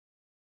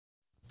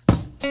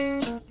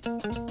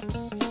Welcome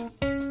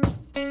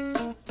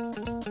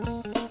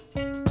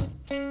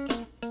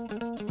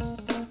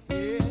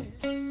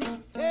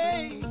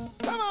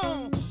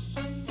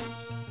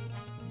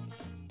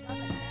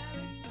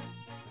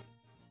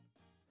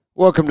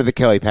to the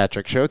Kelly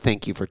Patrick Show.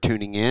 Thank you for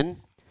tuning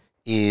in.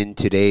 In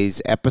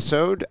today's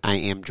episode, I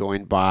am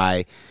joined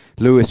by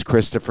Louis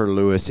Christopher.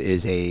 Louis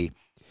is a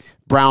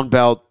brown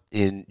belt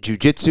in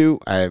jiu-jitsu.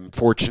 I'm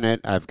fortunate.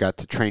 I've got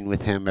to train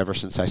with him ever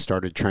since I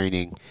started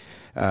training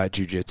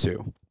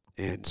jiu-jitsu.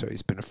 And so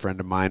he's been a friend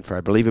of mine for,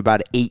 I believe,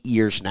 about 8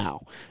 years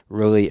now.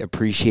 Really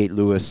appreciate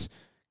Louis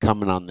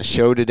coming on the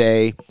show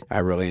today. I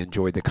really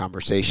enjoyed the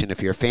conversation.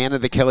 If you're a fan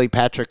of the Kelly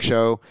Patrick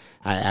Show,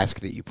 I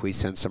ask that you please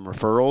send some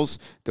referrals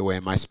the way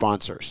of my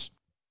sponsors.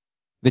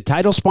 The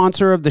title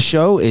sponsor of the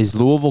show is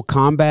Louisville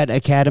Combat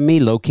Academy,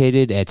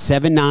 located at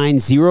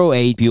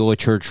 7908 Beulah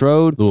Church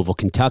Road, Louisville,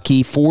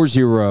 Kentucky,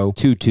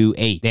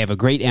 40228. They have a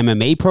great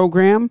MMA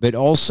program, but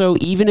also,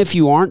 even if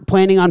you aren't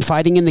planning on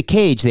fighting in the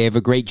cage, they have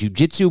a great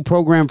jiu-jitsu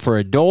program for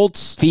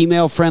adults,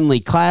 female-friendly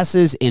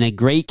classes, and a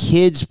great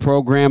kids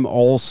program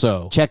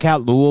also. Check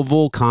out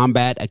Louisville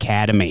Combat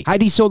Academy.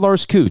 Heidi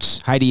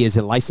Solars-Coots. Heidi is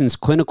a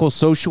licensed clinical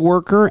social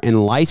worker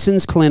and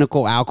licensed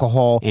clinical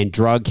alcohol and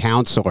drug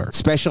counselor,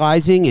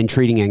 specializing in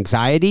treating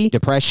anxiety,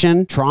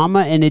 depression,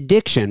 trauma, and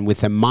addiction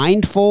with a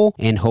mindful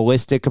and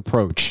holistic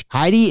approach.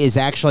 Heidi is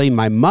actually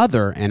my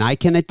mother, and I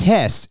can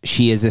attest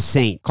she is a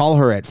saint. Call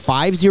her at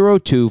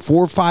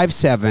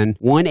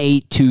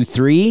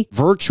 502-457-1823.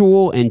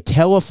 Virtual and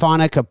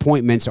telephonic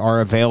appointments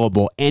are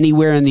available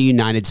anywhere in the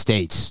United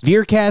States.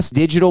 Veercast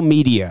Digital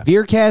Media.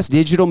 Veercast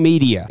Digital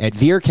Media at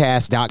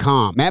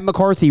veercast.com. Matt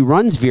McCarthy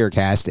runs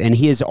Veercast, and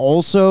he is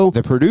also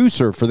the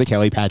producer for The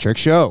Kelly Patrick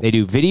Show. They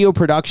do video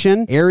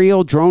production,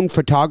 aerial drone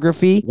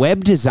photography,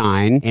 web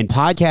design, and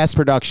podcast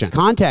production.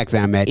 Contact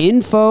them at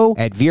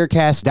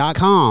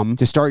info@veercast.com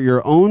to start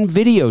your own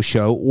video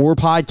show or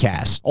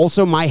podcast.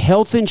 Also, my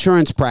health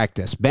insurance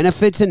practice,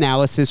 Benefits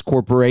Analysis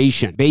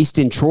Corporation. Based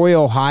in Troy,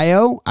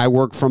 Ohio, I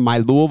work from my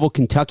Louisville,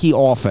 Kentucky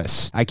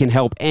office. I can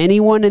help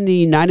anyone in the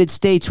United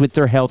States with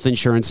their health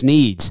insurance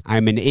needs.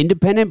 I'm an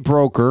independent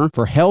broker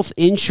for health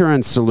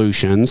insurance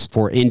solutions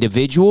for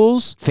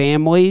individuals,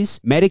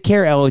 families,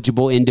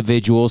 Medicare-eligible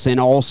individuals,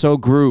 and also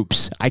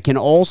groups. I can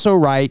also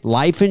write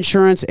life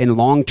insurance and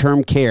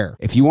long-term care.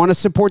 If you want to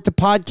support the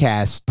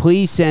podcast,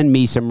 please send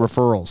me some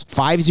referrals.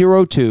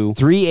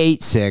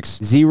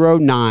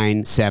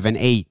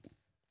 502-386-0978.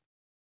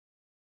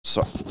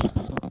 So,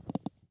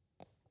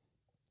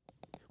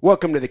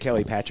 welcome to the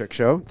Kelly Patrick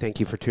Show. Thank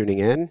you for tuning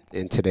in.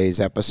 In today's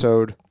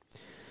episode,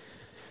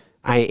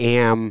 I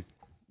am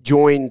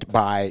joined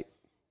by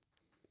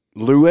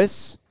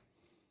Louis.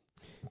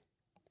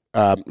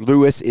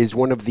 Louis is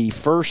one of the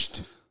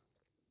first.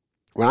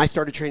 When I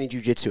started training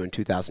jiu-jitsu in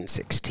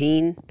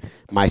 2016,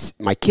 my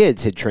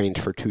kids had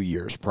trained for 2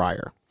 years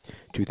prior,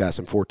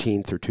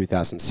 2014 through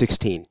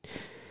 2016.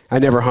 I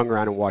never hung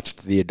around and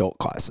watched the adult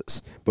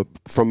classes. But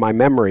from my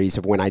memories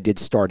of when I did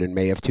start in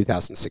May of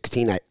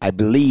 2016, I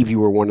believe you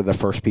were one of the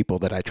first people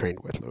that I trained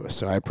with, Louis.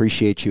 So I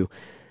appreciate you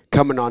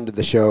coming on to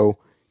the show.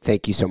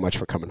 Thank you so much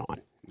for coming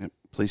on. Yep,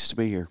 pleased to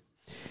be here.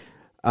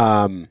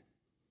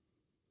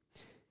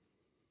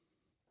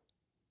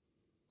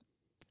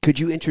 Could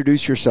you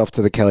introduce yourself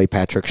to the Kelly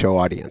Patrick Show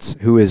audience?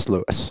 Who is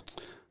Louis?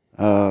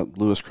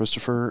 Louis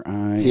Christopher.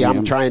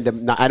 I'm trying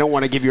to. I don't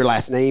want to give your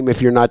last name if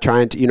you're not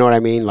trying to. You know what I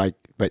mean?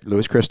 But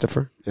Louis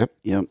Christopher. Yep.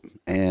 Yep.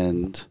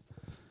 And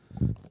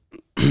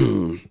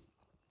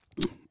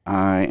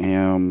I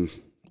am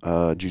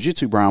a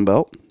jiu-jitsu brown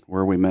belt,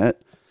 where we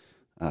met.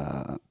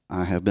 I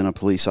have been a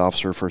police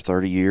officer for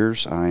 30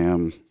 years. I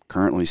am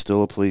currently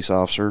still a police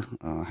officer.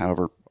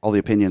 However, all the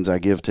opinions I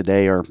give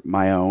today are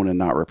my own and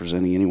not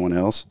representing anyone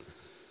else.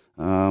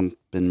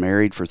 Been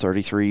married for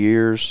 33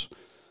 years,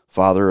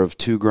 father of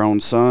 2 grown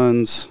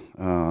sons.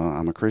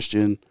 I'm a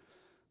Christian.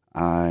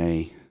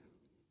 I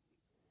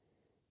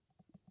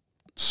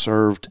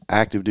served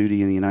active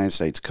duty in the United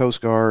States Coast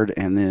Guard,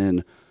 and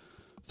then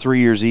 3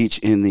 years each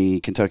in the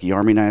Kentucky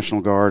Army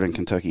National Guard and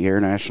Kentucky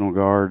Air National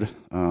Guard.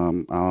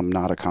 I'm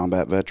not a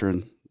combat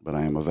veteran, but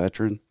I am a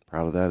veteran.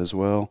 Proud of that as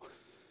well.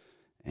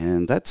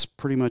 And that's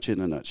pretty much it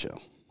in a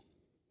nutshell.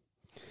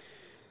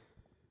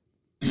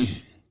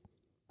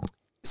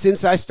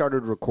 Since I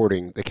started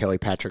recording the Kelly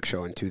Patrick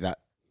Show in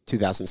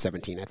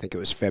 2017, I think it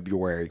was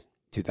February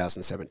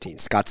 2017,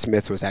 Scott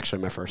Smith was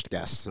actually my first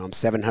guest. So I'm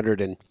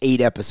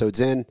 708 episodes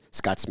in.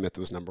 Scott Smith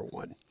was number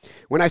 1.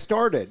 When I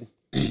started,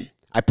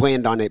 I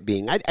planned on it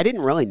being, I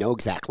didn't really know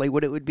exactly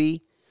what it would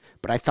be,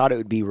 but I thought it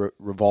would be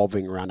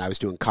revolving around, I was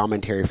doing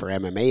commentary for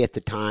MMA at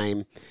the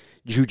time,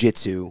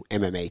 jiu-jitsu,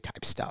 MMA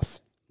type stuff.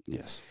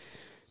 Yes.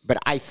 But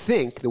I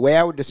think the way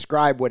I would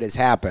describe what has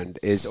happened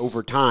is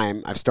over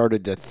time, I've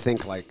started to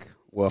think like,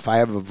 well, if I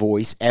have a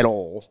voice at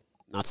all,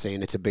 not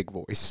saying it's a big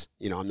voice,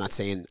 I'm not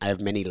saying I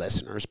have many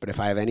listeners, but if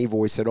I have any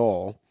voice at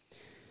all,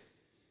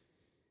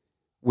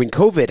 when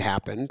COVID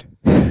happened,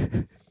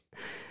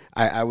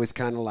 I was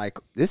kind of like,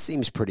 this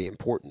seems pretty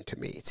important to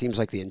me. It seems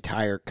like the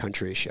entire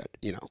country is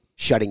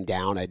shutting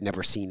down. I'd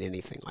never seen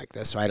anything like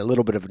this. So I had a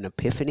little bit of an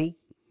epiphany,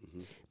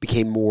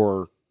 became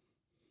more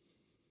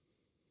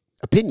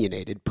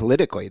opinionated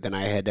politically than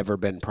I had ever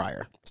been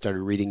prior.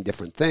 Started reading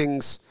different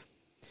things.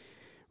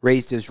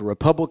 Raised as a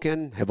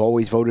Republican, have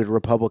always voted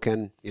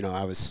Republican.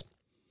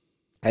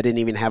 I didn't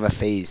even have a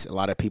phase. A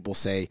lot of people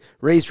say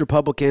raised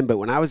Republican, but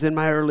when I was in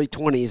my early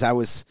 20s, I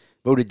was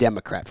voted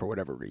Democrat for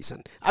whatever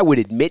reason. I would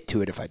admit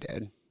to it if I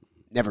did.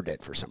 Never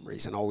did for some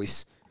reason.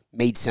 Always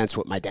made sense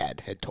what my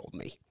dad had told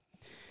me.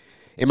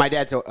 And my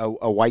dad's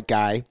a white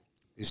guy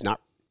who's not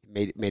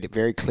made it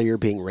very clear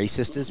being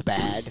racist is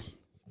bad.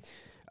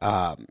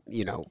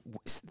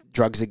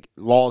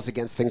 Laws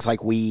against things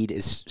like weed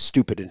is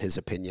stupid in his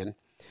opinion.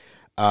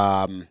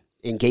 And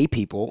gay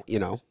people,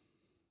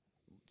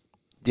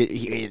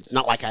 it's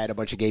not like I had a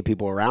bunch of gay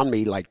people around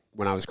me like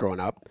when I was growing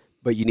up,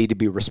 but you need to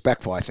be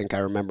respectful. I think I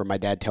remember my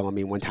dad telling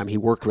me one time he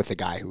worked with a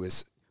guy who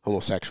was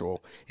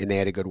homosexual and they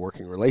had a good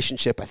working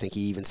relationship. I think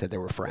he even said they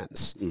were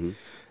friends.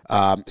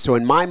 Mm-hmm. So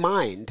in my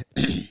mind,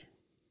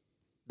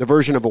 the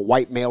version of a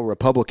white male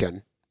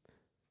Republican,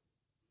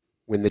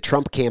 when the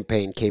Trump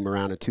campaign came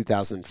around in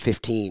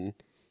 2015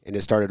 and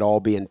it started all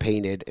being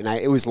painted, and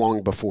it was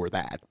long before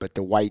that, but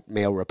the white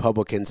male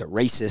Republican's a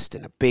racist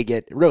and a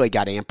bigot. It really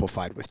got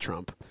amplified with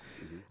Trump.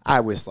 I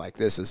was like,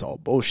 this is all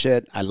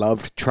bullshit. I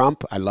loved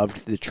Trump. I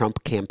loved the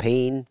Trump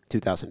campaign,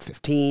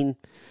 2015.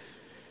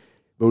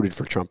 Voted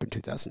for Trump in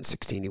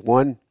 2016. He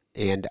won.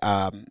 And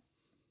I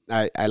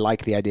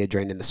like the idea of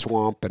draining the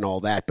swamp and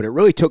all that. But it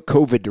really took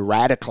COVID to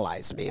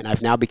radicalize me. And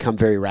I've now become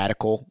very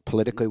radical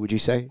politically, would you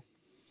say?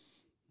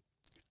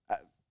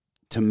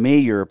 To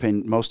me,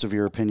 most of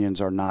your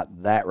opinions are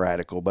not that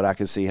radical, but I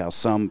can see how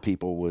some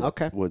people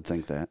would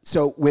think that.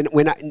 So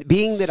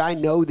being that I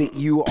know that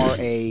you are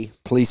a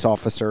police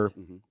officer,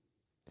 mm-hmm.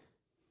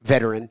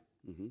 veteran,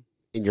 mm-hmm.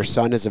 and your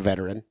son is a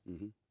veteran,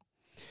 mm-hmm.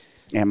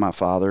 and my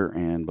father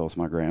and both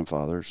my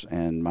grandfathers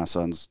and my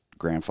son's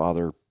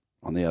grandfather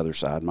on the other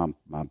side, my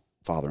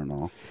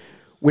father-in-law.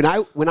 When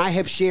I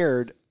have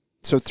shared,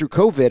 so through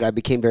COVID, I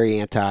became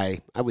very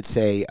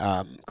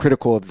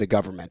critical of the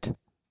government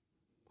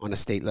on a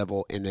state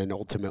level and then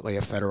ultimately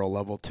a federal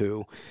level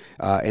too.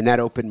 And that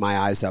opened my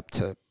eyes up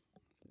to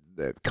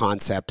the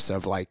concepts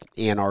of like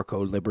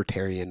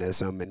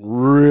anarcho-libertarianism and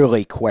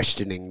really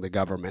questioning the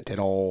government at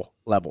all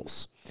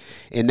levels.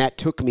 And that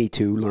took me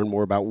to learn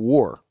more about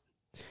war.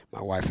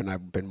 My wife and I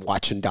have been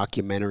watching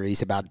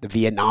documentaries about the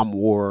Vietnam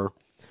War,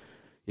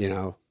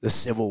 the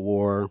Civil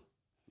War,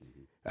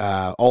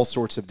 all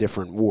sorts of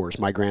different wars.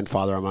 My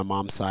grandfather on my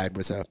mom's side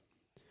was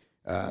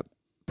got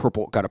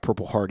a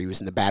Purple Heart. He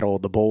was in the Battle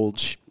of the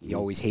Bulge. He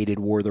always hated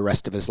war the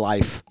rest of his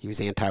life. He was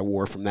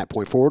anti-war from that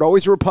point forward.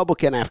 Always a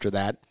Republican after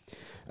that.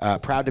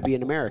 Proud to be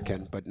an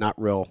American, but not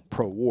real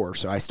pro-war.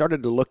 So I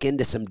started to look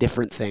into some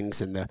different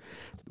things in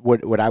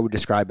what I would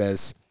describe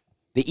as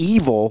the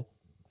evil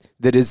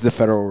that is the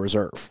Federal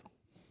Reserve.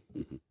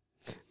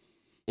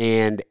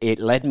 And it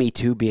led me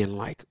to being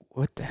like,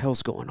 what the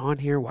hell's going on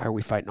here? Why are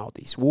we fighting all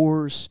these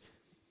wars?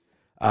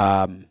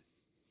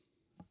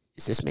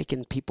 Is this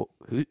making people,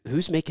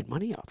 who's making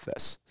money off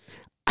this?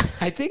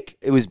 I think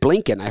it was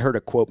Blinken. I heard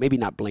a quote, maybe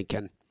not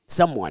Blinken.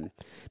 Someone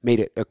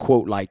made a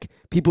quote like,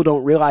 people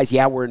don't realize,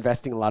 we're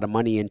investing a lot of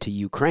money into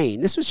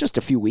Ukraine. This was just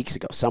a few weeks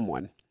ago,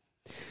 someone.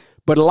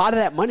 But a lot of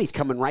that money's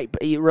coming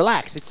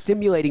relax, it's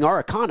stimulating our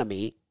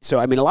economy.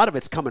 So, a lot of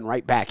it's coming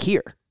right back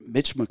here.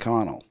 Mitch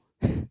McConnell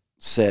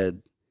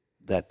said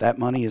that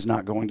money is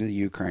not going to the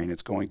Ukraine.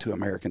 It's going to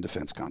American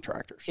defense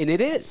contractors. And it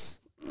is.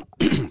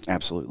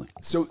 Absolutely.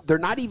 So they're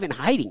not even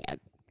hiding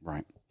it.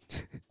 Right.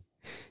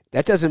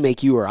 That doesn't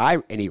make you or I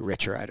any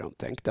richer, I don't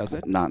think, does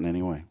it? Not in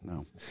any way,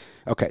 no.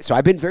 Okay, so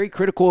I've been very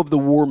critical of the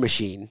war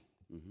machine.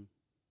 Mm-hmm.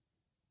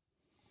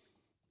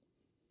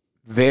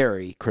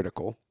 Very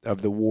critical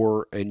of the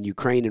war in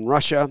Ukraine and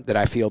Russia, that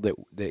I feel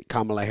that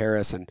Kamala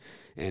Harris and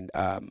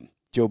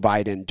Joe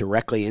Biden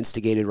directly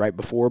instigated right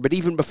before. But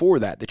even before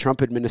that, the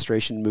Trump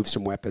administration moved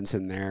some weapons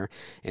in there,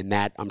 and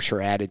that, I'm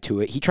sure, added to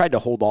it. He tried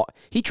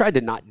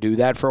to not do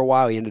that for a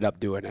while. He ended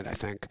up doing it, I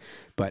think.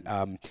 But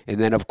and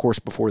then, of course,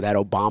 before that,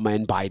 Obama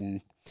and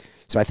Biden.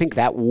 So I think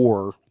that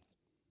war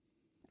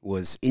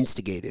was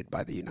instigated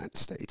by the United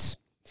States.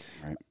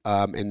 Right.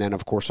 And then,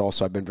 of course,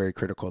 also I've been very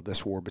critical of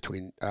this war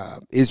between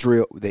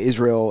the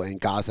Israel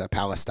and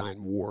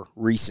Gaza-Palestine war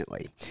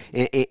recently.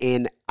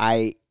 And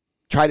I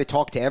try to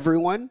talk to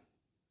everyone,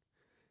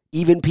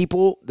 even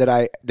people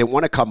that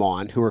want to come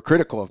on who are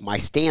critical of my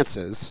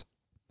stances.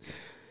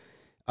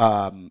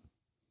 Not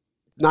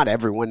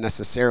everyone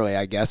necessarily,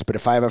 I guess, but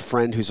if I have a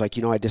friend who's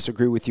like, I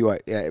disagree with you.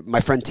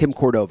 My friend Tim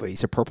Cordova,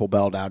 he's a purple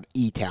belt out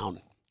E-Town,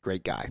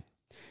 great guy.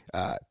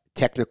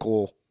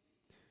 Technical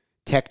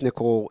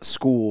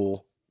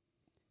school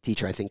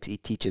teacher. I think he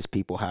teaches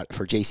people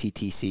for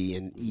JCTC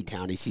in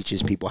E-Town. He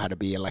teaches people how to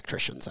be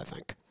electricians, I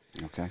think.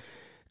 Okay.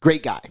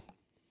 Great guy.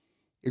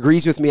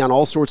 Agrees with me on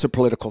all sorts of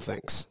political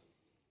things.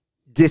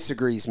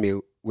 disagrees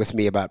with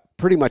me about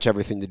pretty much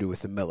everything to do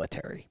with the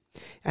military.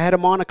 I had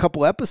him on a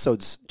couple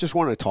episodes, just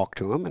wanted to talk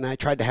to him, and I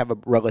tried to have a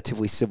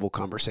relatively civil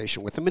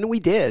conversation with him, and we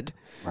did.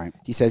 Right.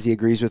 He says he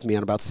agrees with me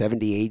on about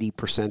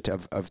 70-80%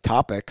 of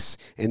topics,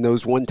 and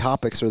those one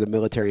topics are the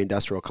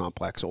military-industrial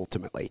complex,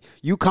 ultimately.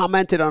 You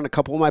commented on a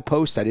couple of my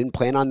posts. I didn't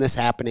plan on this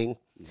happening.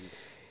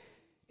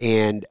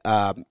 And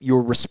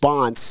your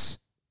response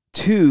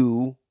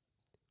to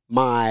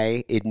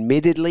my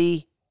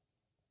admittedly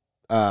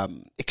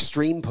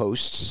extreme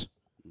posts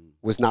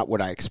was not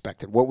what I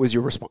expected. What was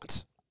your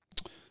response?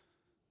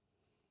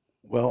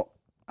 Well,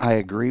 I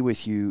agree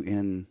with you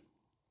in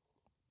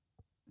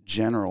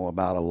general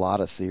about a lot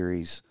of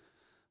theories.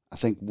 I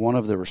think one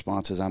of the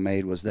responses I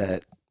made was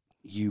that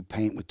you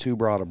paint with too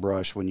broad a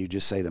brush when you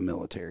just say the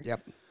military.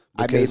 Yep.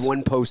 I made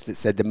one post that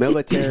said the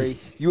military,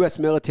 U.S.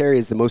 military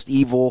is the most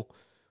evil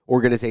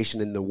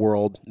organization in the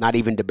world. Not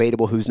even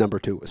debatable. Who's number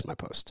 2 was my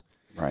post.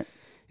 Right.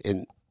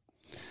 And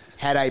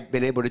had I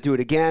been able to do it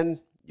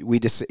again,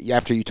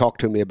 after you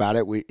talked to me about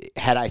it,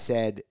 had I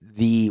said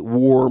the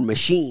war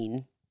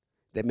machine,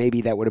 that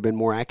maybe that would have been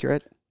more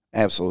accurate?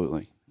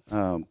 Absolutely.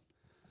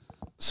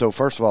 So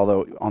first of all,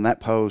 though, on that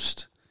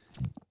post,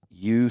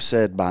 you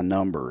said by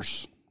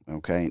numbers.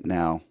 Okay.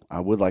 Now,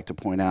 I would like to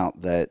point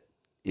out that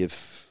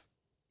if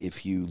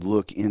you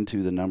look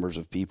into the numbers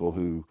of people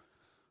who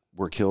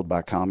were killed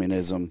by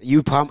communism.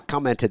 You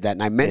commented that,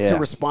 and I meant to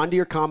respond to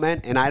your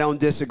comment, and I don't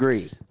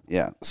disagree.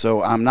 Yeah.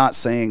 So I'm not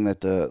saying that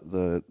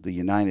the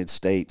United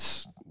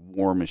States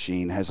war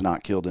machine has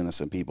not killed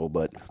innocent people,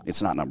 but it's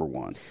not number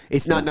 1.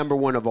 It's not number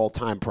 1 of all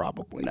time,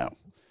 probably. No.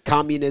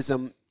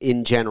 Communism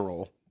in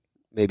general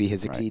maybe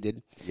has exceeded.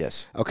 Right.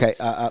 Yes. Okay.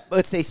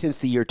 Let's say since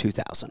the year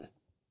 2000.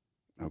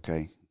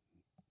 Okay.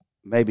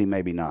 Maybe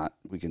not.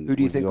 Who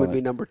do you think would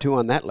be number 2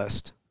 on that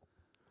list?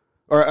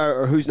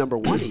 Or who's number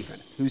 1 even?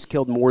 Who's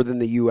killed more than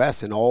the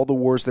U.S. in all the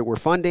wars that we're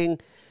funding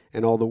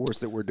and all the wars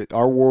that we're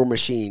our war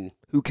machine?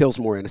 Who kills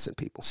more innocent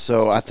people?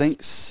 So I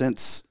think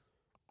since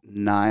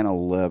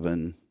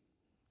 9/11,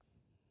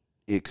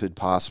 it could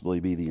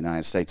possibly be the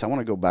United States. I want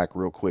to go back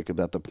real quick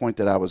about the point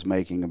that I was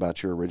making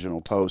about your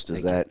original post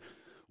is that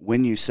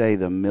when you say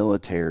the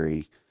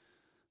military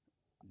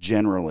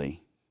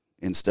generally,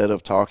 instead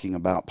of talking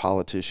about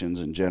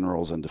politicians and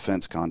generals and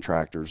defense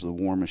contractors, the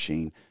war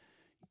machine,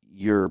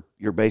 you're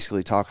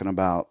basically talking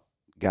about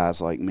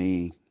guys like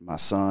me, my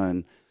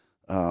son,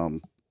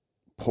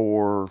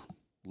 poor,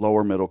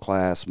 lower middle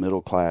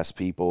class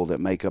people that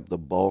make up the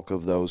bulk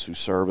of those who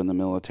serve in the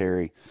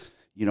military.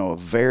 You know, a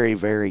very,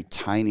 very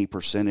tiny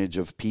percentage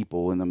of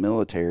people in the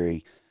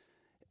military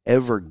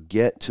ever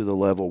get to the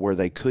level where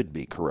they could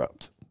be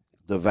corrupt.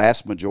 The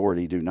vast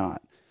majority do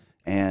not.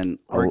 And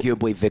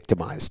arguably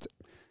victimized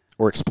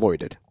or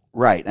exploited.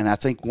 Right. And I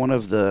think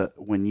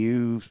when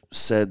you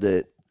said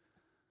that,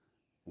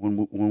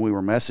 when we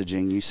were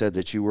messaging, you said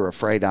that you were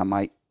afraid I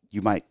might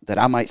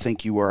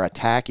think you were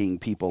attacking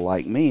people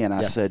like me. And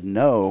I said,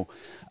 no,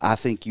 I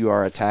think you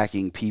are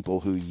attacking people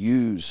who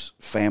use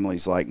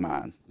families like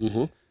mine.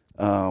 Mm-hmm.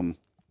 And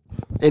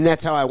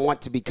that's how I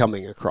want to be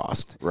coming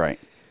across. Right.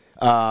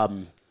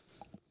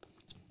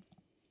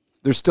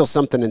 There's still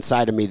something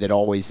inside of me that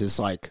always is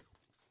like,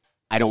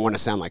 I don't want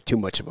to sound like too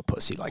much of a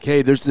pussy. Like,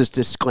 hey, there's this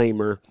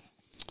disclaimer.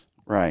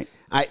 Right.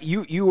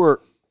 You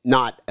were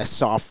not a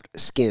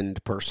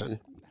soft-skinned person,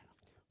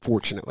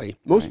 fortunately.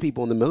 Most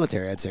people in the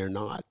military, I'd say, are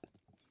not.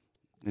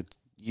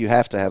 You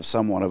have to have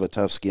somewhat of a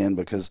tough skin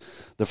because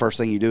the first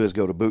thing you do is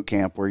go to boot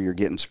camp where you're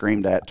getting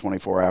screamed at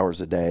 24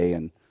 hours a day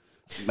and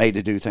made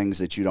to do things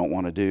that you don't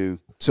want to do.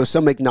 So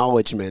some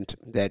acknowledgement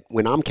that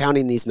when I'm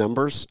counting these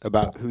numbers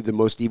about who the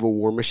most evil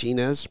war machine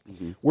is,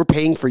 we're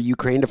paying for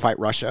Ukraine to fight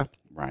Russia.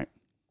 Right.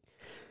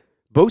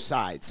 Both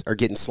sides are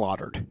getting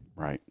slaughtered.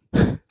 Right.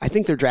 I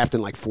think they're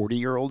drafting like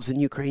 40-year-olds in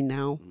Ukraine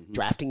now,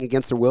 drafting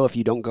against their will. If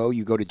you don't go,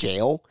 you go to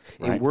jail.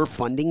 Right. And we're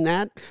funding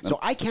that. So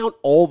I count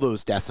all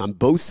those deaths on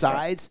both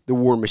sides, the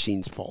war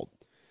machine's fault.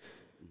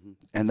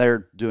 And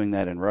they're doing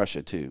that in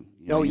Russia, too.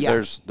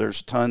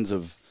 There's tons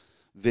of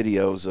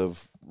videos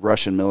of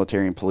Russian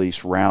military and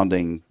police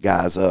rounding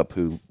guys up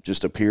who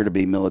just appear to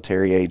be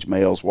military-age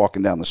males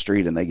walking down the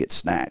street and they get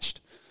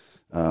snatched.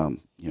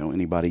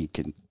 Anybody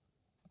can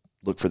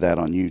look for that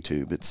on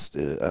YouTube. It's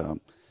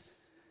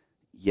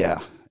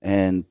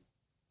and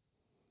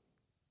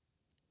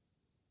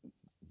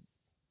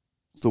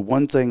the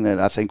one thing that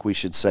I think we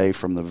should say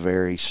from the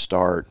very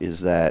start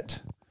is that,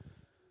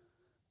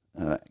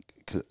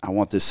 because I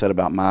want this said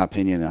about my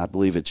opinion, and I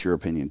believe it's your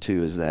opinion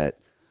too, is that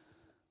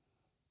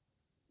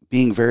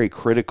being very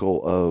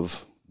critical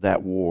of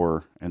that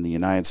war and the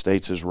United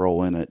States'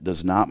 role in it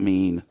does not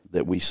mean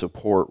that we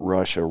support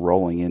Russia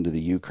rolling into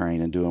the Ukraine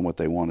and doing what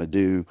they want to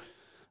do.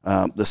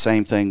 The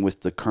same thing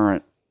with the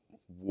current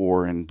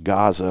war in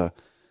Gaza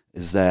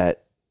is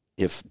that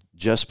if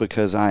just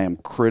because I am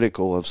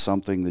critical of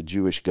something the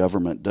Jewish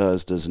government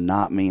does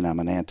not mean I'm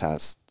an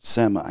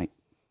anti-Semite.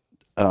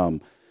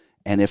 And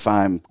if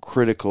I'm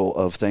critical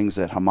of things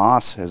that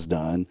Hamas has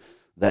done,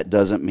 that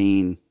doesn't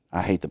mean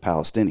I hate the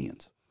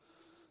Palestinians.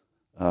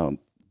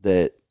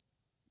 That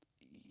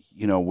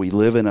we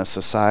live in a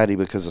society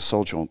because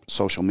of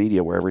social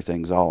media where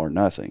everything's all or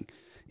nothing.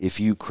 If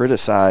you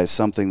criticize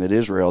something that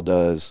Israel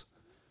does,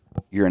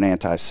 you're an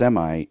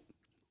anti-Semite,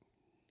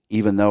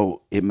 even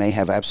though it may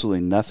have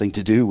absolutely nothing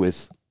to do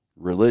with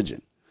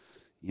religion.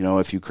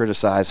 If you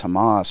criticize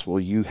Hamas, well,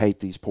 you hate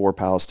these poor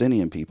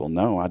Palestinian people.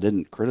 No, I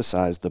didn't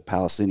criticize the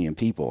Palestinian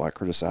people. I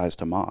criticized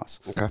Hamas.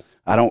 Okay.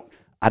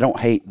 I don't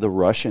hate the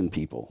Russian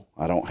people.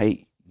 I don't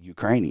hate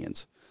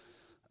Ukrainians.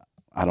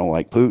 I don't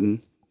like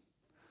Putin.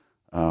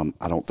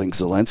 I don't think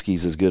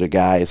Zelensky's as good a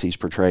guy as he's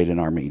portrayed in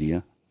our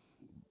media.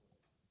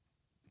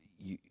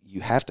 You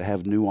have to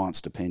have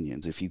nuanced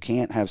opinions. If you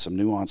can't have some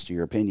nuance to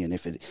your opinion,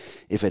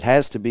 if it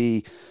has to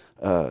be,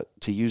 to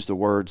use the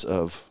words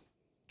of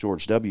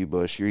George W.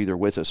 Bush, you're either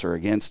with us or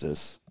against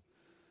us,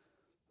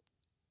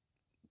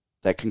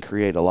 that can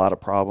create a lot of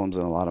problems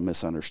and a lot of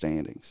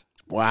misunderstandings.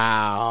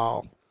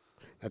 Wow.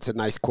 That's a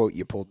nice quote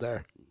you pulled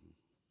there.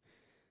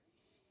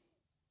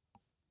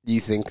 Do you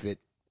think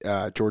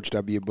that George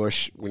W.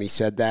 Bush, when he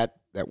said that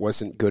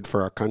wasn't good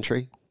for our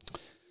country?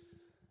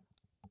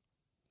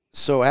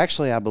 So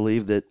actually, I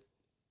believe that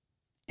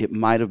it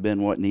might have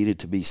been what needed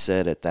to be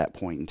said at that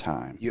point in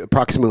time.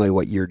 Approximately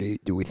what year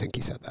do we think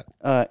he said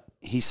that?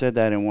 He said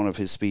that in one of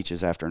his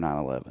speeches after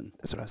 9/11.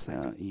 That's what I was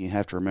thinking. You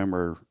have to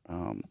remember,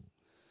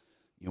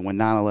 when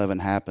 9/11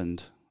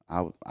 happened,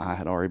 I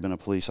had already been a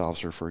police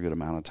officer for a good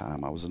amount of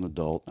time. I was an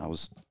adult. I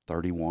was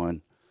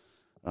 31.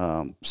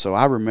 So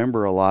I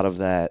remember a lot of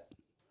that.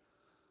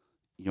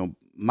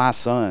 My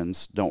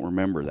sons don't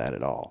remember that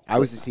at all. I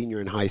was a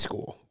senior in high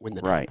school when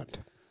that happened.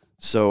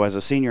 So as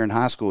a senior in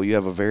high school, you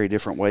have a very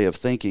different way of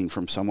thinking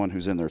from someone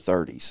who's in their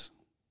 30s.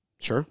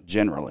 Sure.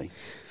 Generally.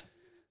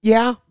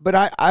 Yeah,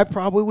 but I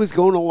probably was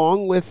going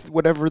along with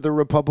whatever the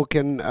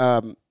Republican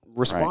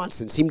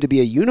response, and seemed to be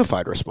a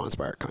unified response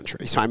by our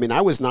country. So,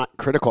 I was not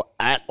critical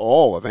at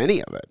all of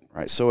any of it.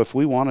 Right. So if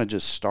we want to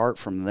just start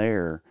from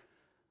there,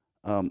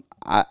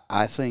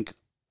 I think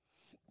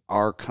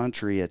our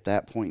country at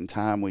that point in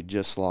time, we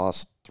just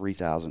lost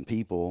 3,000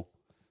 people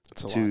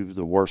to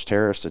the worst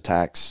terrorist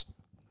attacks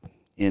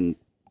in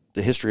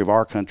the history of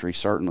our country,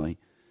 certainly.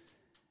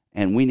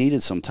 And we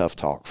needed some tough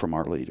talk from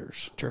our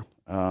leaders. Sure.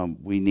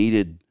 We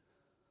needed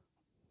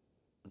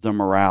the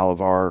morale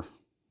of our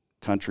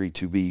country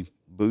to be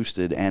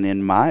boosted. And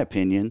in my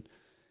opinion,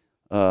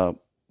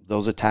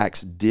 those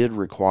attacks did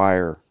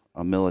require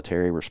a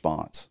military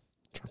response.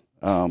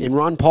 And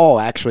Ron Paul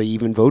actually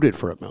even voted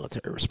for a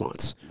military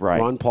response.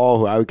 Right. Ron Paul,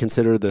 who I would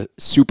consider the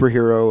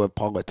superhero of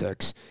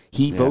politics,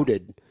 he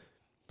voted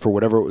for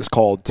whatever it was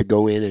called to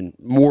go in and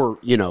more,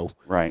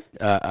 right,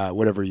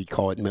 whatever you'd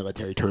call it in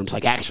military terms,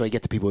 like actually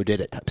get the people who did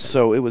it type of thing.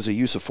 So it was a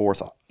use of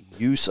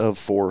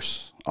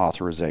force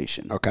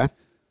authorization. Okay.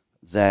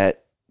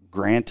 That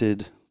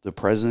granted the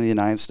President of the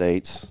United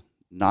States,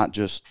 not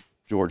just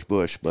George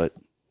Bush, but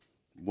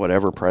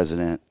whatever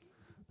president,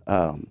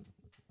 the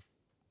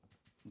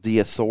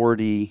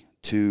authority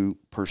to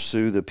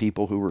pursue the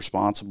people who were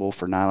responsible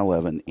for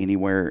 9/11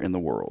 anywhere in the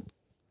world.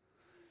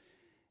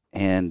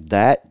 And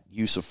that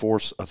use of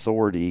force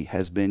authority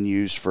has been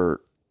used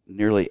for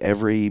nearly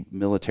every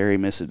military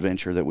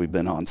misadventure that we've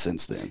been on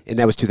since then. And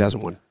that was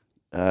 2001.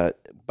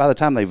 By the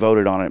time they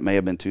voted on it may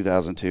have been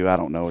 2002. I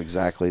don't know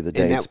exactly the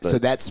dates. So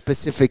that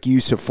specific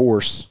use of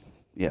force.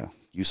 Yeah,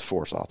 use of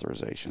force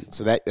authorization.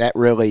 So that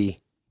really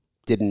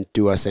didn't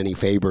do us any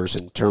favors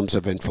in terms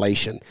of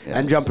inflation. Yeah.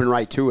 I'm jumping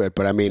right to it,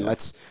 but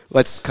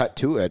let's cut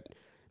to it.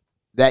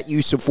 That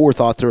use of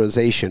force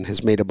authorization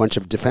has made a bunch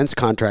of defense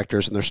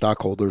contractors and their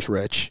stockholders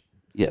rich.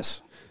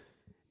 Yes.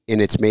 And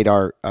it's made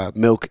our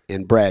milk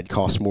and bread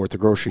cost more at the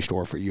grocery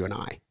store for you and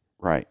I.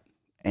 Right.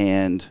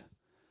 And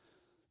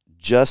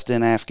just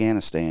in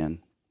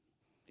Afghanistan,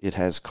 it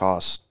has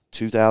cost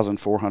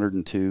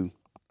 2,402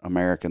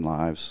 American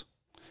lives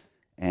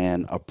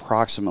and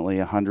approximately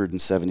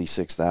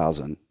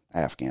 176,000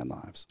 Afghan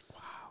lives.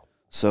 Wow.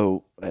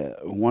 So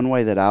one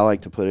way that I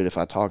like to put it, if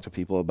I talk to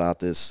people about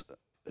this,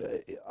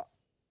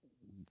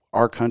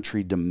 our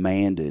country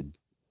demanded,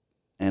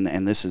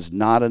 and this is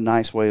not a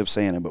nice way of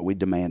saying it, but we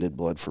demanded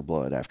blood for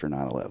blood after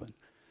 9/11.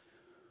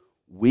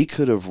 We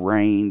could have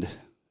rained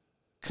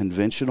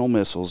conventional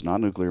missiles, not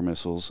nuclear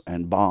missiles,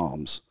 and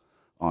bombs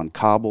on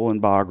Kabul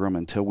and Bagram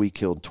until we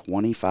killed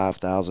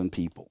 25,000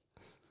 people,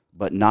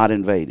 but not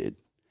invaded.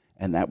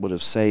 And that would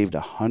have saved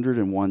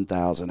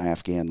 101,000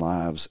 Afghan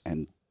lives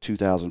and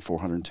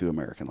 2,402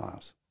 American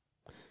lives.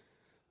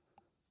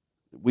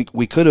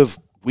 We could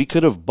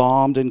have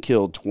bombed and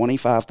killed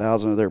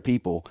 25,000 of their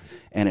people,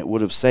 and it would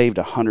have saved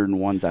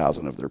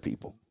 101,000 of their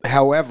people.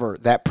 However,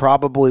 that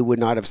probably would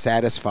not have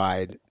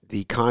satisfied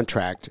the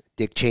contract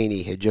Dick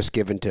Cheney had just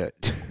given to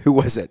who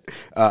was it?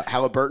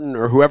 Halliburton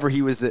or whoever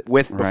he was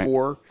with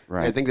before.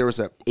 Right. I think there was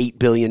a $8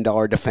 billion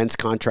defense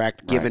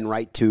contract given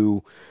right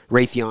to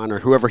Raytheon or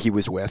whoever he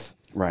was with.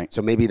 Right.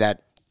 So maybe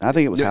that. I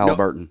think it was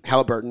Halliburton.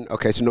 Halliburton.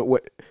 Okay. So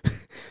what?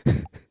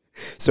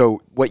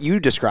 So what you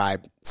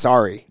described?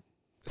 Sorry,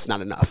 it's not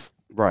enough.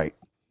 Right.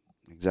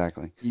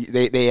 Exactly.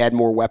 They had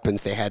more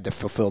weapons. They had to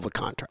fulfill the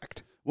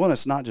contract. Well,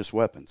 it's not just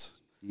weapons.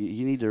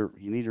 You need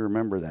to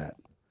remember that.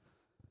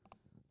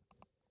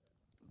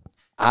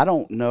 I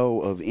don't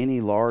know of any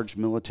large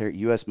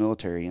U.S.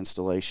 military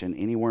installation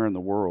anywhere in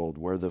the world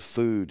where the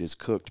food is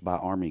cooked by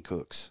Army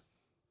cooks.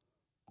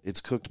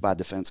 It's cooked by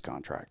defense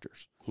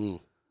contractors.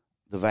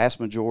 The vast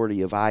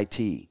majority of IT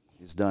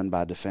is done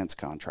by defense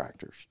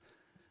contractors.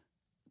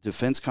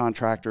 Defense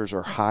contractors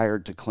are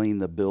hired to clean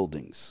the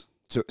buildings.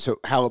 So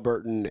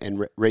Halliburton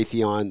and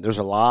Raytheon, there's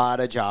a lot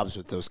of jobs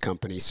with those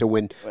companies. So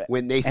when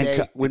they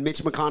say, when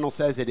Mitch McConnell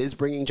says it is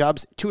bringing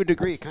jobs, to a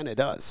degree, it kind of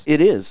does. It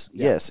is.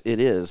 Yeah. Yes, it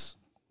is.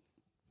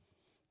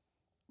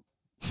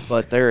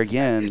 But there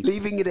again,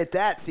 leaving it at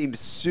that seems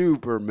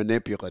super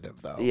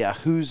manipulative, though. Yeah,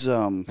 who's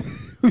at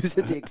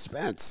the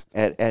expense?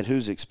 At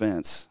whose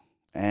expense?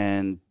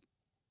 And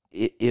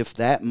if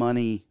that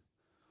money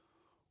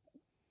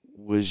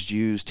was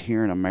used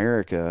here in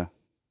America,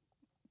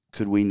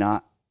 could we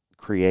not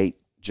create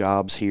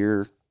jobs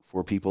here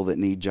for people that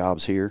need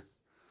jobs here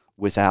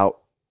without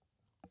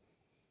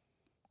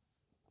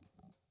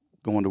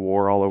going to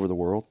war all over the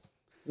world?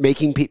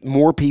 Making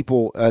more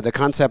people, the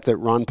concept that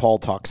Ron Paul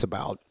talks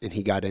about, and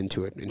he got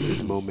into it in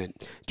his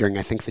moment during,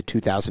 I think, the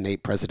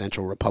 2008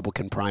 presidential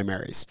Republican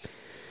primaries.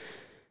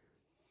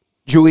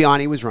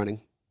 Giuliani was running,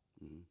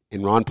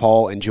 and Ron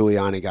Paul and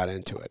Giuliani got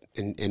into it.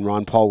 And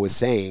Ron Paul was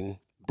saying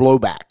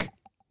blowback.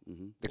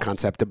 The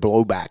concept of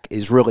blowback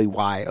is really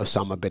why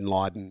Osama bin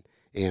Laden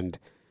and,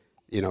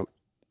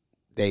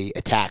 they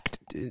attacked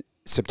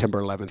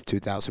September 11th,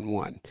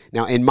 2001.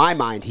 Now, in my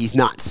mind,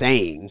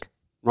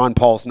 Ron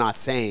Paul's not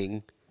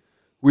saying,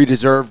 we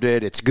deserved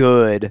it, it's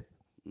good.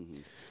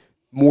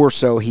 More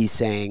so, he's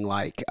saying,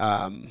 why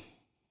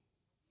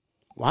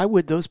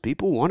would those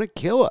people want to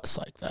kill us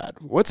like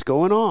that? What's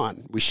going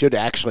on? We should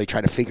actually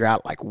try to figure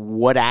out,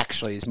 what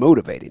actually is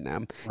motivating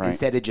them,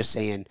 instead of just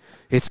saying,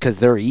 it's because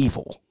they're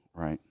evil.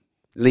 Right.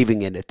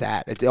 Leaving it at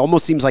that. It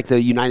almost seems like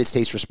the United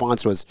States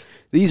response was,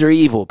 these are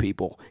evil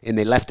people, and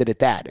they left it at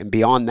that. And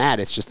beyond that,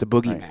 it's just the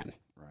boogeyman.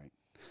 Right.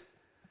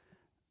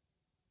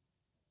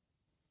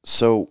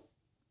 So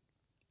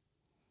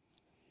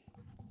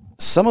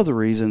some of the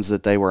reasons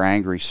that they were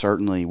angry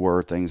certainly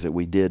were things that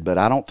we did, but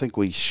I don't think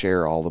we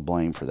share all the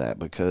blame for that,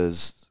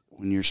 because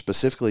when you're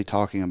specifically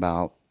talking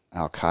about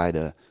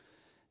Al-Qaeda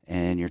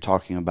and you're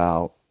talking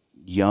about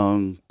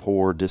young,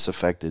 poor,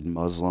 disaffected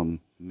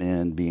Muslim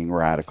men being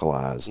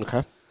radicalized,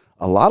 okay,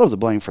 a lot of the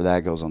blame for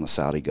that goes on the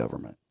Saudi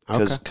government,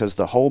 because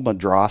the whole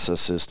madrasa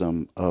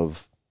system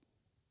of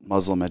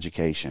Muslim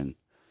education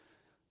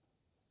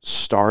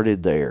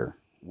started there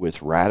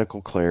with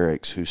radical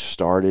clerics who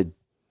started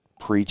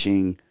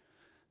preaching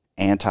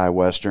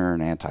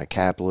anti-Western,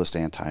 anti-capitalist,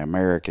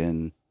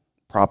 anti-American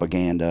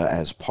propaganda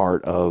as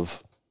part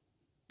of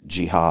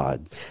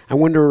jihad. I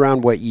wonder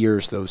around what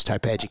years those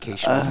type of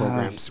educational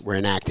programs were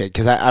enacted,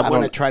 because I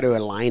want to try to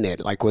align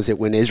it. Was it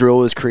when Israel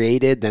was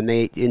created, then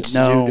they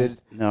instituted?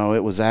 No,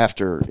 it was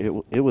after.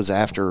 It was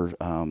after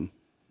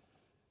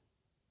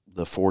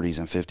the 40s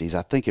and 50s.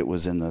 I think it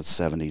was in the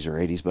 70s or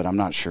 80s, but I'm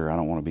not sure. I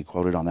don't want to be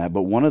quoted on that.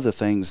 But one of the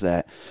things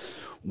that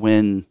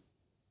when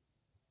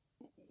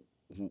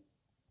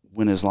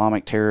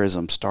Islamic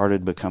terrorism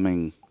started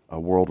becoming a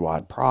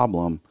worldwide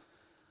problem,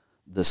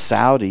 the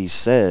Saudis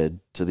said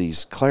to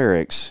these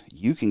clerics,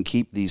 you can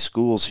keep these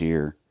schools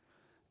here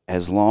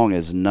as long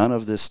as none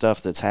of this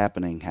stuff that's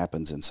happening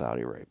happens in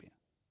Saudi Arabia.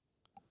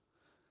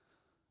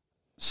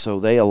 So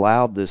they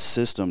allowed this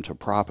system to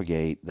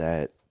propagate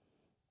that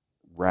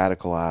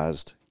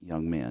radicalized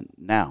young men.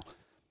 Now,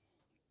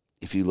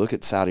 if you look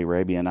at Saudi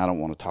Arabia, and I don't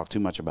want to talk too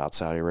much about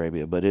Saudi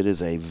Arabia, but it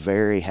is a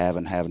very have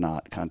and have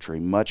not country,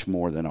 much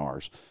more than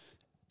ours.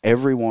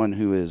 Everyone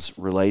who is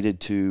related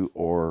to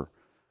or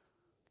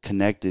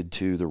connected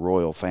to the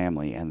royal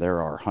family, and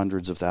there are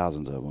hundreds of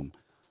thousands of them,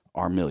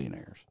 are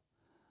millionaires.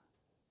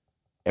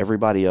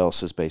 Everybody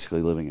else is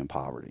basically living in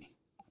poverty.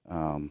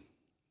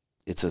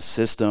 It's a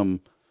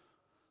system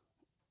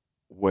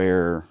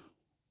where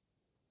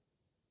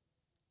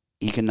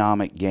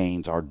economic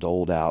gains are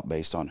doled out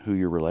based on who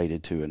you're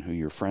related to and who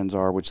your friends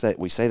are, which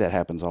we say that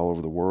happens all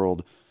over the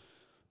world,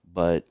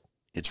 but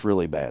it's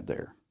really bad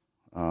there.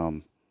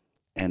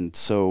 And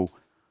so,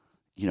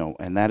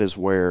 and that is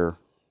where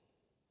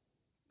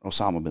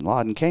Osama bin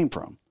Laden came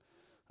from.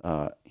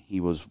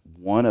 He was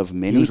one of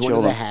many children.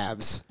 One of the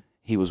haves.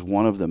 He was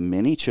one of the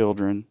many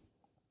children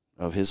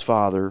of his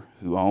father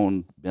who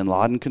owned Bin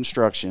Laden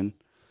Construction,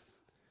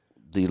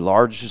 the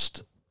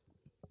largest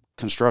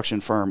construction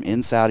firm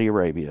in Saudi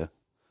Arabia,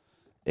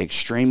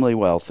 extremely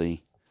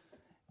wealthy,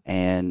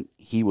 and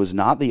he was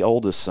not the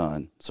oldest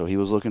son, so he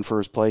was looking for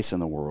his place in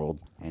the world,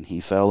 and he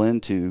fell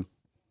into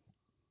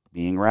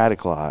being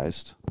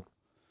radicalized,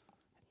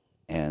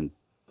 and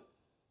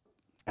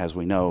as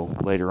we know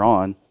later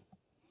on,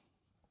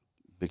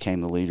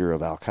 became the leader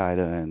of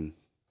Al-Qaeda, and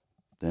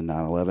then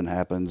 9/11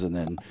 happens, and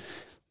then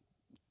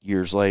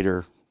years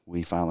later,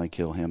 we finally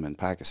kill him in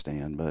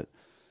Pakistan. But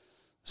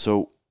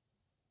so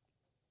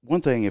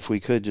one thing, if we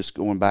could, just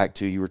going back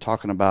to, you were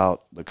talking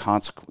about the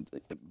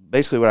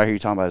basically what I hear you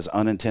talking about is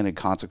unintended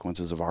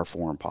consequences of our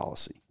foreign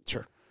policy.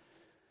 Sure.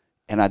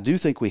 I do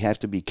think we have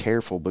to be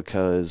careful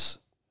because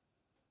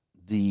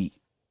the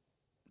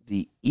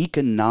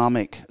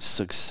economic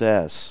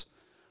success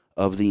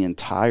of the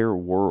entire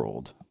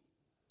world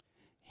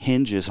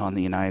hinges on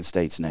the United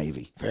States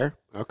Navy. Fair.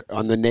 Okay.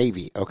 On the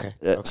Navy. Okay.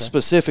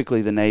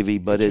 Specifically the Navy,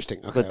 but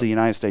the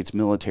United States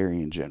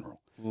military in general.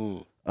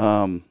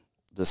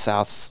 The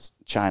South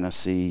China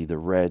Sea, the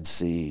Red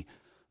Sea,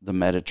 the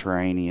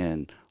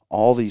Mediterranean,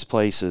 all these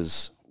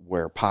places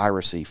where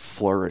piracy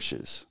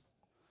flourishes.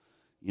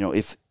 You know,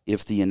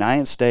 if the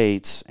United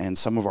States and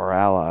some of our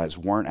allies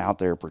weren't out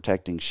there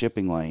protecting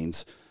shipping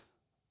lanes,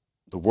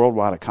 the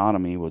worldwide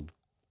economy would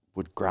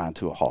grind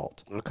to a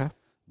halt. Okay.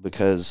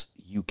 Because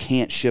you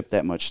can't ship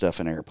that much stuff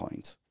in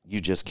airplanes.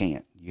 You just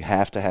can't. You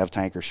have to have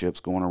tanker ships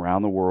going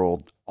around the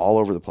world, all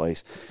over the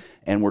place.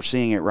 And we're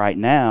seeing it right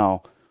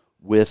now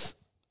with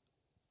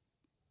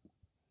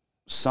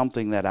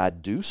something that I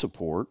do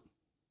support,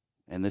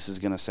 and this is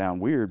going to sound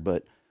weird,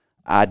 but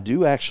I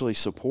do actually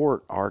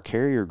support our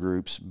carrier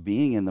groups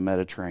being in the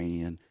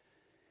Mediterranean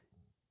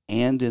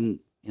and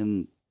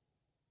in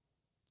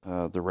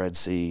the Red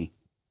Sea,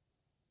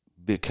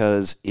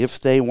 because if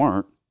they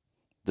weren't,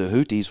 the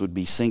Houthis would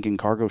be sinking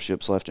cargo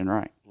ships left and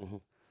right. Mm-hmm.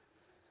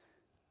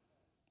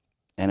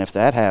 And if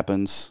that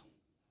happens,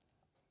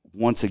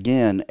 once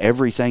again,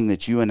 everything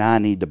that you and I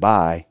need to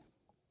buy,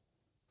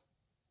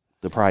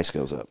 the price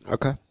goes up.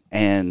 Okay.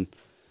 And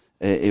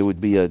it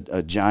would be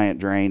a giant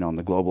drain on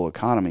the global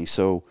economy.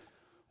 So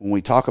when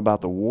we talk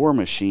about the war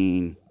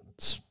machine,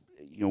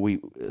 you know,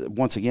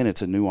 once again,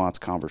 it's a nuanced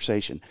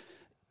conversation.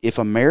 If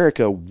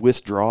America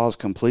withdraws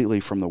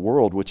completely from the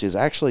world, which is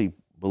actually,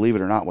 believe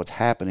it or not, what's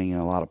happening in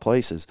a lot of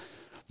places,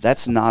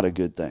 that's not a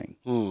good thing.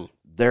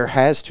 There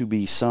has to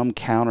be some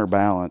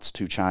counterbalance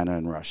to China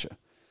and Russia.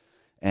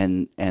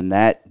 And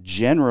that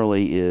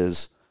generally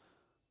is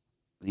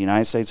the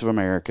United States of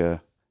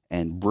America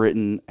and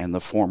Britain and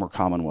the former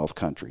Commonwealth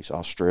countries,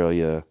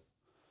 Australia,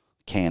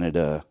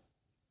 Canada,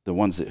 the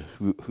ones that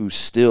who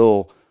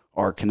still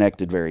are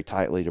connected very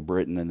tightly to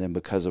Britain, and then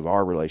because of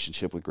our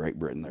relationship with Great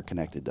Britain, they're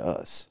connected to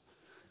us.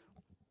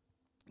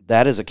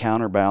 That is a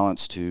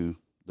counterbalance to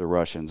the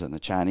Russians and the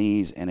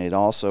Chinese, and it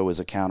also is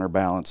a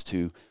counterbalance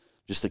to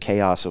just the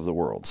chaos of the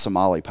world.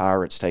 Somali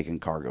pirates taking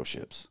cargo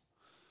ships.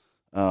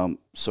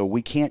 So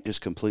we can't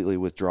just completely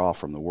withdraw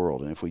from the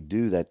world, and if we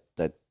do that,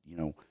 you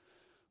know,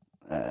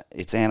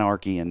 it's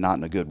anarchy and not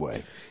in a good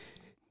way.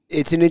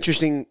 It's an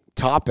interesting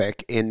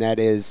topic, and that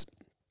is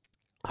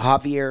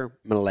Javier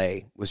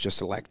Milei was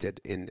just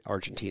elected in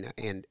Argentina,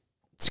 and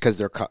it's because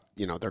their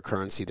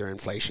currency, their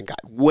inflation got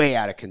way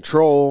out of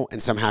control,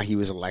 and somehow he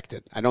was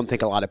elected. I don't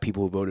think a lot of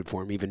people who voted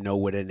for him even know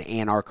what an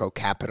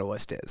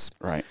anarcho-capitalist is.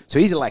 Right. So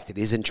he's elected.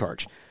 He's in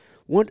charge.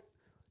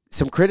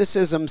 Some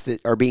criticisms that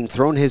are being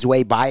thrown his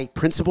way by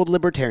principled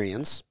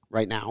libertarians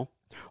right now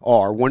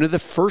are, one of the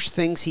first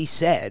things he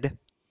said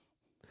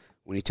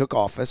when he took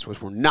office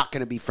was, we're not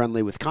going to be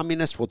friendly with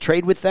communists. We'll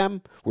trade with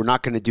them. We're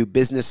not going to do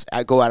business,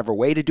 go out of our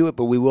way to do it,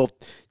 but we will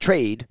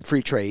trade,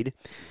 free trade.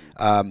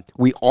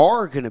 We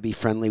are going to be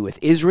friendly with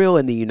Israel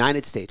and the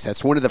United States.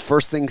 That's one of the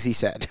first things he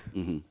said.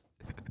 Mm-hmm.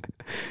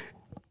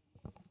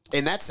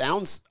 And that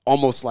sounds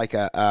almost like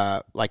an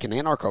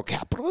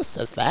anarcho-capitalist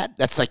says that.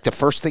 That's like the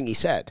first thing he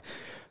said.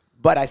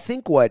 But I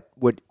think what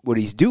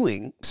he's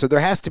doing, so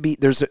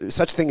there's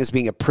such thing as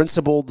being a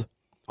principled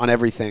on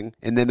everything,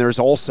 and then there's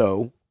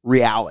also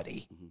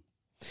reality. Mm-hmm.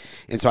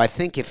 And so I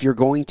think if you're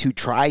going to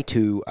try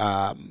to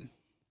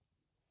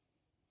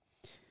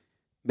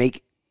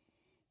make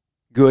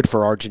good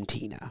for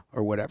Argentina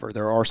or whatever,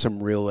 there are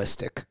some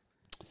realistic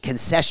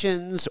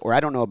concessions, or I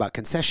don't know about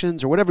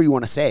concessions or whatever you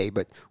want to say,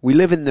 but we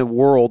live in the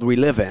world we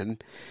live in,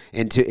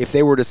 and if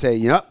they were to say,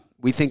 yep,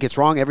 we think it's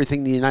wrong,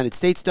 everything the United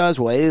States does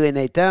will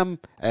alienate them,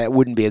 it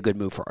wouldn't be a good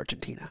move for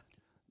Argentina.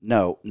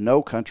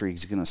 No country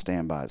is going to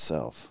stand by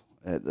itself.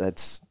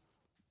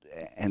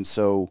 And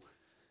so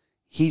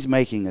he's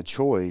making a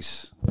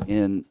choice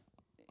in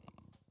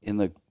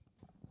the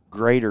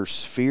greater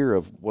sphere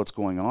of what's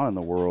going on in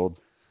the world.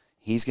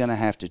 He's going to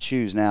have to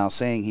choose now.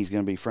 Saying he's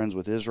going to be friends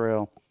with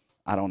Israel,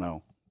 I don't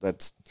know.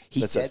 That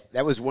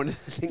was one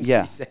of the things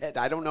he said.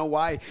 I don't know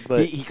why.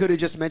 But he could have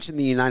just mentioned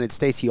the United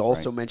States. He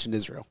also mentioned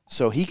Israel.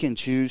 So he can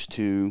choose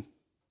to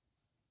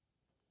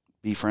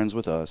be friends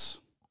with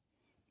us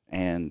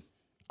and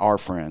our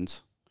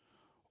friends,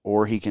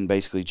 or he can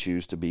basically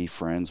choose to be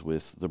friends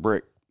with the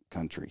BRIC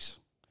countries,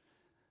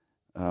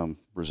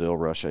 Brazil,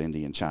 Russia,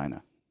 India, and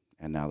China.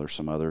 And now there's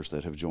some others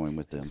that have joined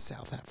with them.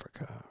 South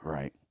Africa.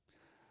 Right.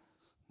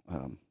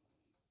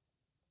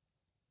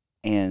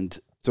 And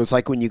so it's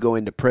like when you go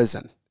into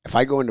prison. If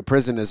I go into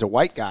prison as a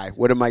white guy,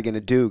 what am I going to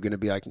do? Going to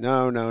be like,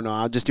 no,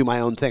 I'll just do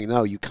my own thing.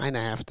 No, you kind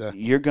of have to.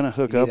 You're going to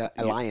hook up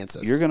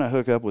alliances. You're going to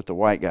hook up with the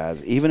white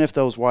guys, even if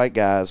those white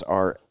guys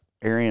are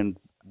Aryan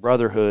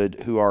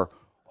Brotherhood, who are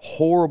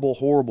horrible,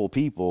 horrible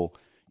people.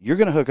 You're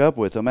going to hook up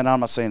with them, and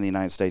I'm not saying the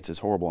United States is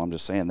horrible. I'm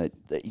just saying that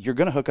you're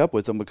going to hook up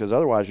with them, because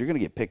otherwise you're going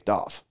to get picked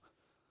off.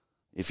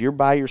 If you're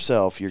by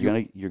yourself, you're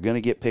going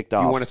to get picked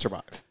off. You want to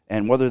survive,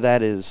 and whether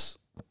that is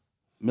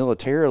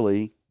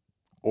militarily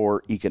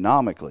or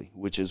economically,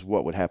 which is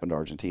what would happen to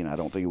Argentina. I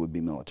don't think it would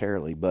be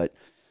militarily, but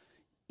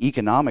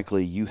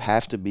economically, you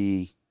have to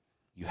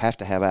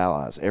have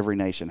allies. Every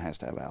nation has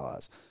to have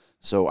allies.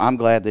 So I'm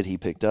glad that he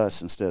picked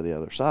us instead of the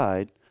other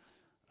side.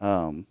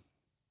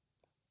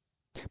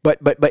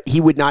 But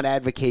he would not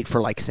advocate for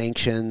like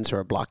sanctions or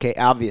a blockade.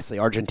 Obviously,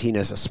 Argentina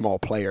is a small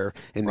player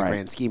in the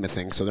grand scheme of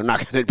things, so they're not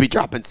going to be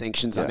dropping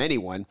sanctions on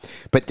anyone.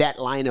 But that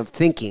line of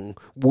thinking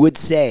would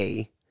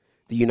say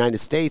the United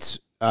States.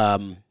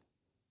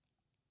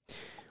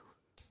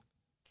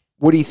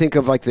 What do you think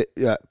of like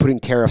the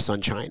putting tariffs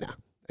on China,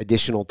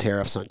 additional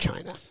tariffs on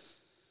China?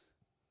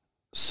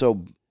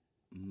 So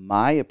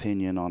my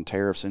opinion on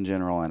tariffs in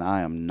general, and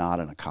I am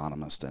not an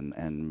economist,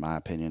 and my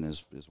opinion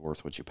is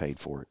worth what you paid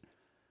for it.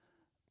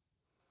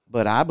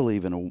 But I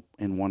believe in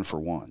one for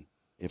one.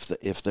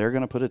 If they're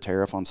going to put a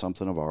tariff on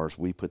something of ours,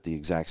 we put the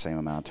exact same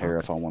amount of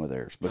tariff on one of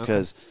theirs,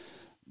 because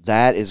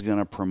that is going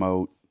to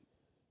promote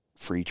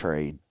free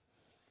trade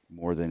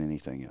more than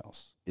anything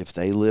else. If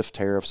they lift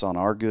tariffs on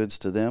our goods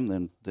to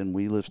them, then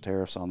we lift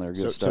tariffs on their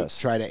goods to us.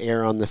 So try to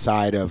err on the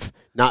side of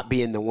not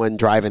being the one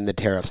driving the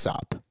tariffs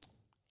up.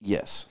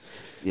 Yes.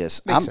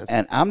 Makes sense.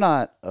 And I'm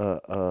not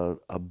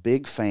a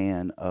big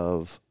fan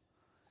of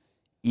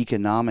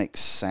economic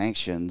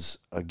sanctions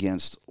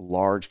against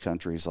large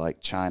countries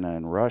like China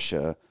and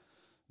Russia,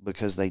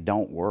 because they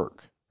don't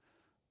work.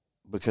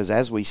 Because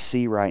as we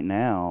see right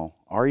now,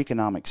 our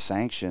economic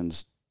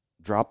sanctions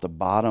drop the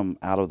bottom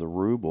out of the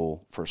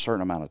ruble for a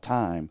certain amount of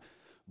time,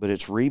 but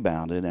it's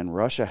rebounded, and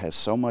Russia has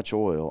so much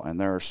oil, and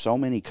there are so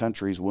many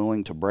countries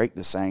willing to break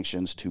the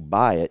sanctions to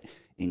buy it,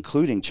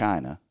 including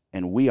China,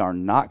 and we are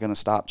not going to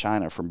stop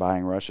China from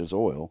buying Russia's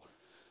oil.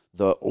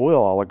 The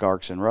oil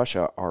oligarchs in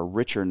Russia are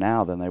richer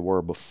now than they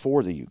were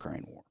before the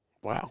Ukraine war.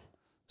 Wow.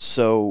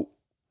 So,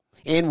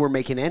 and we're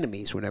making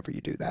enemies whenever you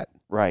do that.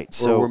 Right.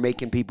 So we're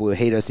making people who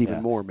hate us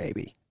even more,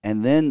 maybe.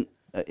 And then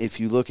if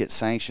you look at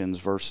sanctions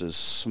versus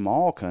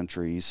small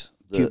countries,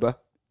 Cuba.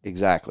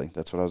 Exactly.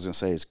 That's what I was going to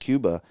say is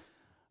Cuba.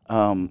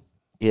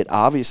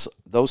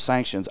 Those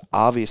sanctions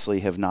obviously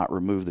have not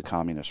removed the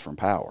communists from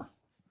power.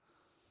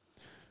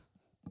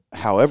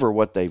 However,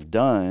 what they've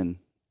done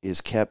is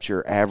kept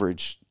your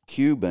average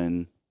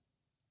Cuban,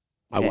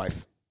 my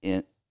wife,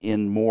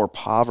 in more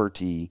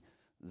poverty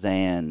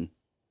than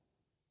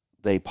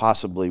they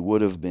possibly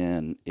would have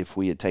been if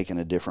we had taken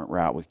a different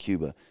route with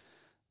Cuba.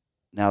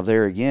 Now,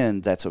 there again,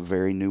 that's a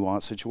very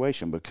nuanced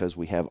situation, because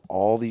we have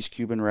all these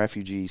Cuban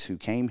refugees who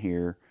came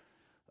here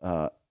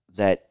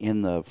that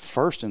in the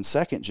first and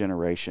second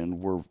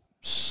generation were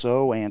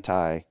so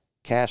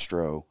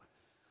anti-Castro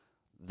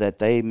that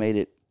they made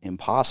it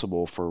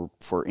impossible for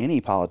any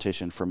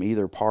politician from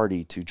either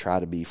party to try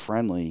to be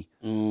friendly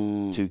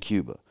to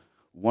Cuba.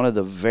 One of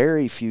the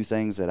very few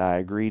things that I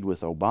agreed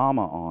with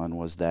Obama on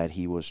was that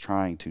he was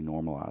trying to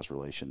normalize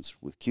relations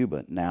with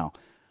Cuba. Now,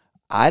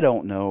 I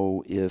don't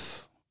know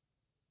if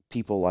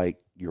people like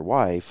your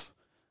wife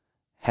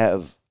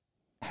have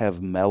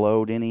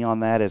mellowed any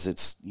on that as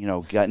it's,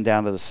 gotten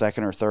down to the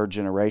second or third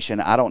generation.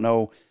 I don't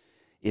know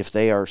if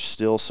they are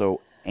still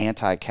so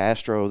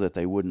anti-Castro that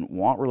they wouldn't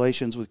want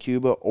relations with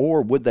Cuba,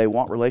 or would they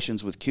want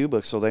relations with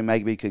Cuba so they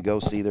maybe could go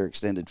see their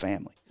extended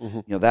family?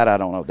 Mm-hmm. That I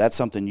don't know. That's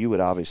something you would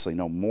obviously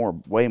know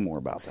way more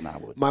about than I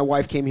would. My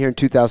wife came here in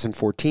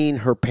 2014.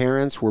 Her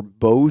parents were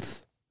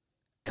both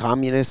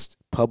communist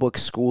public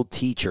school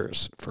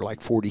teachers for like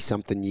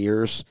 40-something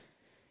years.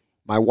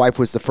 My wife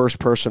was the first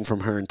person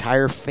from her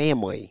entire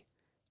family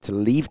to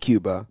leave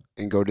Cuba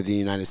and go to the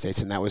United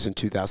States, and that was in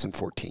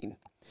 2014.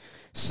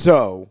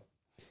 So,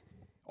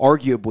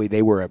 arguably,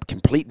 they were a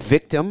complete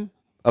victim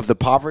of the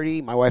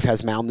poverty. My wife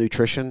has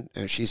malnutrition,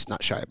 and she's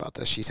not shy about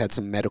this. She's had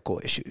some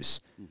medical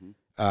issues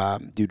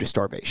due to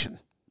starvation.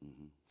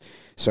 Mm-hmm.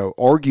 So,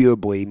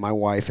 arguably, my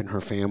wife and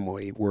her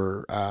family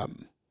were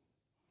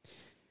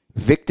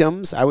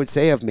victims, I would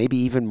say, of maybe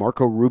even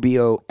Marco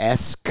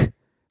Rubio-esque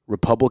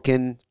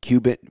Republican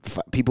Cuban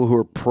people who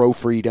are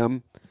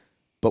pro-freedom,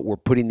 but we're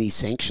putting these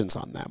sanctions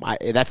on them.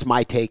 That's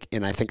my take,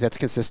 and I think that's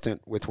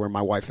consistent with where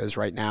my wife is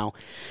right now.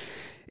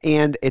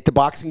 And at the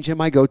boxing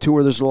gym I go to,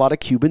 where there's a lot of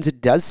Cubans,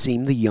 it does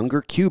seem the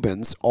younger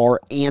Cubans are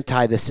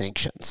anti the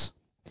sanctions,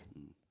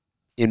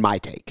 in my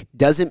take.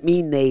 Doesn't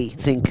mean they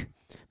think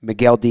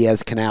Miguel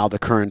Diaz-Canel, the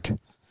current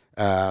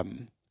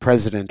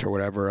president or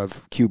whatever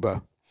of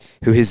Cuba,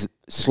 who his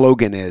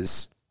slogan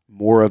is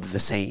more of the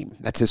same.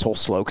 That's his whole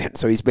slogan.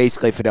 So he's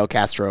basically Fidel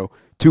Castro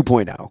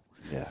 2.0.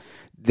 Yeah.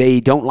 They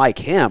don't like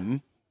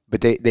him,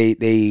 but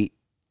they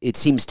it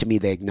seems to me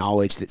they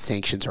acknowledge that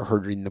sanctions are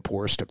hurting the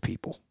poorest of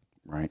people.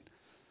 Right.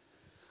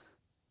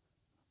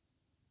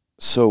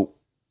 So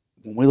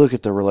when we look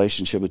at the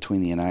relationship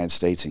between the United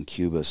States and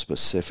Cuba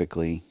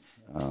specifically,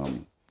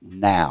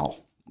 now,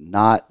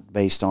 not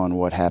based on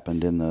what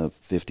happened in the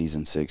 50s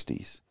and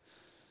 60s,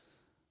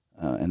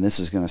 and this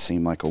is going to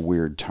seem like a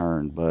weird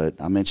turn, but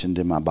I mentioned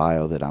in my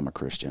bio that I'm a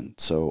Christian.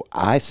 So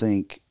I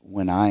think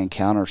when I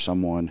encounter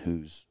someone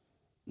who's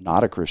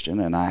not a Christian,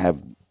 and I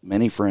have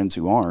many friends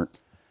who aren't,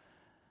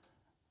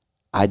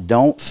 I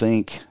don't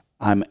think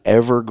I'm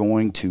ever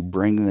going to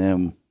bring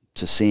them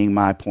to seeing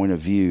my point of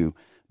view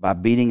by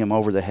beating them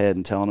over the head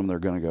and telling them they're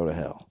going to go to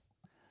hell.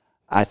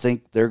 I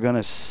think they're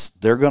going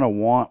to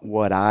want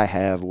what I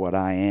have, what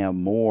I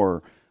am,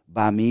 more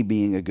by me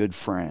being a good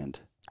friend.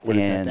 What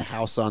is that? The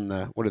house on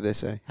the, what do they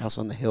say? House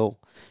on the hill.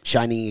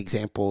 Shining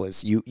example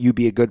is you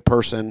be a good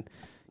person.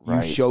 You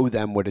Right. show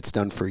them what it's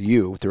done for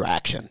you through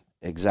action.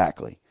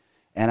 Exactly.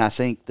 And I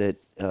think that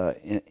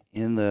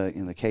in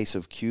the case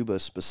of Cuba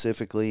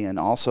specifically, and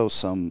also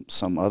some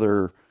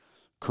other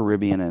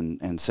Caribbean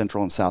and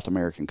Central and South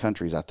American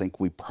countries, I think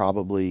we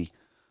probably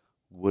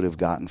would have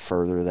gotten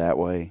further that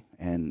way.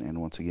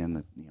 And once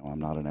again, I'm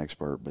not an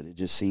expert, but it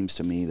just seems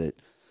to me that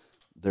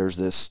there's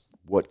this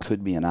what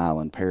could be an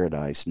island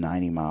paradise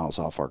 90 miles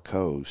off our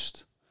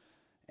coast,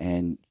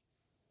 and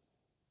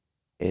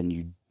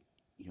you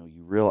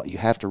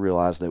have to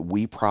realize that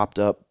we propped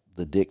up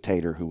the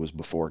dictator who was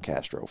before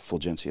Castro,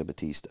 Fulgencio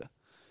Batista.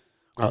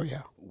 Oh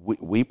yeah,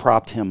 we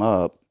propped him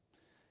up,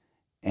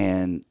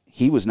 and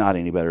he was not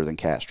any better than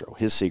Castro.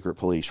 His secret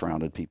police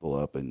rounded people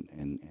up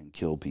and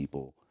killed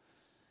people.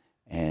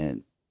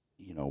 And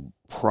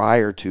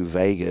prior to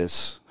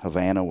Vegas,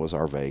 Havana was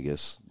our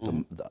Vegas.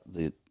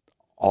 The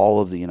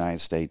all of the United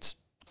States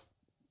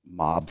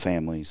mob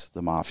families,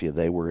 the mafia,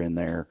 they were in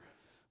there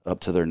up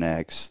to their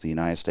necks. The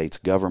United States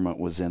government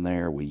was in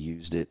there. We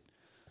used it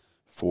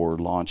for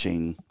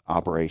launching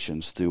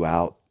operations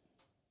throughout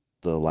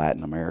the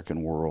Latin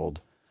American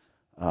world.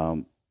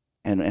 And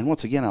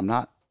once again, I'm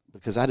not,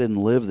 because I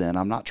didn't live then,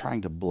 I'm not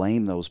trying to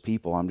blame those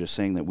people. I'm just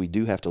saying that we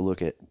do have to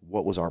look at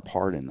what was our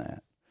part in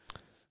that.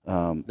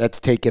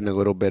 That's taken a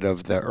little bit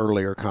of the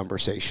earlier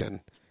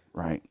conversation,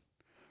 right?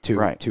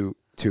 To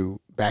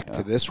back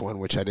to this one,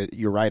 which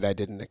you're right, I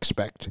didn't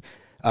expect,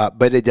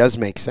 but it does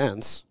make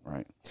sense,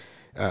 right?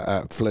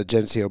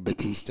 Fulgencio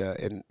Batista,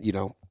 and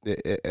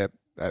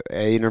I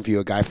interview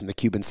a guy from the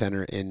Cuban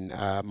Center in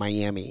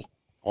Miami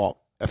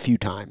a few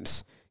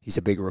times. He's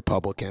a big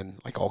Republican,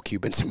 like all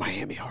Cubans in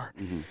Miami are.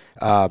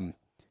 Mm-hmm.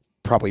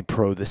 Probably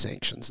pro the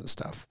sanctions and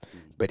stuff.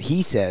 But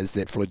he says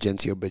that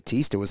Fulgencio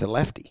Batista was a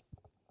lefty.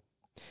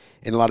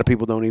 And a lot of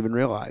people don't even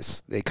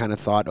realize. They kind of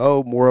thought,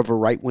 more of a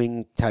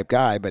right-wing type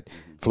guy. But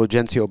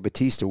Fulgencio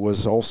Batista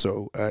was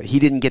also, he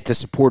didn't get the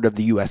support of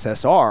the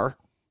USSR.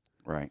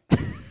 Right.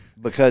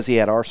 Because he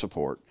had our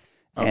support.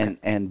 Okay.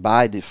 And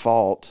by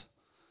default,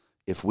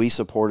 if we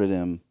supported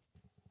him,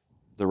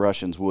 the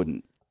Russians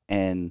wouldn't.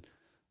 And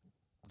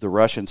the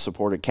Russians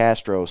supported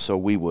Castro, so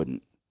we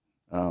wouldn't.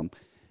 I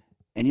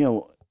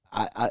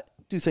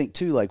do think,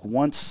 too, like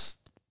once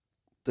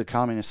the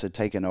communists had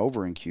taken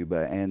over in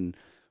Cuba, and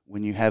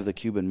when you have the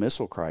Cuban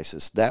Missile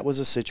Crisis, that was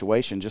a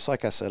situation, just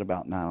like I said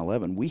about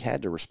 9/11, we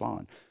had to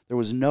respond. There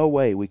was no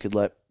way we could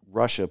let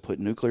Russia put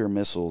nuclear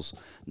missiles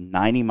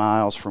 90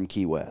 miles from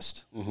Key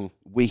West. Mm-hmm.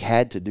 We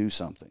had to do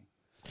something.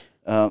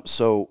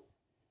 So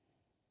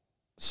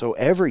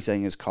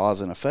everything is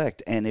cause and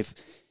effect. And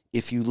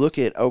if you look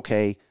at,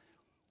 okay,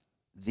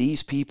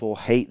 these people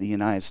hate the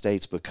United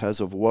States because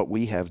of what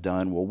we have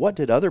done, well, what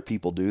did other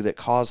people do that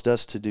caused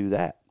us to do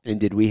that? And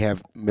did we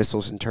have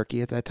missiles in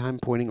Turkey at that time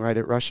pointing right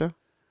at Russia?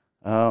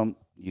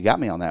 You got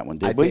me on that one,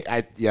 did we?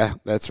 Yeah,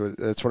 that's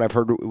what I've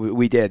heard.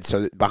 We did.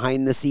 So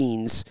behind the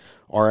scenes,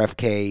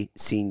 RFK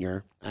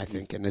Sr., I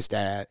think, and his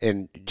dad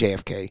and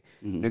JFK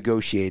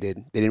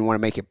negotiated. They didn't want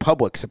to make it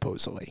public,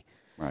 supposedly.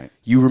 Right.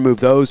 You remove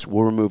those,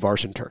 we'll remove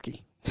ours in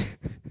Turkey.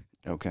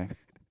 Okay.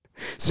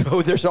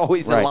 So there's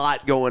always a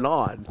lot going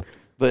on.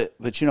 But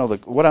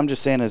what I'm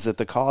just saying is that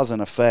the cause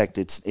and effect,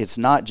 it's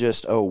not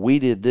just, we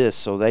did this,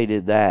 so they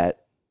did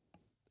that,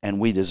 and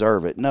we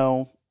deserve it.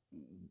 No.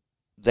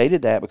 They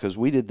did that because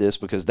we did this,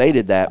 because they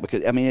did that,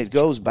 because, it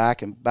goes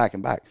back and back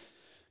and back.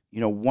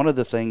 One of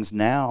the things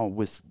now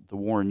with the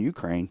war in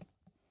Ukraine,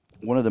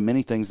 one of the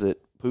many things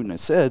that Putin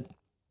has said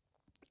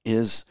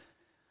is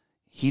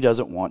he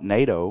doesn't want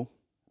NATO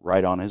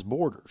right on his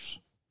borders.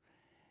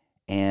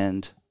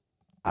 And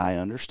I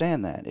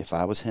understand that. If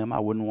I was him, I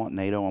wouldn't want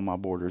NATO on my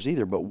borders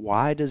either. But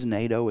why does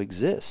NATO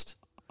exist?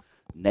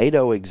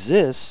 NATO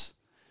exists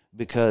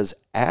because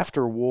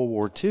after World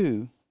War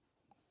II,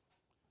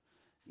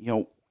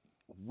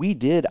 we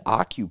did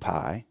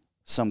occupy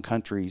some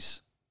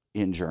countries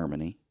in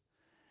Germany.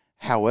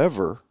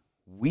 However,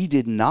 we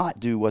did not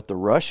do what the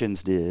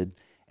Russians did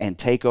and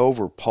take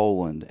over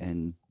Poland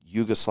and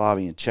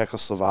Yugoslavia and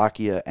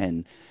Czechoslovakia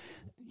and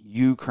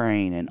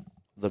Ukraine and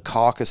the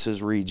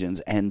Caucasus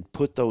regions and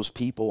put those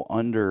people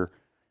under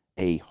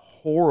a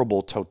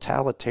horrible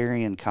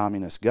totalitarian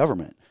communist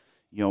government.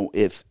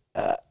 If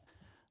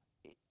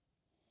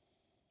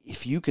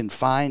you can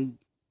find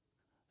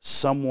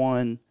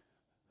someone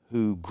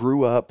who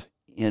grew up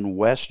in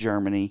West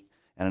Germany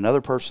and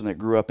another person that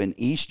grew up in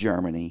East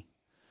Germany,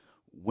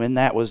 when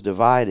that was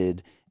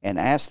divided, and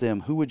ask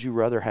them, who would you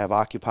rather have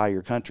occupy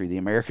your country, the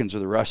Americans or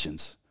the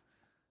Russians?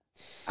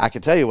 I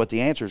can tell you what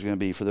the answer is going to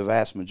be for the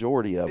vast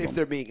majority of them. If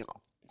they're being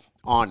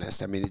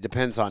honest, it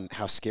depends on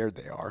how scared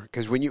they are.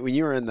 Because when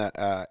you're in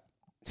the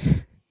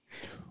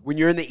when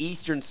you're in the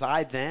eastern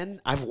side, then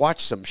I've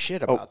watched some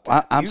shit Oh, about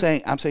that. I'm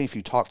saying if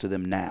you talk to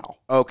them now.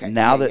 Okay.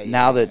 Now I'm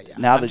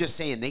that just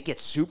saying they get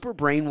super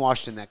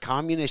brainwashed in that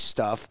communist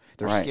stuff.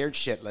 They're Right. scared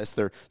shitless.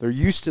 They're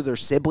used to their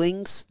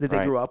siblings that they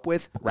Right. grew up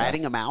with,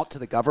 ratting them out to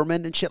the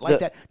government and shit like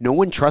that. No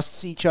one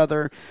trusts each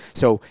other.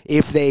 So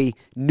if they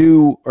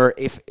knew, or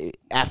if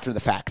after the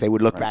fact they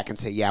would look back and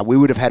say, yeah, we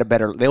would have had a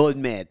better. They'll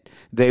admit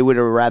they would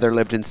have rather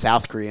lived in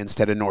South Korea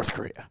instead of North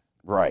Korea.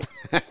 Right.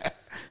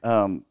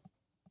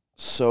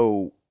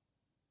 So,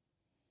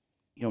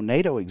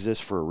 NATO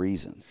exists for a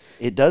reason.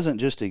 It doesn't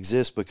just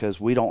exist because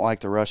we don't like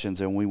the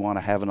Russians and we want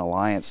to have an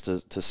alliance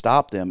to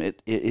stop them.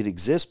 It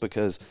exists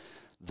because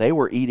they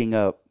were eating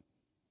up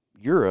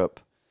Europe,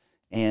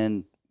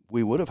 and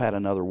we would have had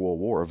another world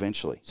war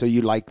eventually. So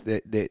you like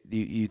that?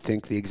 You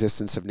think the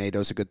existence of NATO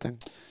is a good thing?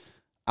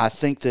 I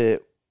think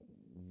that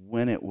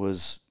when it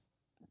was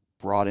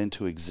brought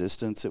into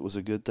existence, it was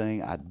a good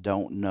thing. I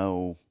don't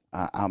know.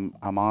 I'm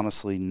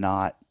honestly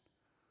not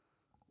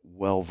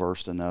well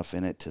versed enough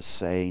in it to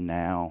say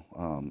now.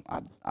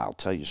 I'll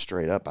tell you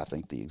straight up. I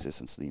think the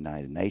existence of the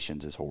United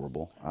Nations is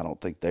horrible. I don't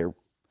think they're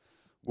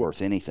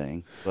worth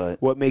anything.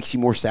 But What makes you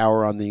more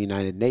sour on the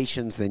United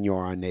Nations than you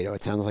are on NATO?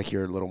 It sounds like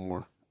you're a little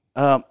more.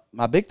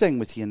 my big thing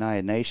with the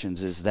United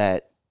Nations is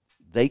that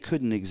they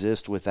couldn't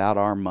exist without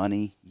our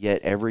money.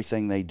 Yet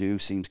everything they do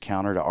seems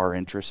counter to our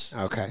interests.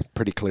 Okay,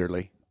 pretty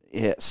clearly.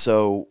 Yeah,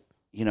 so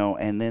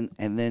and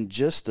then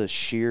just the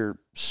sheer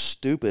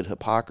stupid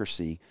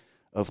hypocrisy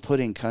of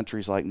putting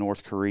countries like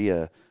North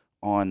Korea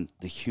on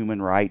the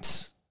Human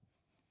Rights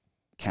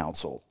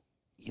Council.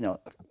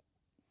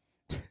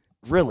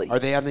 Really, Are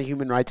they on the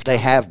Human Rights they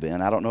Council? have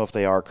been. I don't know if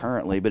they are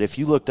currently, but if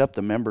you looked up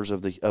the members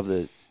of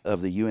the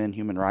UN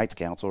Human Rights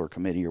Council or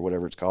committee or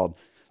whatever it's called,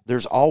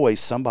 there's always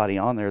somebody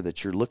on there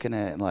that you're looking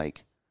at and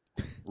like,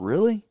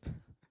 really?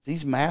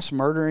 These mass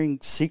murdering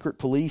secret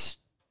police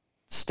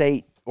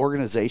state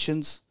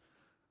organizations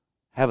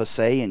have a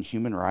say in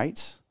human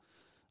rights?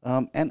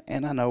 And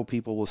I know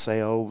people will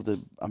say, oh,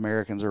 the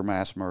Americans are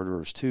mass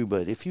murderers too,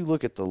 but if you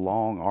look at the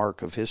long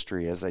arc of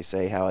history, as they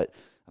say,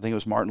 I think it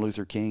was Martin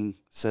Luther King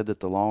said that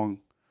the long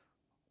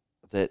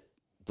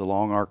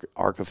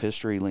arc of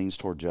history leans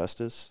toward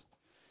justice.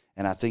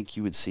 And I think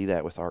you would see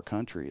that with our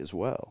country as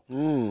well.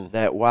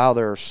 That while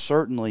there are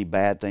certainly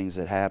bad things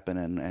that happen,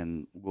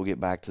 and we'll get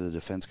back to the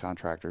defense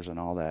contractors and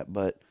all that,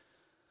 but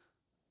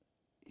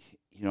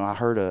I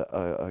heard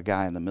a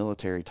guy in the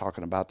military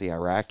talking about the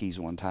Iraqis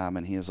one time,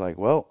 and he was like,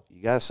 well,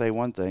 you got to say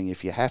one thing.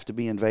 If you have to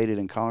be invaded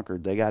and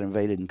conquered, they got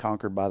invaded and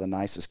conquered by the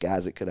nicest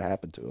guys that could have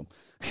happened to them.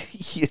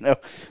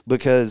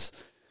 Because,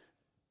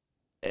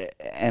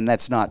 and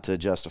that's not to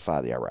justify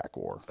the Iraq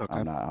war. Okay.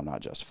 I'm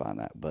not justifying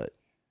that.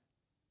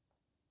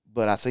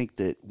 But I think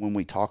that when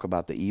we talk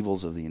about the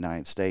evils of the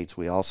United States,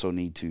 we also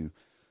need to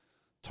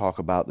talk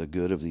about the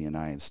good of the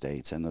United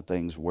States and the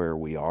things where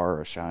we are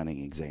a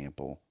shining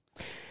example.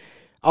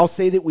 I'll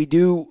say that we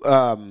do.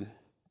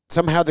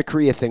 Somehow the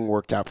Korea thing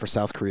worked out for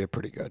South Korea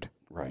pretty good.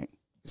 Right.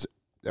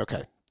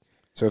 Okay.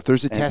 So if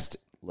there's a test,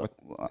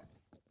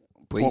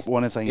 please.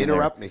 One thing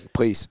interrupt me,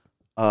 please.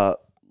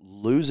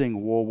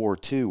 Losing World War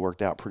II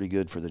worked out pretty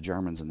good for the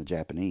Germans and the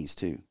Japanese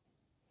too.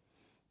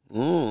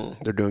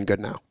 They're doing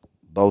good now.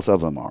 Both of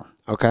them are.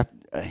 Okay.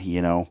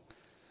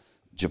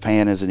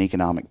 Japan is an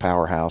economic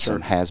powerhouse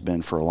and has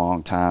been for a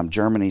long time.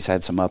 Germany's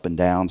had some up and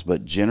downs,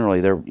 but generally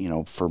they're,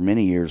 for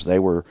many years they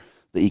were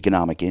the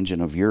economic engine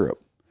of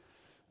Europe.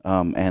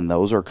 And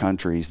those are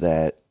countries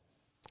that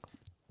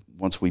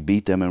once we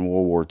beat them in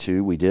World War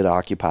II, we did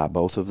occupy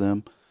both of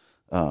them.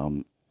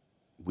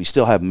 We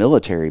still have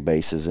military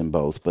bases in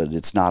both, but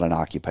it's not an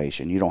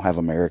occupation. You don't have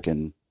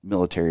American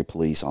military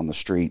police on the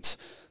streets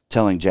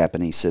telling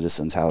Japanese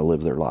citizens how to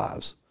live their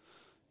lives.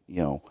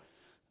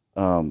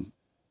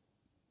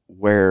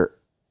 Where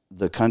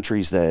the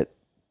countries that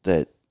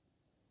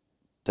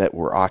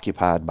were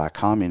occupied by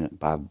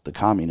the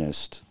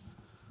communists,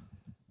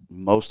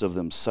 most of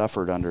them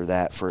suffered under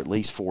that for at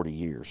least 40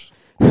 years.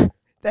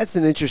 That's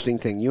an interesting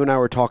thing. You and I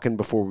were talking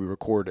before we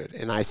recorded,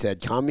 and I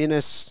said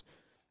communists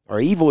are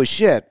evil as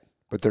shit,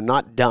 but they're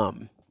not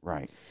dumb.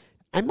 Right.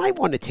 I might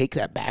want to take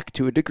that back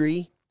to a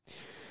degree,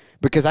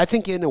 because I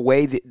think in a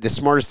way the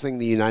smartest thing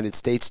the United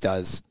States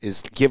does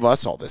is give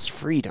us all this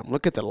freedom.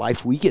 Look at the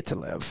life we get to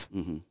live.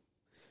 Mm-hmm.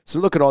 So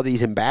look at all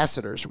these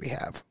ambassadors we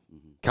have.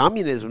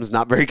 Communism is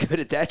not very good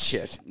at that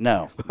shit.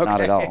 No,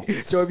 not at all.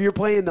 So if you're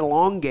playing the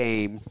long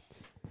game,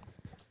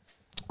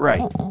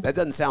 right, that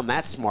doesn't sound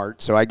that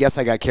smart. So I guess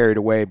I got carried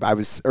away. I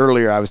was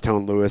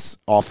telling Lewis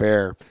off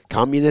air,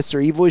 communists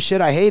are evil as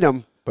shit. I hate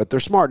them, but they're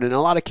smart. And in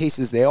a lot of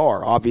cases they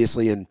are,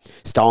 obviously. And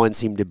Stalin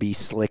seemed to be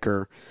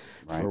slicker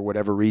for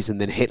whatever reason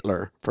than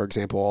Hitler, for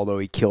example. Although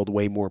he killed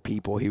way more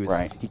people, he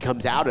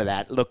comes out of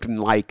that looking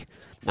like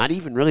not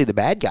even really the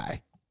bad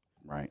guy.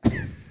 Right.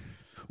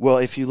 Well,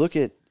 if you look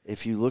at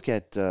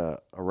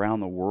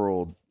around the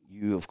world,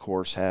 you of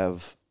course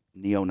have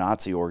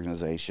neo-Nazi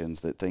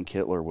organizations that think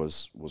Hitler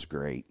was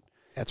great.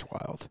 That's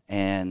wild.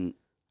 And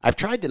I've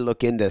tried to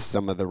look into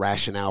some of the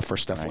rationale for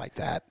stuff like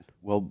that.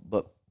 Well,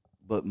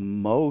 but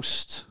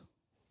most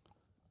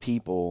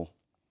people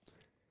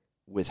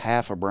with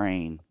half a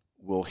brain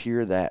will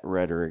hear that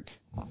rhetoric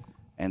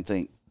and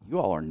think, you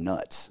all are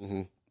nuts.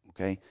 Mm-hmm.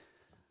 Okay?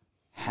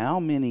 How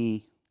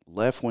many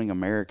left-wing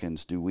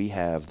Americans do we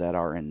have that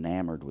are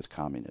enamored with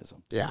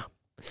communism? Yeah.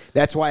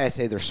 That's why I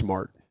say they're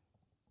smart.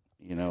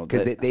 You know,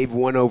 Because they've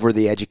won over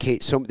the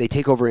educate. So they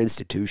take over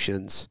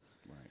institutions,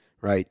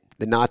 right?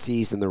 The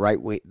Nazis and the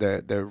right wing,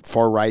 the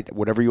far right,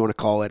 whatever you want to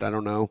call it. I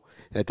don't know.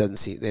 That doesn't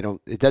seem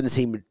It doesn't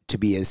seem to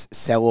be as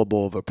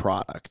sellable of a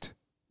product.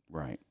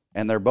 right.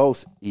 And they're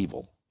both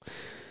evil.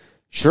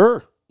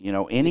 Sure. You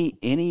know,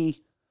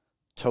 any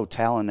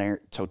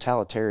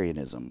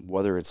totalitarianism,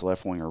 whether it's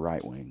left wing or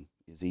right wing,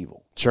 is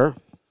evil. Sure.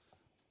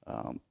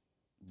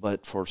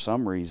 But for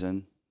some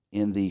reason,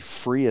 in the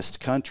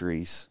freest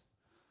countries,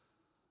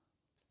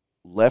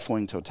 left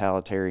wing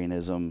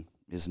totalitarianism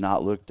is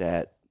not looked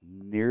at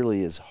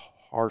nearly as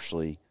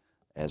harshly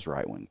as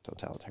right wing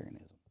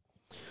totalitarianism.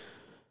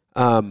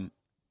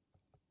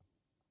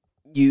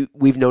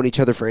 We've known each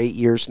other for 8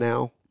 years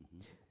now.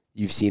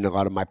 You've seen a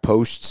lot of my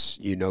posts.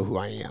 You know who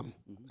I am.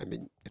 I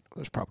mean,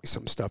 there's probably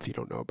some stuff you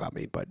don't know about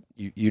me, but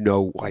you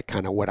know, like,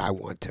 kind of what I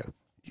want to,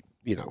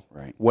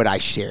 Right. what I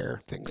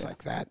share, things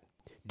like that.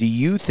 Do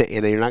you think,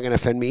 and you're not going to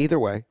offend me either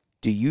way,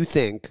 do you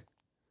think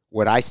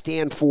what I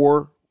stand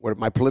for, what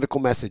my political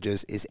message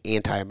is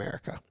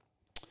anti-America?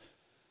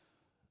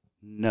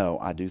 No,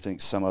 I do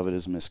think some of it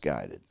is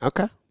misguided.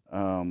 Okay.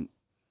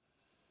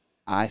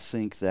 I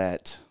think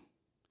that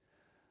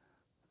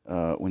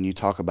when you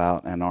talk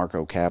about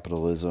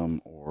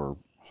anarcho-capitalism or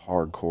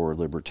hardcore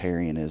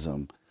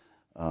libertarianism,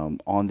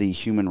 on the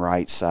human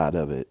rights side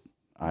of it,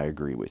 I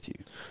agree with you.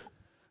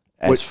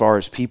 As far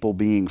as people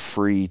being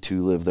free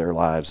to live their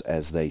lives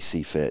as they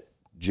see fit,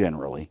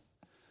 generally.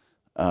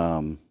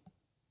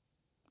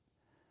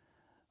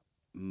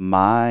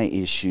 My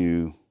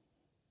issue,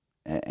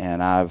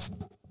 and I've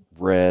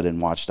read and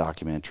watched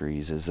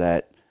documentaries, is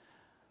that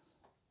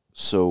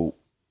so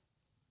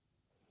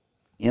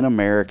in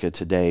America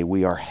today,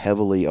 we are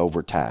heavily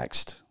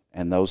overtaxed,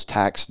 and those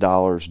tax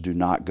dollars do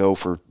not go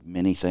for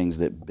many things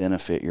that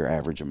benefit your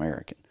average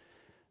American.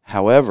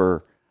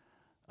 However,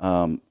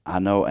 I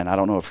know, and I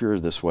don't know if you're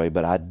this way,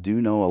 but I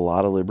do know a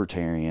lot of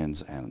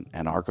libertarians and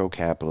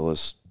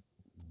anarcho-capitalists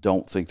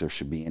don't think there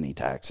should be any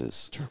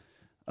taxes. Sure.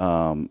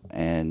 And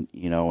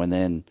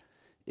then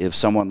if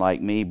someone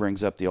like me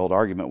brings up the old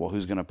argument, well,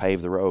 who's going to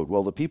pave the road?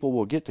 Well, the people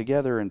will get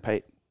together and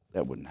pay.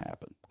 That wouldn't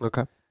happen.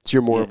 Okay. So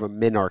you're more of a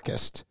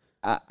minarchist.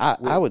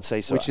 I would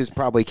say so. Which is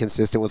probably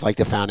consistent with, like,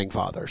 the founding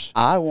fathers.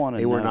 I want to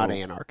They know. were not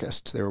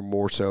anarchists. They were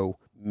more so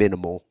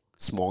minimal,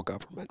 small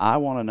government. I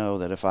want to know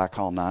that if I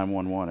call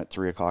 911 at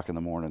 3 o'clock in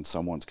the morning,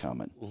 someone's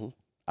coming. Mm-hmm.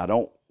 I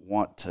don't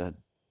want to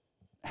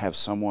have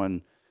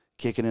someone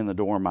kicking in the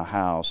door of my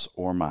house,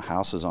 or my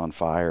house is on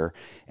fire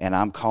and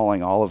I'm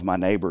calling all of my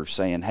neighbors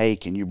saying, hey,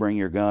 can you bring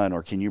your gun,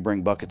 or can you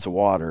bring buckets of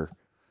water?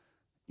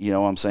 You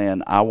know what I'm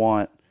saying?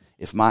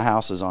 If my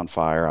house is on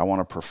fire, I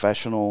want a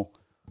professional,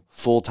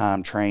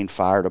 full-time trained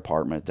fire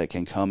department that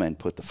can come and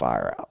put the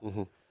fire out.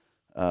 Mm-hmm.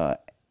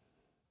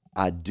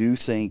 I do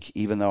think,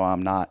 even though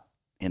I'm not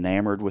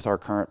enamored with our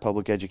current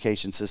public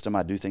education system,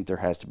 I do think there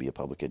has to be a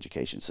public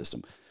education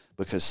system,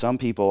 because some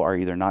people are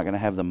either not going to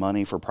have the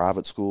money for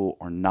private school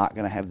or not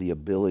going to have the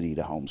ability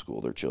to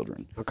homeschool their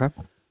children. Okay.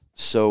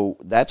 So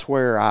that's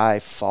where I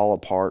fall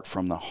apart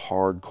from the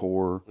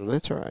hardcore. Well,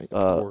 that's all right.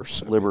 Of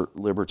course.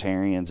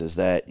 Libertarians, is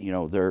that,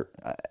 they're,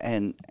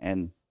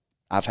 and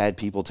I've had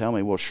people tell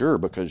me, well, sure,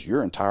 because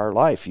your entire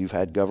life you've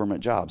had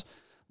government jobs.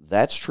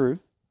 That's true.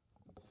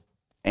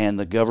 And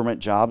the government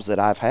jobs that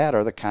I've had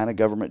are the kind of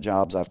government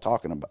jobs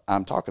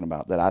I'm talking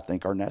about that I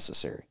think are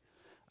necessary.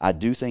 I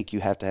do think you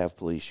have to have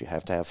police, you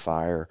have to have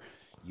fire,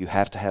 you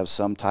have to have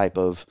some type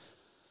of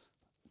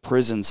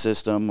prison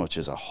system, which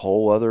is a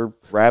whole other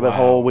rabbit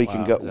hole we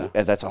can go.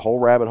 Yeah. That's a whole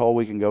rabbit hole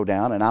we can go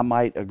down, and I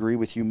might agree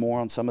with you more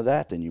on some of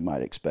that than you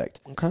might expect.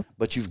 Okay.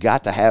 But you've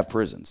got to have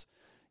prisons.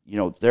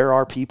 There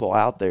are people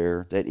out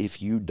there that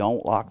if you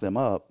don't lock them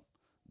up,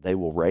 they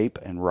will rape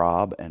and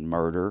rob and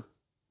murder.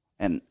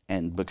 And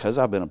because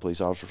I've been a police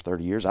officer for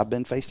 30 years, I've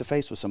been face to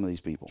face with some of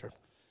these people. Sure.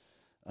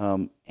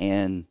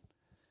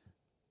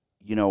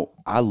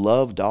 I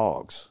love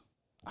dogs.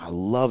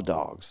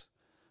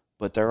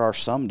 But there are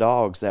some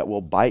dogs that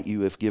will bite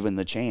you if given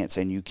the chance,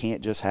 and you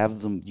can't just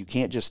have them. You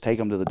can't just take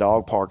them to the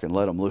dog park and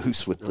let them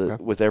loose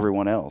with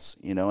everyone else.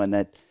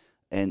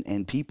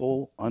 And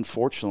people,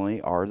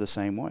 unfortunately, are the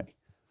same way.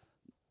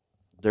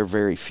 They're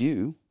very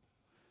few,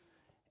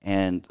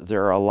 and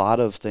there are a lot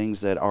of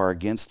things that are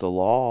against the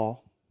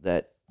law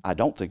that I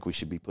don't think we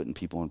should be putting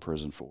people in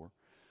prison for.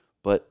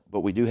 But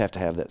we do have to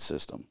have that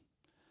system.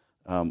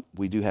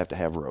 We do have to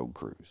have road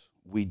crews.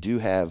 We do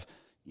have,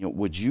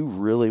 would you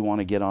really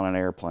want to get on an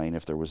airplane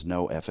if there was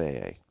no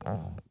FAA? I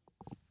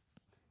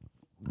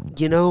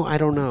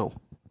don't know.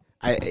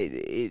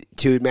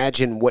 To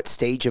imagine what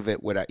stage of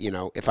it would I,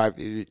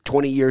 if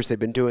 20 years they've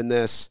been doing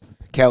this,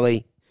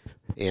 Kelly,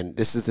 and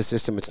this is the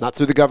system. It's not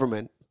through the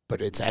government,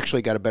 but it's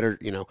actually got a better,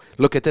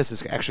 look at this.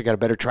 It's actually got a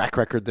better track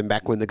record than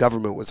back when the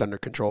government was under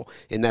control.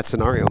 In that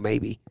scenario,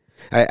 maybe.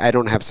 I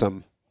don't have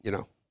some,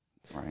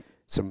 Right.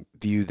 some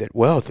view that,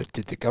 well,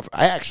 did the government,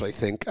 I actually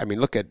think, I mean,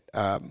 look at,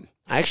 I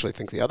actually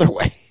think the other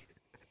way.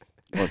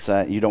 What's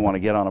that? You don't want to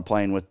get on a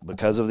plane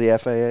because of the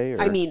FAA?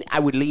 Or? I mean, I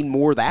would lean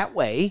more that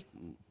way.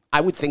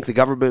 I would think the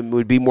government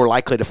would be more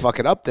likely to fuck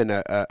it up than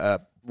a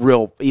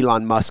real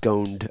Elon Musk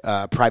owned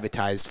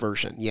privatized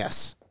version.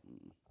 Yes,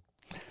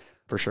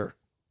 for sure.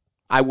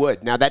 I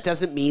would. Now, that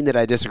doesn't mean that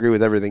I disagree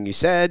with everything you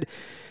said.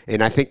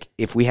 And I think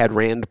if we had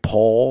Rand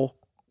Paul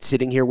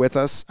sitting here with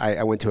us,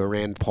 I went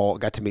to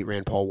got to meet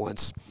Rand Paul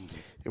once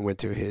and went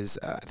to his,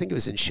 I think it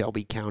was in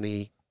Shelby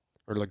County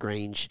or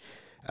LaGrange.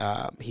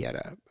 He had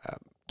a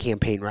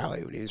campaign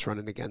rally when he was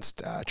running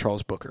against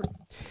Charles Booker.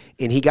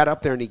 And he got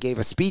up there and he gave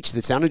a speech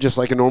that sounded just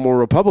like a normal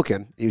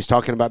Republican. He was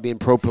talking about being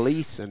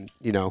pro-police and,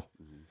 and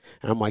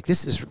I'm like,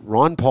 this is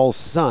Ron Paul's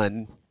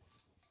son.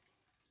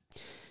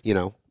 He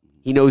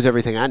knows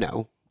everything I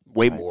know,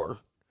 way more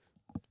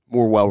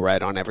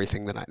well-read on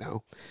everything that I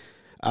know.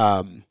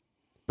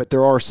 But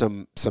there are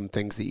some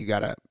things that you got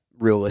to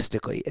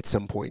realistically, at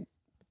some point,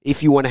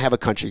 if you want to have a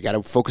country, you got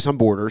to focus on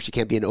borders. You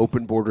can't be an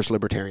open borders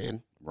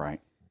libertarian. Right.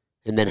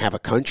 And then have a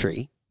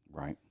country.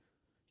 Right.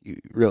 You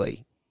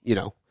really,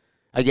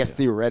 I guess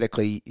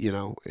theoretically,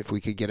 if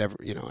we could get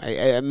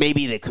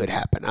maybe that could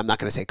happen. I'm not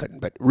going to say couldn't,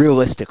 but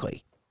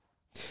realistically,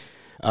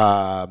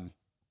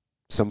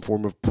 some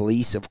form of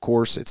police, of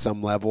course, at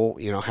some level.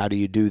 How do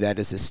you do that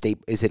as a state?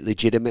 Is it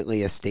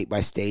legitimately a state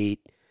by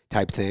state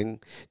type thing?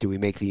 Do we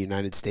make the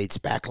United States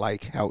back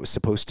like how it was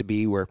supposed to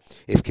be, where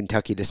if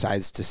Kentucky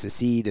decides to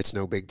secede, it's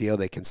no big deal.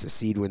 They can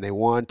secede when they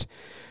want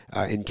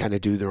and kind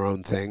of do their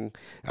own thing.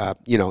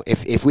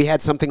 If we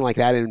had something like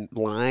that in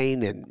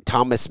line, and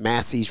Thomas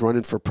Massey's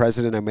running for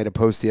president, I made a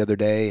post the other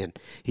day, and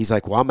he's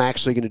like, well, I'm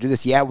actually going to do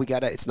this. Yeah,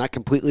 it's not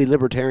completely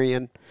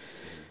libertarian,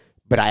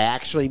 but I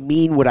actually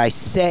mean what I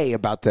say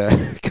about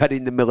the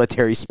cutting the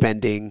military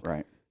spending.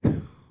 Right.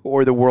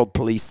 Or the world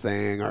police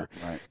thing, or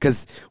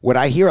because what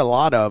I hear a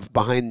lot of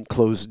behind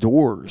closed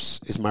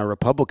doors is my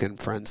Republican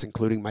friends,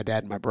 including my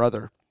dad and my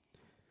brother,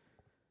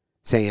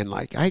 saying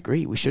like, I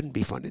agree, we shouldn't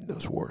be funding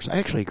those wars. I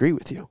actually agree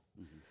with you.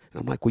 Mm-hmm.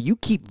 And I'm like, well,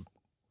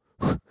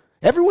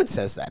 everyone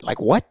says that. Like,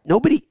 what?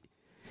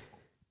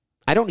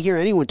 I don't hear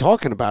anyone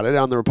talking about it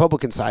on the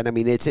Republican side. I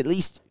mean, it's at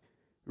least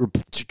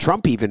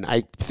Trump even.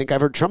 I think I've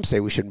heard Trump say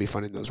we shouldn't be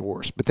funding those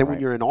wars. But then when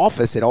you're in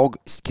office, it all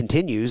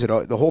continues.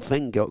 The whole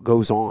thing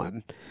goes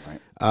on. Right.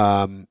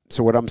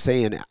 So what I'm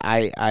saying,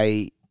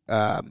 I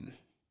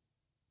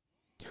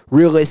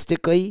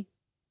realistically,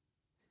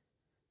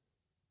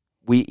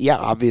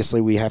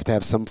 obviously we have to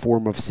have some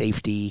form of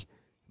safety,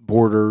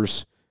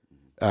 borders,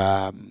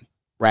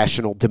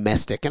 rational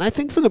domestic. And I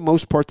think for the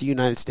most part, the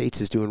United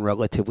States is doing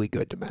relatively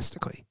good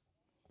domestically.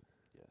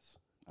 Yes,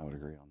 I would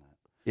agree on that.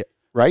 Yeah.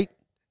 Right?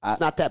 It's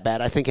not that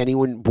bad. I think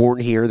anyone born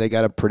here, they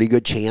got a pretty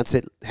good chance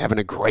at having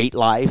a great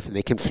life, and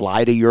they can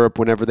fly to Europe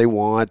whenever they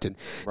want. And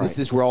this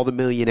is where all the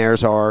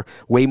millionaires are.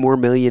 Way more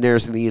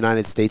millionaires in the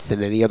United States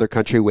than any other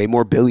country. Way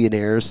more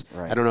billionaires.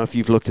 Right. I don't know if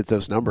you've looked at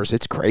those numbers.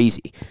 It's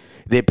crazy.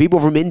 The people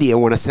from India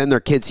want to send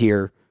their kids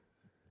here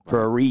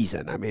for a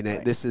reason. I mean,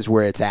 this is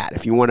where it's at.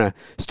 If you want to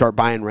start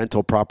buying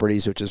rental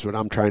properties, which is what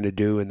I'm trying to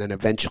do, and then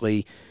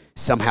eventually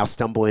somehow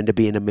stumble into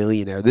being a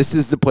millionaire, this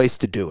is the place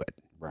to do it.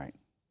 Right.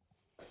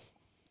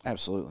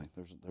 Absolutely.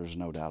 There's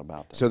no doubt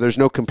about that. So there's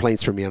no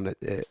complaints from me on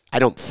it. I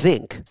don't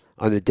think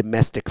on the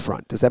domestic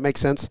front. Does that make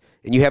sense?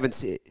 And you haven't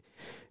seen.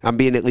 I'm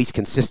being at least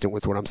consistent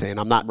with what I'm saying.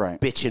 I'm not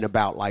bitching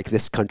about like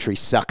this country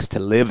sucks to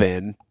live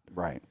in.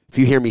 Right. If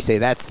you hear me say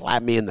that,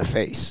 slap me in the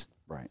face.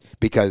 Right.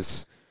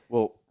 Because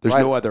there's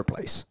no other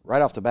place.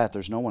 Right off the bat,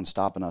 there's no one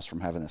stopping us from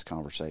having this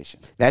conversation.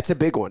 That's a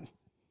big one.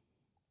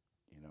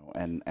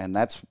 And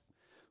that's,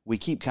 we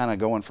keep kind of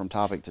going from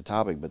topic to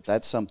topic, but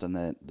that's something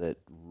that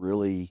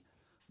really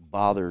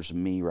bothers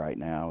me right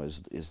now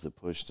is the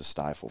push to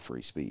stifle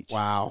free speech.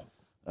 Wow.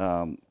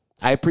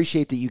 I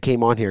appreciate that you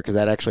came on here because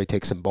that actually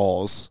takes some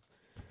balls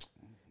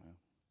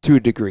to a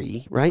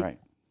degree, right?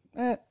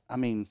 Right. I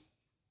mean,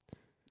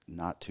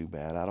 not too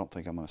bad. I don't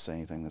think I'm going to say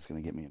anything that's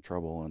going to get me in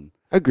trouble. And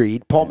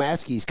agreed. Paul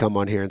Maskey's come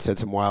on here and said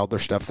some wilder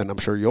stuff than I'm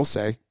sure you'll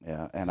say.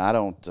 Yeah, and I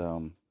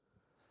don't.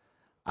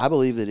 I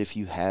believe that if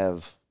you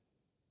have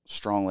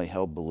strongly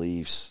held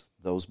beliefs,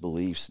 those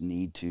beliefs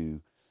need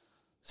to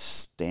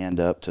stand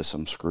up to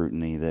some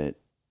scrutiny. That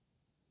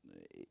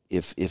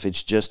if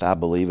it's just I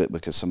believe it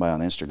because somebody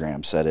on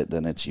Instagram said it,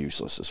 then it's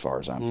useless as far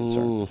as I'm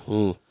concerned.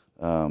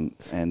 Mm-hmm.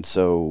 And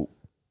so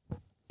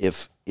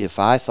if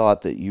I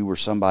thought that you were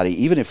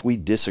somebody, even if we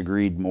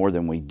disagreed more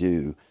than we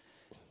do,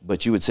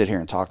 but you would sit here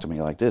and talk to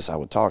me like this, I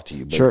would talk to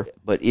you. But, sure.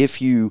 But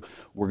if you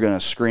were going to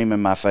scream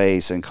in my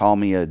face and call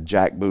me a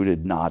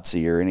jackbooted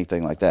Nazi or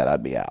anything like that,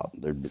 I'd be out.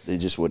 It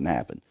just wouldn't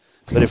happen.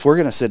 But if we're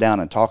going to sit down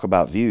and talk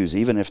about views,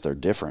 even if they're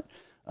different,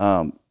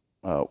 one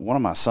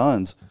of my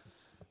sons,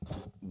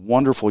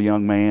 wonderful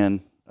young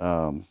man,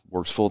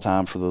 works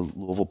full-time for the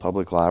Louisville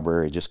Public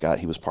Library.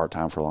 He was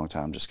part-time for a long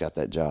time, just got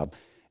that job.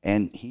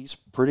 And he's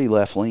pretty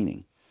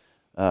left-leaning.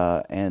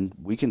 And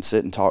we can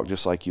sit and talk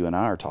just like you and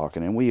I are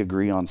talking, and we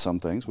agree on some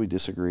things. We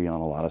disagree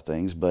on a lot of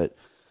things, but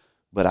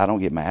but I don't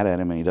get mad at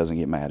him and he doesn't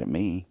get mad at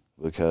me,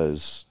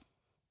 because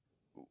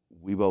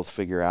we both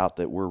figure out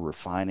that we're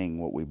refining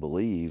what we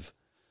believe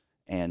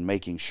and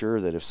making sure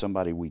that if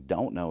somebody we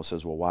don't know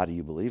says, well, why do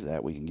you believe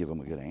that? We can give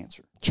them a good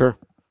answer. Sure.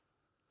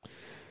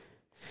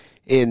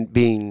 And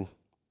being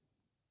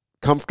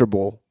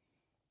comfortable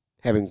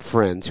having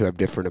friends who have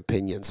different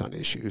opinions on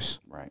issues,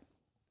 Right.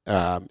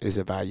 Is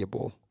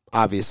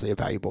obviously a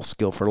valuable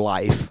skill for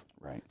life,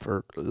 Right.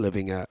 for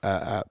living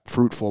a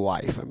fruitful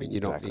life. I mean, you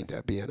don't Exactly. need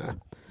to be in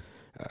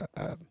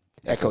a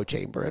echo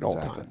chamber at all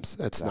Exactly. times.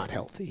 That's Exactly. not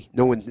healthy.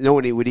 No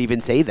one would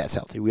even say that's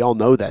healthy. We all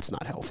know that's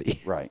not healthy.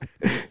 Right.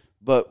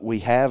 But we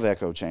have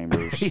echo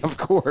chambers. Of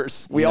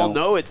course. We You all know-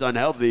 know it's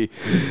unhealthy,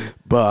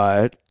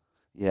 but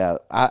Yeah,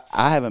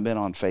 I haven't been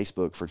on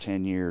Facebook for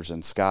 10 years,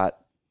 and Scott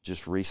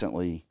just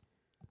recently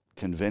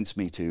convinced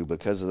me to,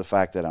 because of the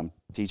fact that I'm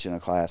teaching a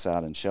class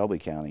out in Shelby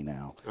County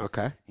now.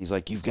 okay. He's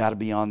like, you've got to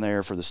be on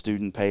there for the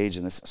student page.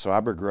 And this, so I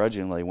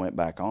begrudgingly went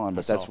back on,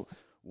 but that's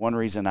one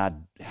reason I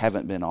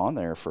haven't been on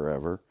there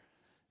forever.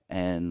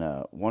 And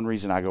one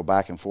reason I go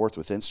back and forth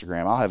with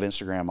Instagram, I'll have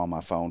Instagram on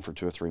my phone for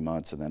 2 or 3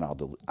 months, and then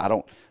I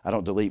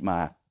don't delete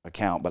my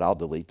account, but I'll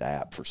delete the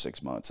app for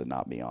 6 months and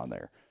not be on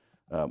there.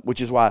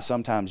 Which is why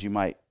sometimes you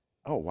might,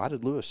 why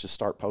did Lewis just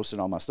start posting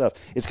all my stuff?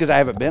 It's because I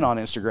haven't been on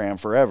Instagram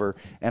forever,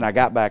 and I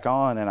got back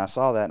on and I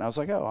saw that and I was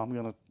like,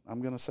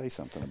 I'm gonna say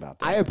something about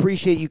that. I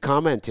appreciate you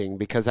commenting,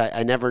 because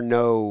I never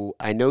know.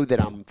 I know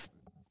that I'm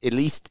at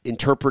least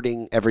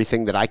interpreting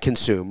everything that I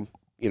consume,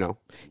 and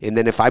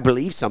then if I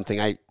believe something,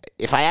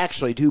 if I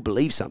actually do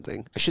believe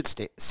something, I should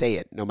say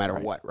it no matter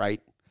what, right?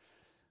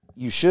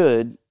 You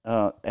should,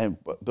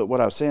 but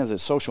what I was saying is that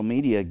social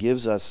media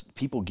gives us,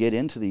 people get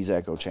into these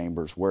echo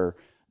chambers where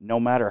no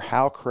matter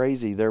how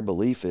crazy their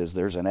belief is,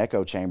 there's an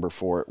echo chamber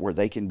for it where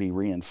they can be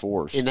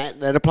reinforced. And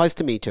that applies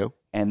to me too.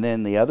 And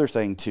then the other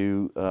thing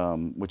too,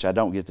 which I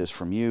don't get this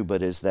from you,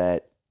 but is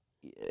that,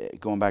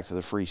 going back to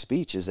the free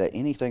speech, is that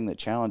anything that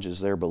challenges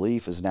their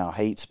belief is now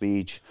hate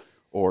speech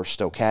or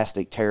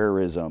stochastic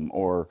terrorism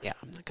or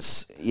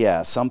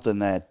something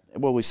that,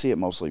 well, we see it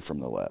mostly from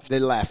the left. The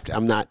left.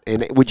 I'm not.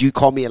 And would you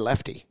call me a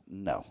lefty?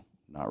 No,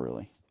 not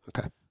really.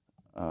 Okay.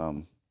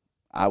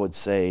 I would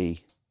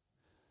say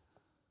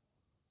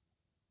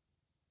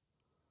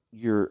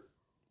you're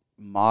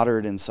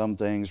moderate in some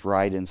things,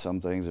 right in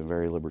some things, and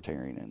very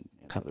libertarian in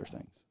other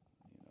things.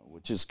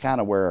 Which is kind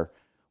of where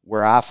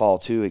I fall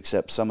too,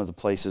 except some of the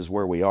places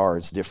where we are,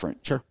 it's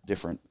different. Sure.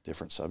 Different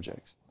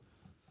subjects.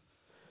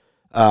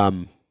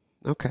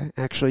 Okay.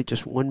 Actually,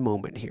 just one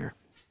moment here.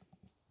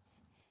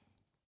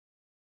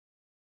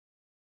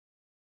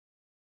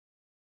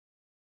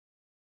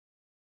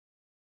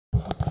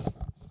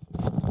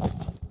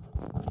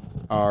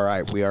 All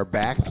right, we are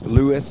back.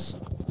 Lewis,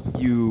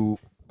 you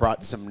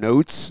brought some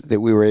notes that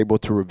we were able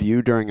to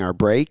review during our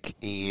break,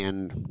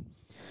 and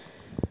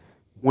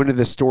one of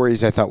the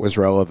stories I thought was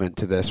relevant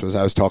to this was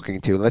I was talking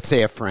to, let's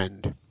say, a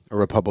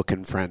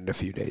Republican friend a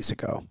few days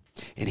ago,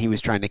 and he was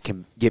trying to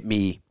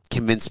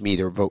convince me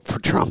to vote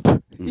for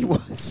Trump. He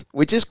was,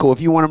 which is cool.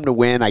 If you want him to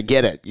win, I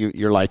get it.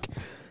 You're like,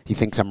 he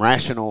thinks I'm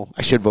rational.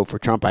 I should vote for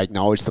Trump. I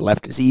acknowledge the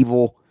left is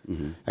evil.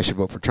 Mm-hmm. I should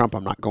vote for Trump.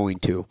 I'm not going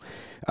to.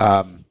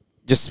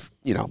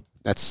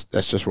 That's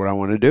just what I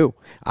want to do.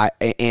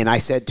 I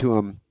said to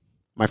him,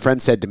 my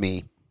friend said to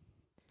me,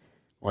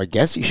 well, I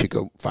guess you should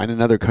go find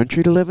another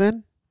country to live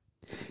in.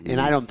 And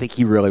I don't think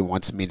he really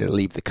wants me to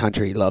leave the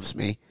country. He loves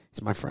me.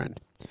 He's my friend.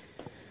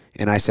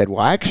 And I said,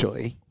 well,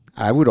 actually,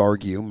 I would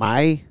argue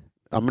I'm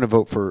going to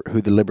vote for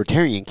who the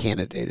libertarian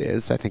candidate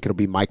is. I think it'll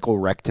be Michael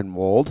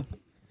Rectenwald,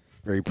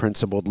 very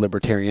principled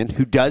libertarian,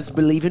 who does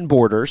believe in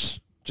borders,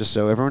 just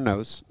so everyone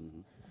knows.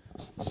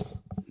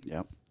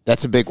 Yep.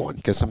 That's a big one,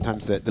 because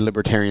sometimes the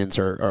libertarians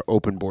are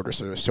open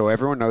borders. So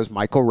everyone knows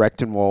Michael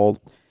Rectenwald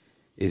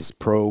is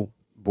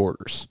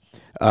pro-borders.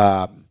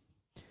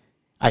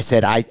 I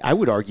said I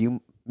would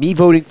argue me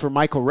voting for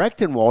Michael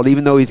Rectenwald,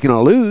 even though he's going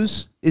to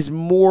lose, is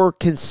more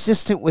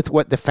consistent with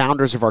what the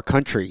founders of our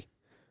country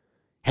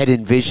had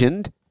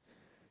envisioned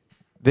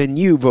than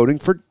you voting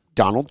for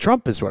Donald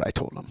Trump, is what I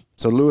told him.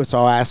 So, Lewis,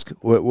 I'll ask,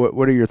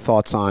 what are your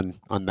thoughts on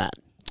that?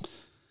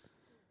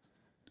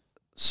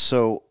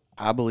 So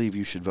I believe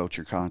you should vote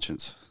your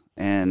conscience.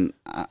 And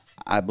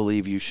I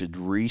believe you should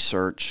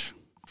research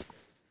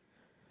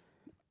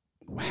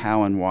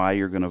how and why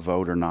you're going to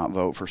vote or not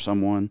vote for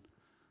someone.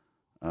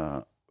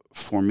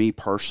 For me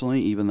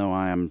personally, even though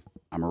I'm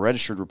a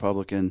registered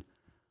Republican,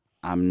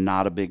 I'm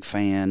not a big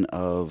fan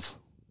of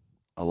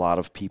a lot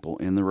of people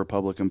in the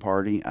Republican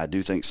Party. I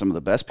do think some of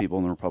the best people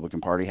in the Republican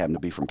Party happen to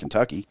be from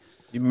Kentucky.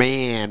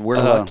 Man, we're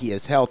lucky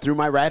as hell. Through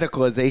my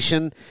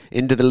radicalization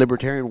into the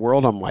libertarian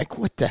world, I'm like,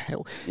 what the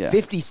hell? Yeah.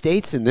 50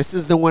 states, and this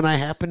is the one I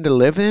happen to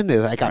live in?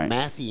 I got Right.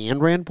 Massey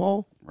and Rand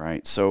Paul?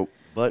 Right. So,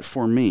 but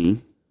for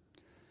me,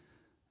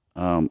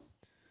 and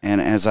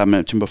as I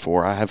mentioned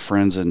before, I have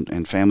friends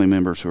and family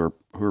members who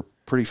are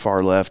pretty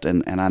far left,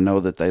 and I know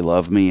that they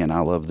love me and I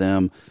love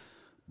them.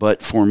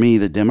 But for me,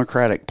 the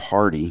Democratic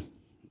Party,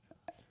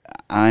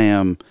 I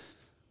am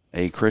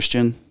a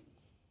Christian,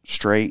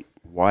 straight,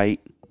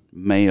 white,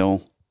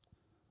 male,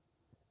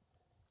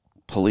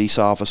 police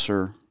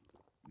officer,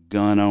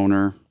 gun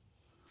owner,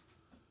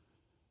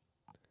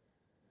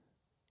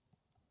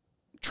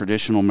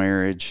 traditional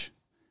marriage.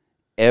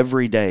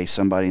 Every day,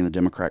 somebody in the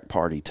Democratic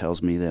Party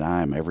tells me that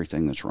I am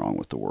everything that's wrong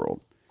with the world.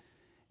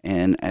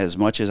 And as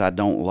much as I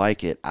don't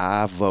like it,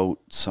 I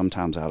vote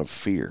sometimes out of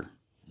fear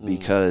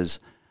because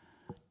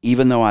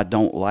even though I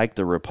don't like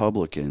the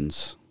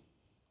Republicans,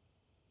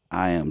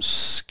 I am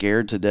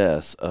scared to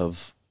death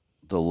of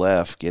the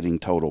left getting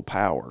total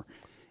power.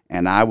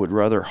 And I would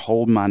rather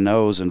hold my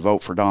nose and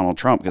vote for Donald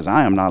Trump because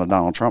I am not a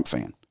Donald Trump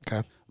fan.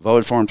 Okay.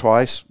 Voted for him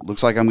twice.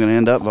 Looks like I'm going to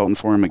end up voting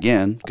for him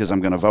again because I'm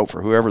going to vote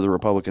for whoever the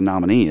Republican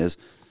nominee is.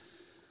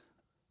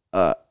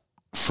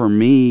 For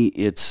me,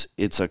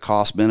 it's a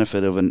cost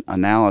benefit of an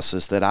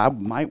analysis that I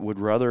would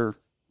rather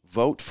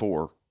vote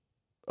for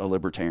a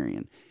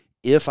libertarian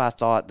if I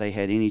thought they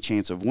had any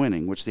chance of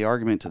winning, which the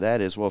argument to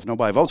that is, well, if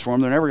nobody votes for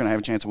them, they're never going to have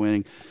a chance of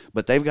winning.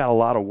 But they've got a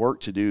lot of work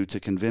to do to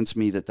convince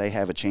me that they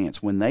have a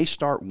chance. When they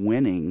start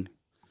winning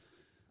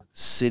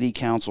city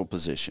council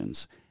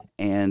positions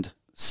and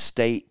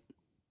state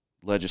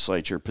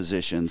legislature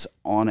positions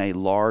on a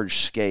large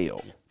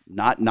scale,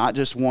 not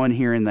just one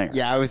here and there.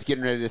 Yeah, I was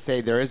getting ready to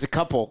say there is a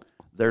couple.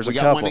 We got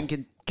couple. one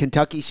in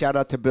Kentucky. Shout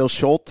out to Bill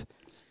Schultz,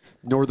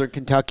 Northern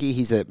Kentucky.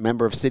 He's a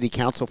member of city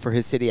council for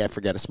his city. I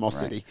forget, a small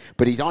city.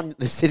 But he's on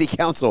the city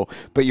council.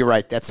 But you're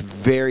right. That's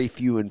very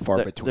few and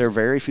far between. They're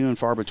very few and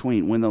far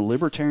between. When the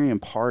Libertarian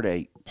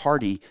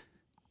Party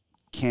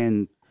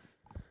can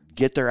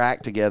get their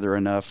act together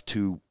enough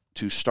to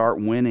start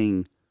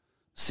winning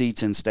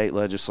seats in state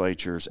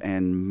legislatures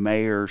and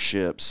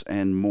mayorships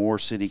and more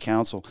city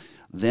council,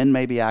 then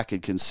maybe I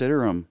could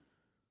consider them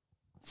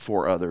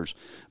for others.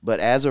 But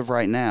as of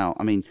right now,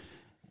 I mean,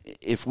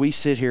 if we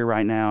sit here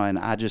right now and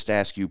I just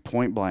ask you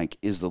point blank,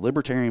 is the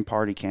Libertarian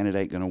Party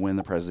candidate going to win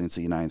the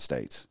presidency of the United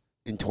States?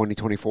 In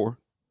 2024?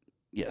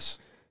 Yes.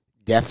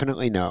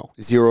 Definitely no.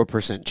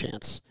 0%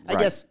 chance. Right. I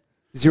guess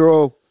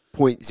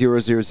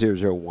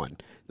 0.00001.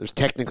 There's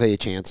technically a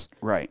chance.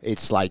 Right.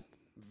 It's like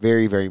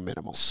very, very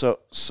minimal. So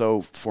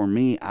for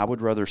me, I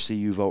would rather see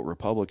you vote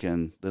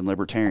Republican than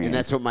Libertarian. And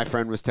that's what my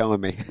friend was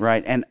telling me.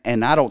 Right. And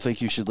I don't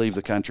think you should leave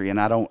the country, and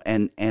I don't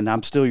and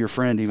I'm still your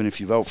friend even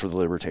if you vote for the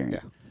Libertarian. Yeah.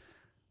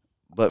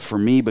 But for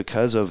me,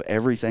 because of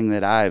everything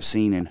that I have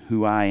seen and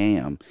who I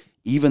am,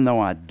 even though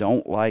I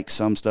don't like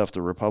some stuff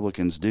the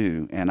Republicans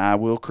do, and I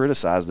will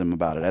criticize them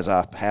about it, as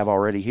I have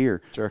already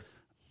here, Sure.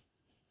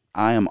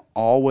 I am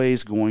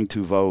always going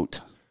to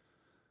vote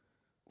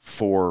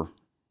for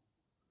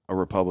a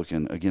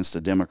Republican against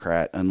a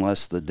Democrat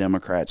unless the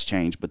Democrats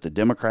change. But the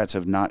Democrats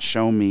have not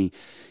shown me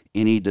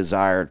any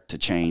desire to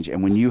change.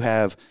 And when you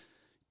have,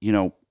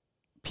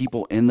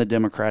 people in the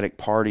Democratic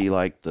Party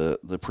like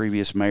the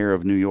previous mayor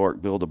of New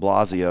York, Bill de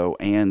Blasio,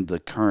 and the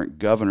current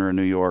governor of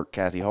New York,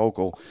 Kathy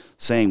Hochul,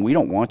 saying, we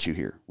don't want you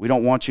here. We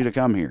don't want you to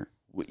come here.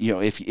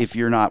 If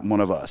you're not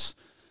one of us.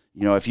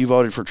 If you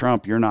voted for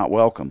Trump, you're not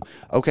welcome.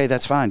 Okay,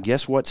 that's fine.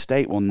 Guess what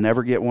state will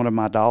never get one of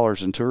my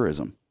dollars in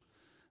tourism?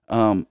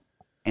 And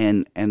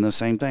the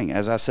same thing,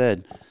 as I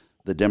said,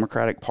 the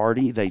Democratic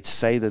Party, they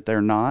say that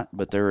they're not,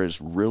 but there is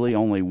really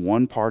only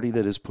one party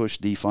that has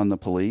pushed defund the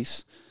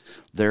police.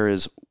 There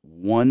is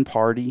one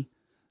party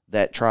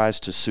that tries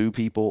to sue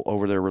people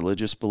over their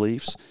religious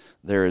beliefs.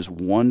 There is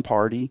one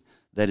party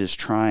that is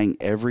trying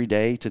every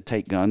day to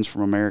take guns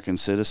from American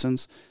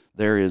citizens.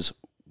 There is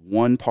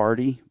one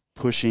party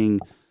pushing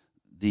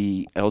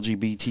the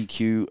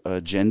LGBTQ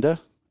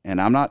agenda,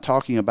 and I'm not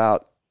talking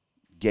about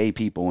gay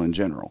people in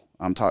general.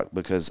 I'm talking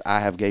because I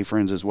have gay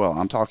friends as well.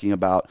 I'm talking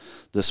about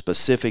the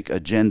specific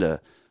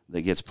agenda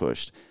that gets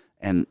pushed,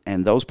 and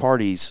those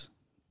parties,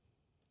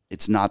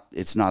 it's not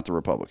the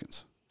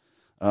Republicans.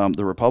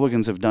 The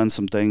Republicans have done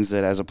some things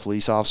that, as a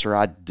police officer,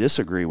 I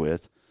disagree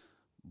with,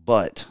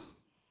 but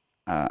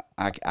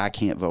I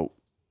can't vote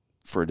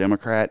for a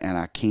Democrat, and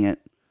I can't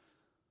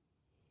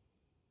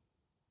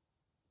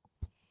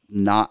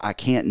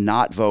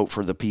not vote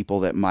for the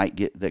people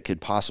that could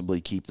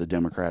possibly keep the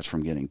Democrats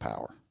from getting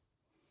power.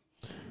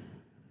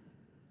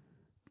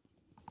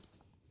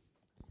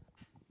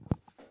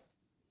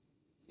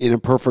 In a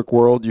perfect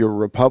world, your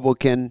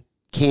Republican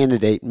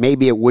candidate,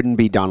 maybe it wouldn't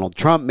be Donald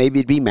Trump, maybe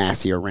it'd be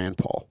Massey or Rand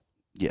Paul.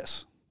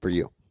 Yes. For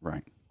you.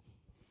 Right.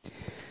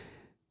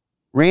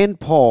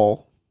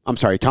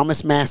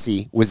 Thomas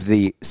Massey was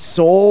the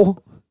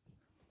sole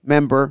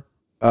member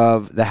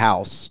of the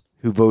House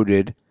who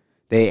voted.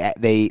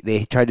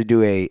 They tried to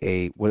do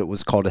a what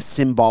was called a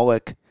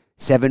symbolic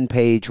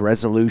 7-page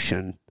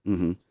resolution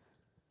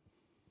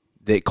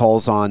that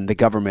calls on the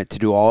government to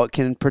do all it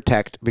can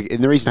protect.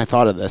 And the reason I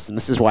thought of this, and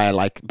this is why I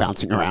like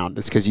bouncing around,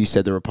 is because you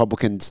said the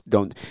Republicans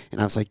don't.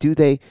 And I was like,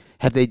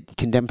 have they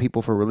condemned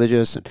people for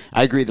religious? And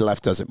I agree the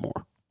left does it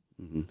more.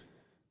 Mm-hmm.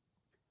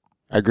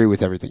 I agree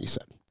with everything you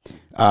said.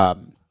 I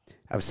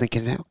was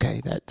thinking,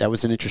 okay, that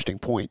was an interesting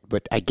point.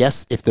 But I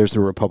guess if there's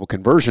a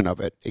Republican version of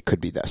it, it could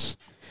be this.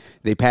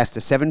 They passed a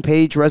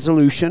 7-page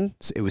resolution.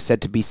 It was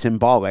said to be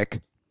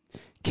symbolic,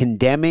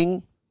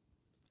 condemning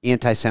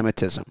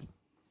anti-Semitism.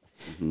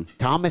 Mm-hmm.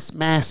 Thomas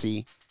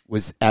Massey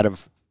was, out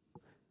of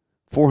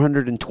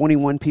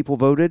 421 people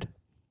voted.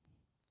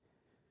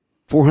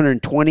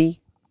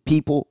 420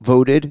 people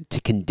voted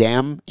to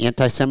condemn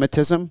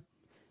anti-Semitism.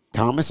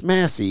 Thomas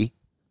Massey,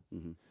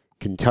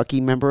 Kentucky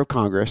member of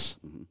Congress,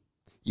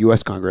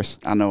 U.S. Congress.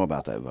 I know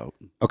about that vote.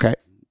 Okay.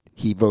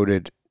 He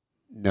voted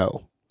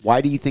no.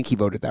 Why do you think he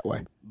voted that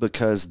way?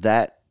 Because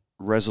that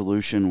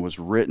resolution was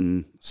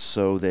written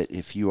so that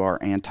if you are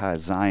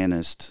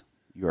anti-Zionist,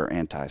 you are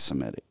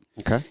anti-Semitic.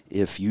 Okay.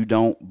 If you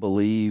don't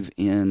believe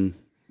in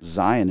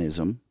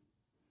Zionism,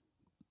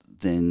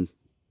 then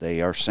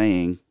they are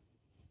saying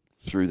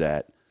through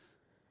that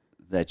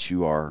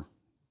you are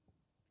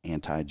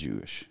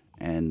anti-Jewish.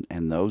 And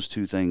those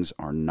two things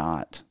are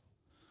not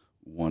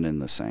one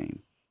and the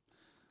same.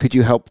 Could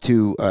you help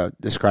to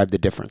describe the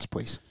difference,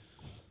 please?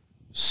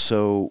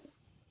 So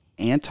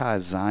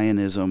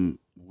anti-Zionism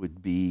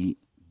would be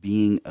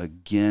being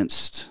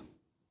against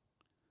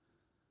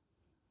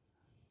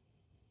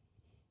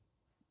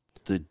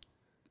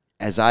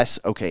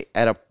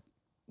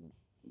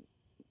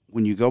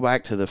when you go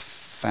back to the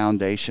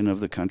foundation of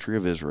the country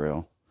of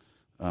Israel,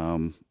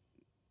 when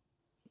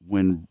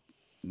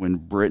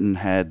Britain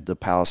had the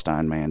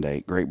Palestine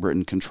Mandate, Great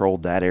Britain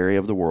controlled that area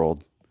of the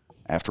world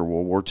after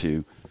World War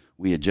II.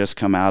 We had just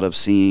come out of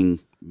seeing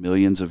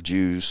millions of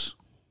Jews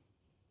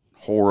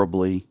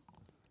horribly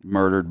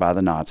murdered by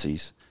the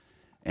Nazis,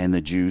 and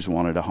the Jews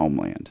wanted a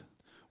homeland,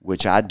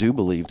 which I do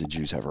believe the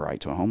Jews have a right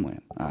to a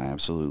homeland. I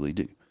absolutely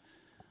do.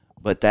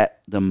 But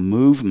that the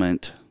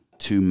movement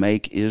to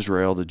make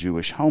Israel the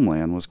Jewish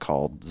homeland was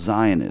called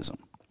Zionism.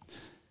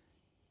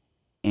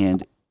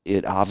 And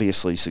it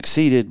obviously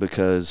succeeded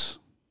because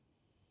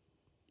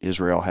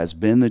Israel has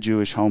been the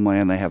Jewish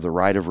homeland. They have the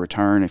right of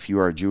return. If you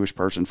are a Jewish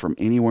person from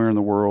anywhere in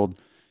the world,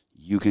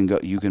 you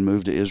can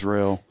move to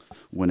Israel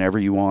whenever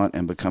you want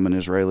and become an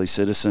Israeli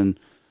citizen.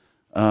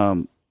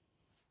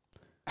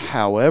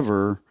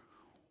 However,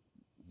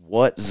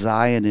 what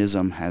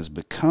Zionism has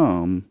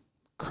become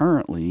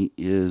currently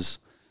is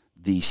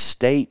the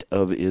state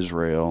of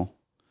Israel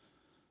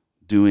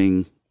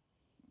doing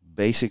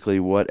basically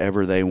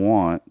whatever they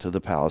want to the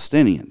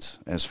Palestinians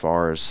as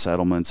far as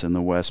settlements in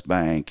the West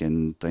Bank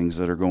and things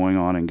that are going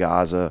on in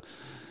Gaza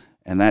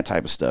and that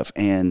type of stuff.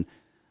 And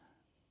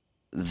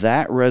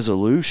that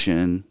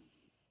resolution,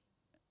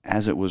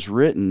 as it was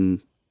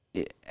written,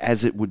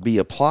 as it would be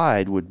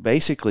applied, would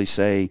basically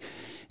say,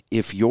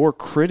 if you're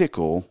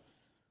critical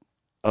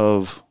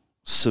of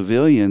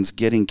civilians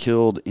getting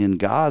killed in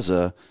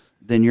Gaza,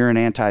 then you're an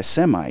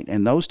anti-Semite.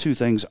 And those two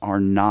things are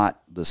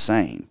not the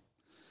same.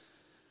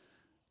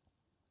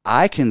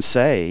 I can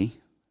say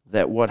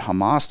that what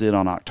Hamas did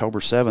on October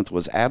 7th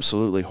was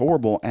absolutely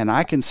horrible. And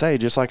I can say,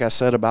 just like I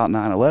said about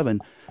 9/11,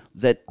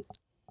 that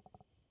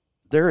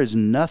there is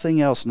nothing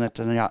else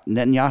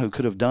Netanyahu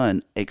could have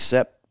done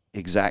except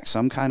exact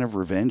some kind of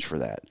revenge for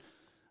that.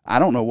 I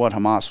don't know what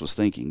Hamas was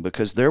thinking,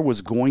 because there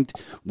was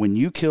when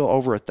you kill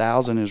over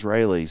 1,000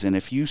 Israelis, and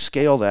if you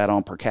scale that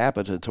on per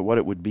capita to what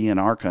it would be in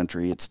our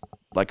country, it's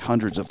like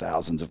hundreds of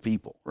thousands of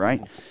people,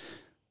 right?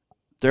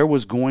 There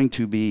was going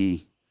to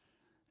be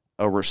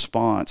a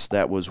response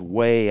that was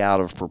way out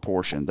of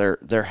proportion.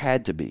 There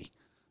had to be.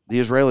 The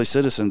Israeli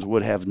citizens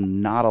would have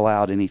not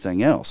allowed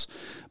anything else.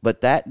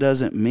 But that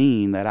doesn't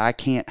mean that I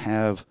can't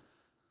have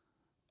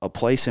a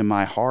place in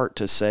my heart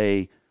to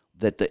say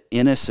that the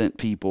innocent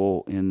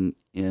people in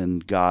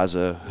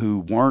Gaza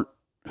who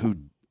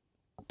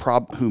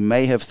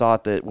may have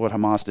thought that what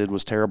Hamas did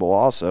was terrible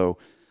also,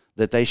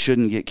 that they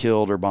shouldn't get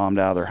killed or bombed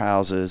out of their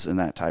houses and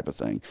that type of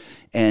thing.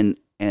 And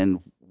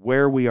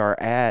where we are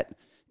at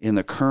in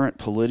the current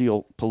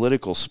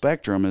political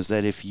spectrum is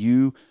that if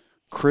you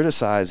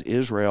criticize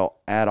Israel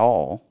at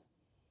all,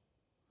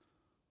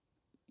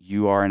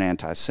 you are an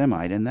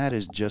anti-Semite, and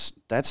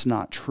that's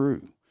not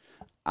true.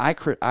 I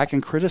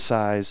can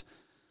criticize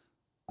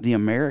the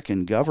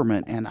American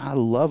government, and I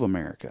love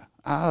America.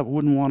 I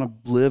wouldn't want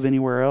to live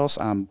anywhere else.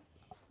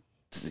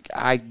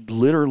 I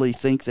literally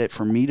think that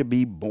for me to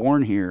be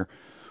born here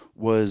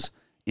was,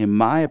 in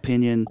my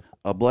opinion,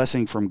 a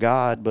blessing from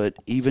God. But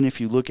even if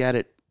you look at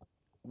it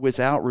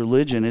without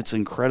religion, it's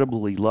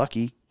incredibly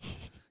lucky.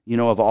 You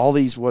know, of all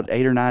these,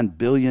 8 or 9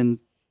 billion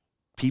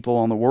people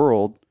on the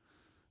world,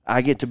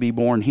 I get to be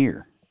born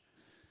here.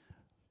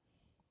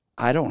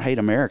 I don't hate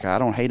America. I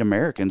don't hate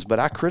Americans, but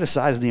I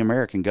criticize the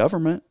American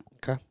government.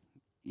 Okay.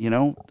 You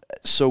know,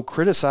 so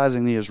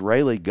criticizing the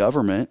Israeli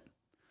government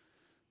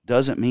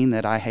doesn't mean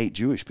that I hate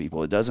Jewish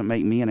people. It doesn't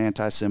make me an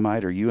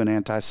anti-Semite or you an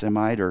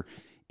anti-Semite or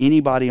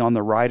anybody on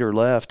the right or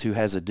left who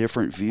has a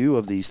different view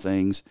of these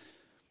things.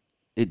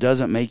 It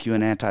doesn't make you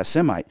an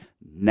anti-Semite.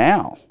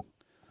 Now,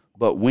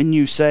 but when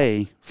you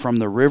say, from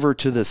the river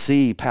to the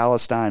sea,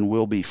 Palestine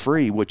will be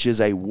free, which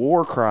is a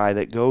war cry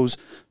that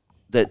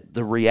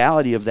the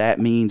reality of that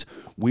means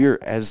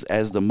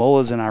as the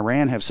mullahs in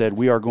Iran have said,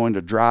 we are going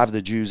to drive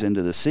the Jews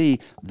into the sea.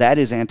 That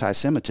is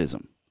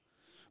anti-Semitism.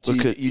 So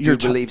you do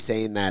believe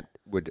saying that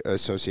would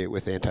associate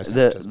with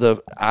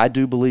anti-Semitism? I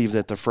do believe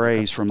that the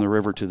phrase "from the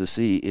river to the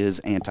sea" is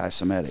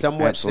anti-Semitic.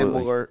 Somewhat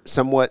similar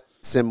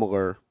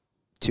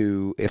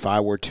to, if I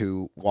were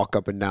to walk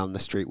up and down the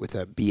street with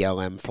a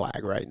BLM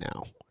flag right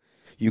now,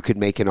 you could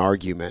make an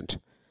argument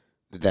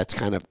that that's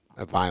kind of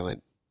a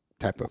violent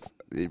type of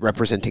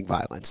representing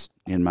violence.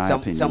 In my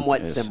opinion,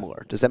 somewhat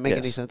similar. Does that make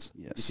any sense?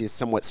 Yes. You see a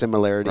somewhat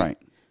similarity, Right.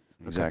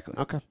 Exactly.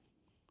 Okay.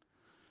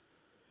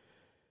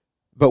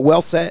 But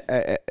well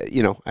said.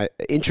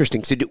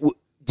 Interesting. So,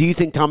 do you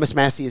think Thomas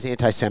Massey is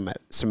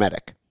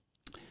anti-Semitic?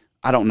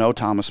 I don't know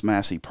Thomas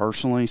Massey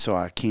personally, so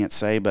I can't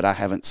say, but I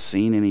haven't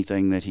seen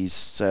anything that he's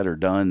said or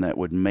done that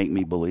would make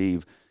me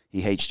believe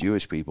he hates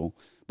Jewish people,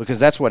 because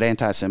that's what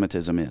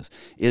anti-Semitism is.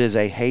 It is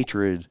a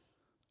hatred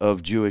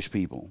of Jewish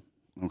people,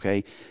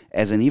 okay?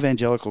 As an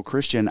evangelical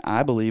Christian,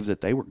 I believe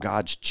that they were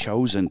God's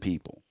chosen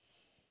people.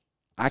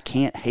 I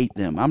can't hate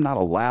them. I'm not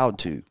allowed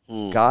to.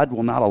 God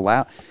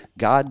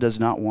does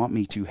not want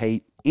me to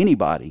hate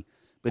anybody,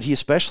 but he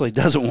especially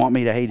doesn't want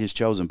me to hate his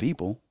chosen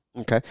people.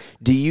 Okay.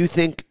 Do you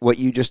think what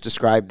you just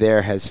described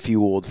there has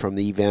fueled from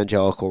the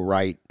evangelical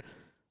right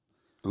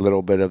a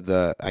little bit of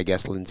the, I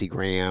guess, Lindsey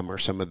Graham or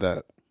some of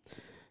the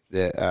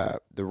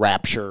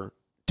rapture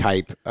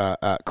type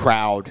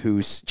crowd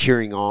who's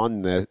cheering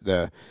on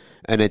an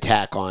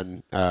attack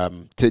on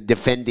to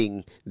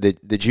defending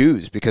the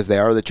Jews because they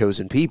are the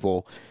chosen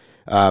people?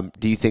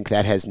 Do you think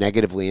that has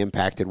negatively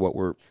impacted what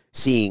we're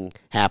seeing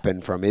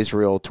happen from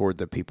Israel toward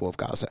the people of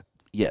Gaza?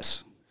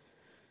 Yes.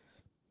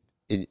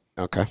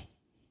 Okay.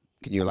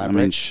 Can you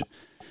elaborate?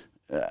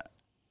 I mean,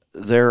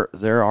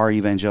 there are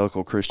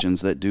evangelical Christians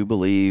that do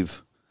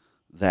believe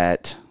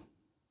that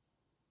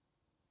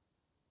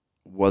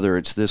whether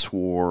it's this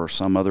war or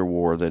some other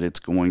war, that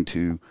it's going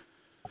to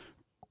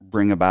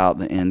bring about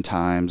the end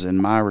times. And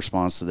my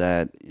response to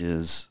that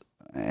is,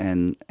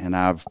 and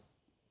I've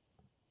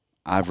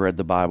read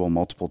the Bible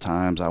multiple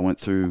times. I went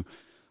through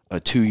a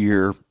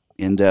 2-year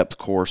in-depth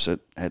course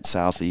at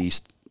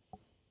Southeast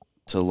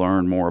to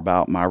learn more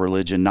about my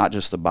religion, not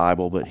just the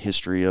Bible, but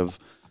history of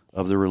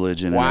the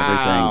religion and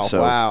everything.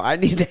 So, wow. I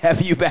need to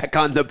have you back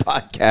on the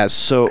podcast.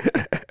 So,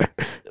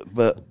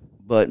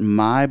 but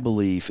my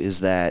belief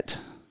is that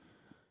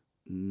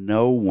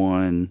no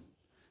one,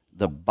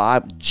 the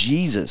Bible,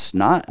 Jesus,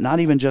 not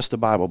even just the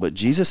Bible, but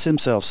Jesus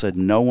himself said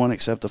no one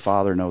except the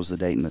Father knows the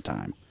date and the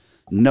time.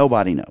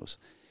 Nobody knows.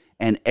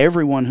 And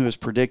everyone who has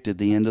predicted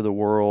the end of the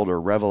world or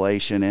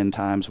Revelation, end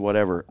times,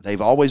 whatever,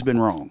 they've always been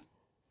wrong.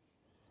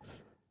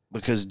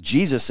 Because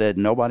Jesus said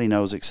nobody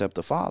knows except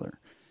the Father.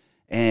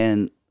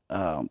 And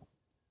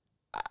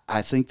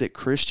I think that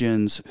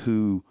Christians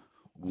who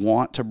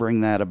want to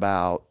bring that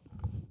about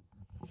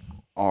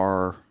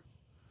are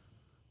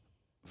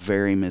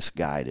very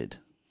misguided.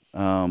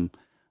 A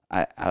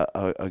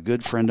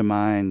good friend of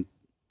mine,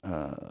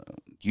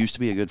 used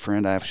to be a good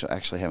friend, I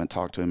actually haven't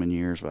talked to him in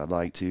years, but I'd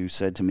like to,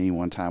 said to me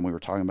one time, we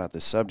were talking about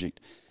this subject,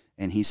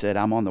 and he said,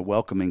 I'm on the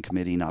welcoming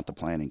committee, not the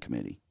planning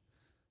committee.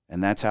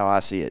 And that's how I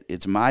see it.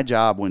 It's my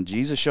job when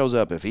Jesus shows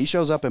up. If he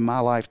shows up in my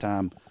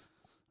lifetime,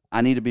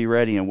 I need to be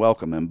ready and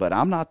welcome him. But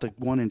I'm not the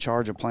one in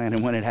charge of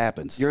planning when it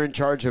happens. You're in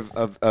charge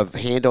of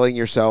handling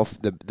yourself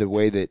the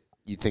way that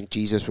you think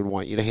Jesus would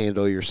want you to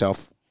handle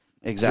yourself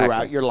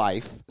throughout your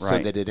life, so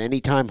that at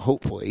any time,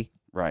 hopefully,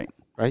 right,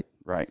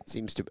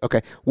 seems to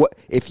okay. What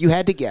if you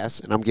had to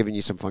guess? And I'm giving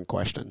you some fun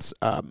questions.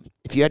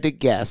 If you had to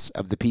guess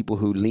of the people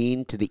who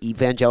lean to the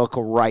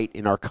evangelical right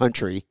in our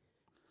country,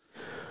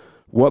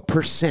 what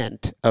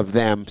 % of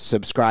them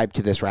subscribe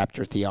to this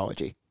rapture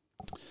theology?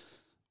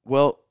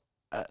 Well,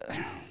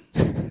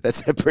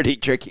 that's a pretty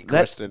tricky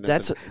question.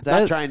 I'm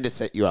not trying to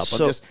set you up.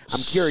 I'm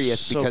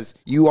curious because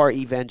you are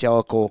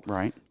evangelical,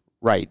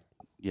 right?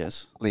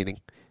 Yes, leaning.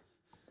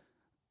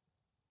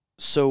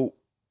 So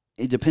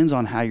it depends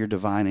on how you're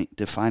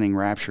defining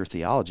rapture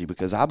theology,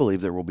 because I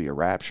believe there will be a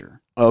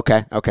rapture.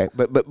 Okay,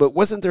 but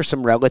wasn't there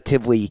some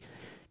relatively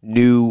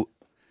new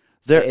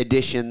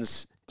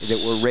additions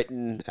that were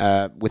written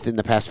within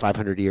the past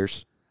 500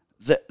 years?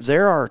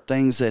 There are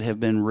things that have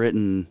been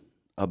written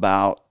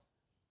about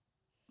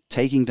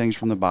taking things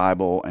from the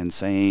Bible and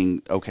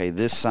saying, okay,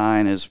 this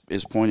sign is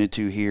pointed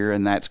to here,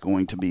 and that's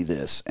going to be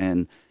this.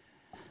 And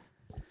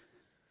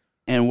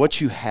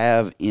what you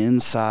have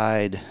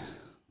inside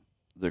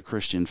the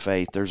Christian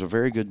faith, there's a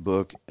very good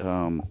book.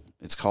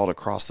 It's called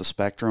Across the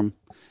Spectrum.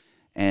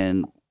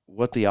 And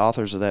what the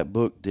authors of that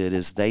book did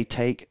is they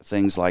take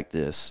things like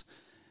this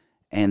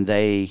and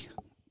they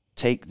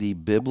take the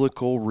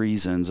biblical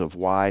reasons of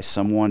why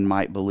someone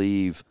might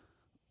believe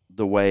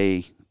the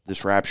way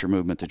this rapture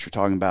movement that you're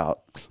talking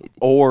about,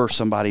 or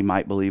somebody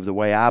might believe the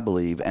way I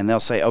believe, and they'll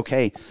say,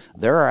 okay,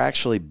 there are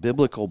actually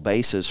biblical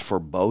bases for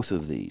both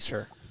of these.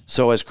 Sure.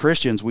 So as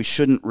Christians, we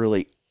shouldn't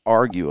really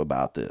argue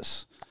about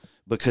this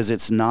because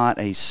it's not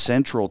a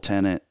central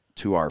tenet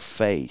to our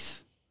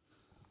faith,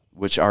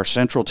 which our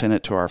central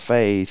tenet to our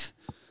faith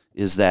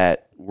is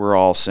that we're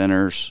all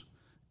sinners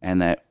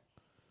and that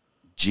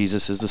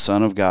Jesus is the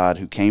Son of God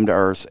who came to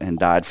earth and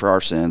died for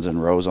our sins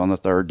and rose on the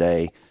third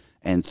day.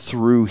 And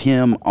through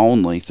him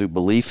only, through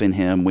belief in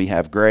him, we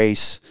have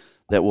grace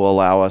that will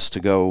allow us to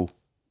go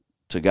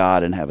to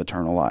God and have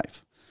eternal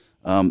life.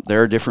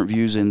 There are different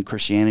views in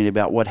Christianity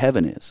about what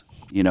heaven is.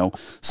 You know,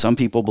 some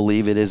people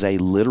believe it is a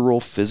literal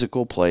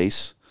physical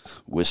place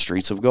with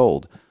streets of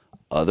gold.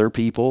 Other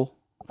people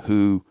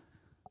who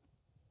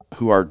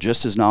are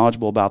just as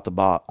knowledgeable about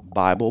the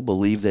Bible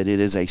believe that it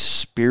is a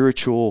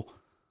spiritual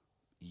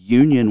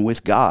union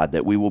with God,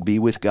 that we will be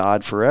with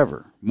God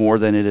forever, more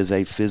than it is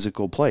a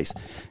physical place.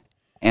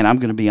 And I'm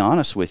going to be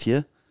honest with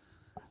you,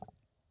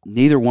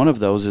 neither one of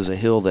those is a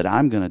hill that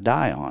I'm going to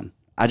die on.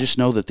 I just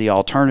know that the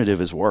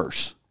alternative is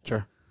worse.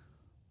 Sure.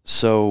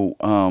 So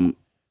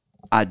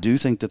I do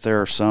think that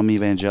there are some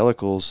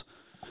evangelicals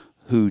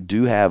who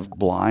do have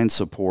blind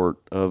support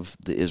of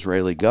the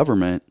Israeli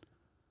government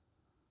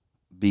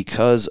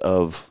because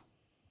of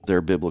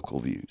their biblical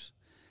views.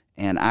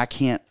 And I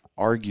can't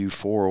argue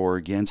for or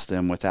against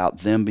them without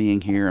them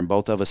being here and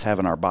both of us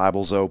having our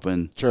Bibles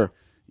open. Sure.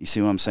 You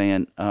see what I'm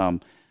saying?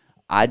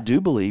 I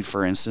do believe,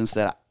 for instance,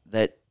 that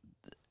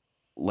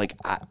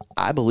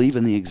I believe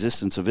in the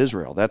existence of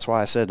Israel. That's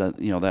why I said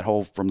that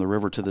whole from the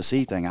river to the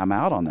sea thing. I'm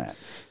out on that.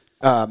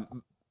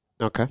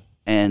 Okay.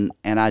 And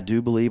I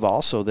do believe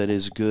also that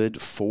it's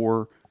good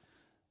for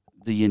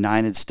the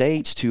United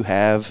States to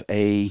have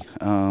a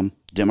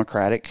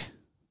democratic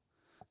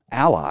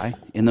ally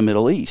in the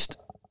Middle East.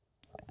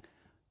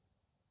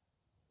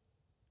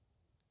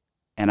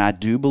 And I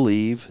do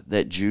believe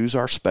that Jews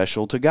are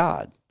special to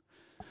God.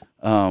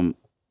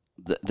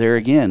 There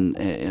again,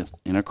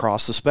 and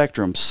across the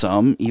spectrum,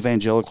 some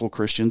evangelical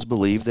Christians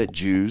believe that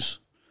Jews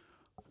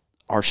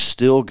are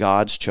still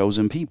God's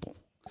chosen people.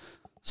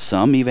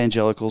 Some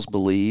evangelicals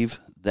believe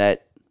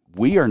that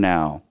we are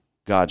now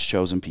God's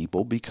chosen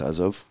people because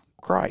of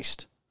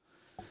Christ.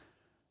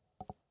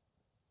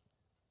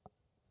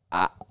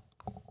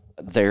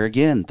 There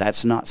again,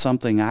 that's not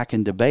something I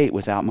can debate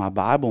without my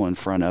Bible in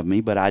front of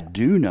me, but I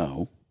do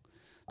know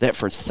that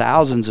for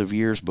thousands of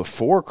years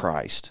before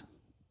Christ,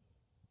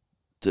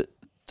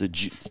 the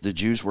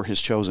Jews were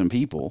his chosen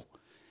people,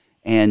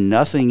 and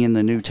nothing in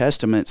the New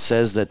Testament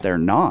says that they're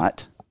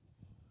not.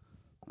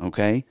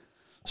 Okay?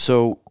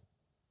 So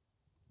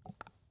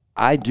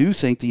I do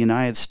think the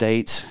United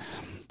States,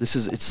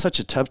 it's such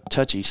a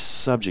touchy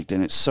subject,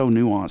 and it's so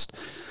nuanced.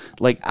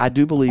 Like, I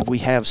do believe we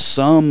have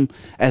some,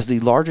 as the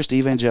largest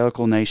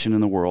evangelical nation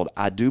in the world,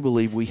 I do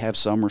believe we have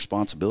some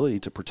responsibility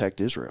to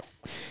protect Israel.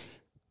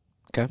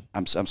 Okay.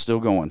 I'm still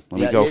going.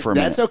 Let me go for a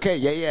minute. That's okay.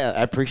 Yeah.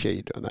 I appreciate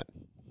you doing that.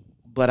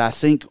 But I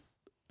think,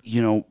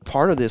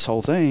 part of this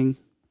whole thing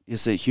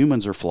is that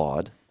humans are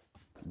flawed.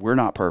 We're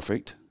not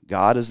perfect.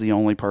 God is the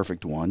only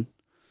perfect one.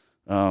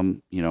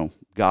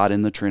 God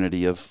in the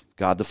Trinity of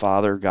God the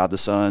Father, God the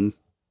Son,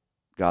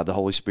 God the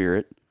Holy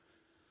Spirit,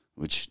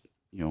 which,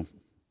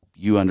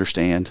 you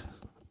understand,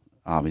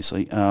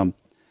 obviously.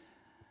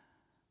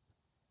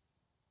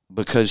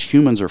 Because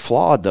humans are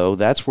flawed, though,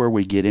 that's where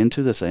we get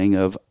into the thing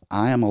of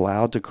I am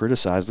allowed to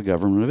criticize the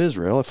government of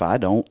Israel if I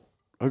don't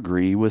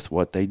agree with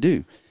what they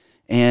do.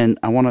 And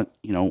I want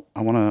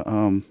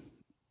to,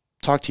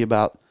 talk to you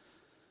about,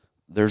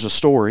 there's a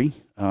story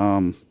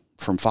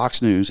from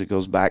Fox News. It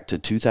goes back to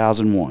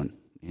 2001.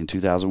 In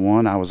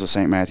 2001, I was a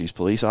St. Matthews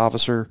police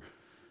officer,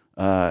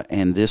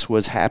 and this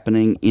was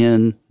happening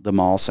in the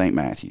mall St.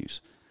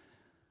 Matthews.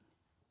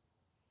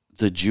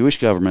 The Jewish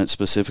government,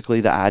 specifically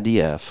the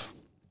IDF,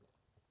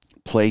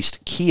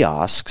 placed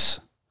kiosks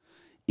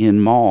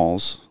in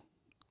malls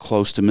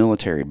close to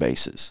military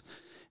bases.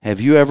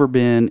 Have you ever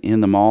been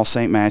in the mall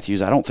St.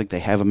 Matthews? I don't think they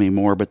have them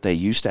anymore, but they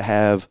used to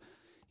have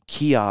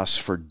kiosks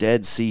for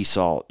Dead Sea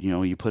salt.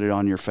 You put it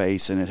on your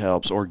face and it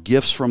helps. Or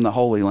gifts from the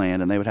Holy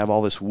Land, and they would have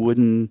all this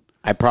wooden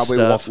I probably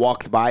stuff.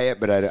 walked by it,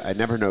 but I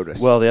never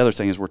noticed. Well, the other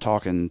thing is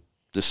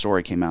this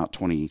story came out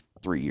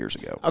 23 years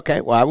ago.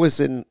 Okay, well, I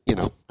was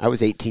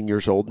 18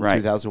 years old in Right.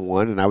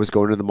 2001, and I was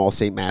going to the mall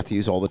St.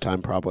 Matthews all the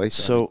time probably.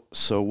 So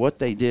what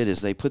they did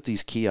is they put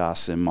these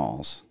kiosks in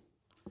malls,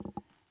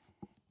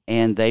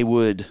 and they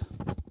would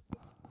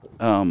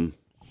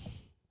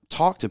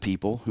talk to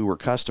people who were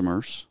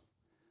customers.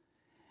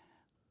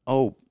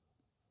 Oh,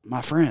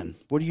 my friend,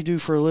 what do you do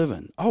for a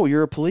living? Oh,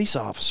 you're a police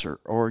officer,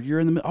 or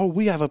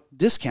we have a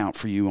discount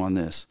for you on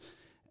this.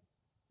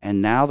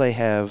 And now they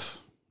have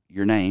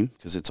your name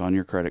because it's on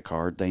your credit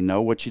card. They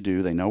know what you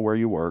do. They know where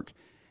you work.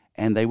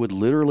 And they would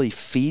literally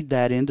feed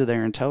that into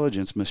their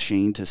intelligence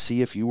machine to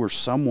see if you were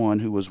someone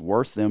who was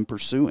worth them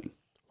pursuing.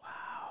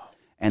 Wow.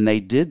 And they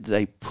did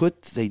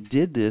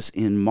this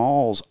in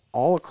malls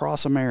all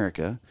across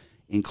America,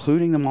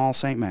 including the mall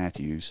St.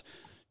 Matthews,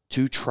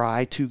 to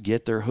try to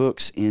get their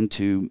hooks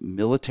into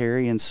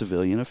military and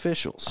civilian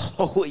officials.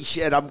 Holy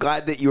shit, I'm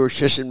glad that you were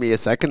shushing me a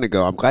second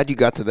ago. I'm glad you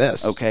got to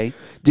this. Okay.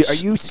 Are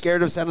you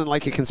scared of sounding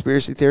like a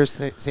conspiracy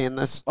theorist saying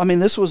this? I mean,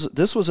 this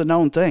was a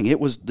known thing. It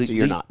was the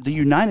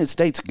United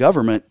States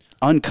government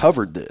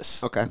uncovered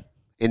this. Okay.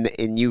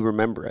 And you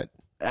remember it.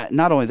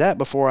 Not only that,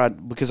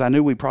 because I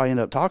knew we'd probably end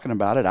up talking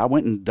about it, I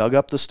went and dug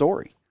up the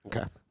story.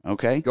 Okay.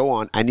 Okay? Go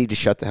on. I need to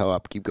shut the hell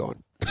up. Keep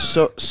going.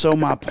 So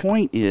my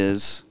point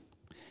is,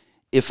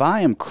 if I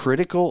am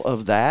critical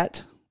of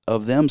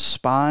them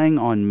spying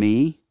on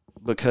me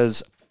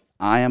because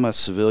I am a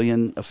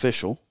civilian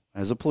official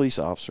as a police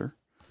officer,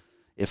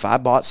 If I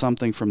bought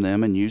something from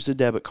them and used a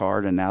debit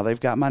card, and now they've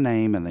got my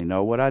name and they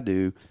know what I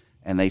do,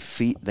 and they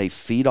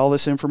feed all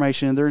this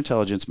information in their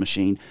intelligence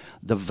machine,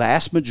 the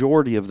vast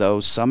majority of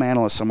those, some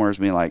analyst somewhere is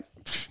being like,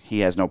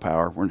 he has no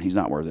power, he's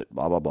not worth it,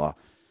 blah, blah, blah.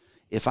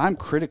 If I'm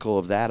critical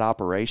of that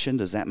operation,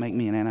 does that make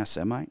me an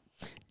anti-Semite?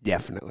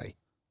 Definitely.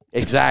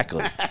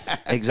 Exactly.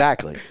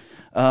 Exactly.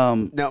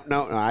 No.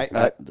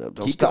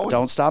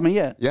 Don't stop me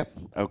yet. Yep.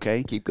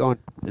 Okay. Keep going.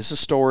 This is a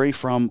story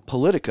from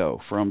Politico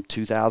from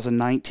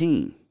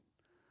 2019.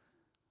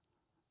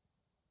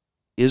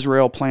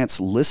 Israel plants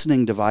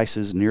listening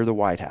devices near the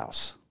White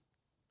House,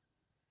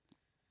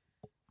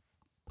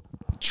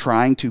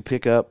 trying to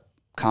pick up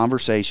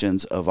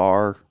conversations of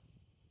our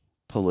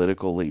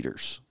political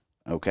leaders.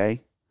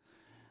 Okay?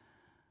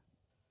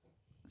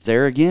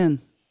 There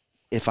again,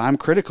 if I'm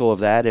critical of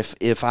that,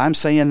 if I'm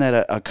saying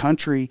that a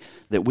country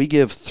that we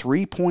give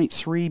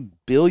 $3.3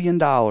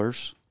 billion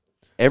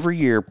every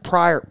year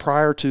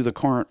prior to the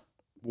current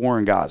war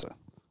in Gaza,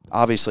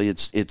 obviously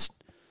it's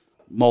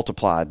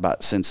multiplied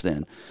since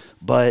then,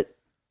 but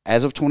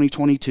as of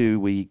 2022,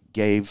 we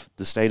gave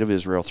the state of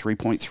Israel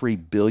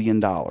 $3.3 billion.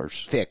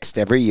 Fixed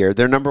every year.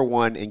 They're number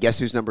one, and guess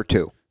who's number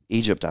two?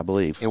 Egypt, I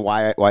believe. And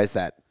why is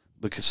that?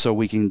 Because so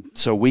we can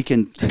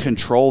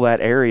control that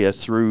area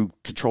through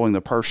controlling the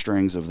purse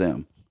strings of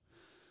them.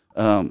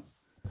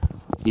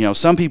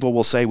 Some people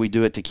will say we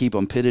do it to keep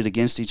them pitted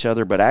against each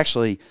other, but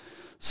actually,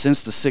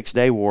 since the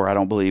 6-Day War, I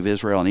don't believe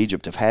Israel and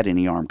Egypt have had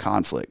any armed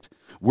conflict.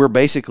 We're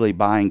basically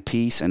buying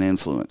peace and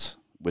influence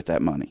with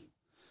that money.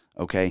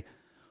 Okay?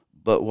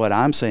 But what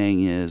I'm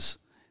saying is,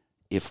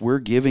 if we're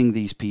giving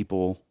these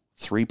people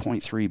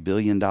 $3.3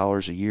 billion a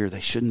year, they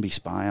shouldn't be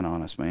spying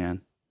on us,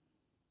 man.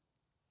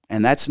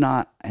 And that's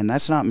not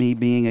me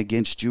being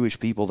against Jewish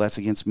people.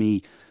 That's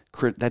me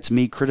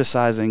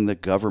criticizing the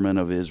government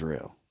of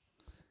Israel.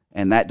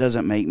 And that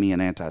doesn't make me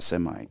an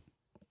anti-Semite.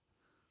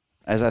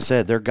 As I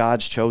said, they're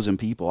God's chosen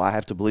people. I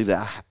have to believe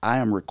that I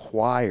am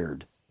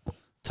required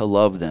to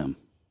love them.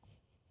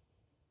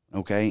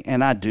 Okay?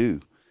 And I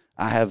do.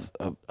 I have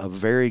a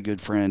very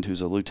good friend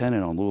who's a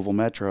lieutenant on Louisville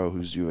Metro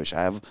who's Jewish.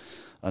 I have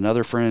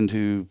another friend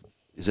who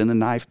is in the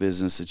knife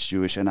business that's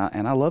Jewish. And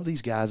I love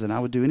these guys, and I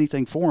would do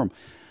anything for them.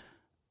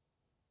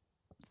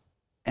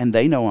 And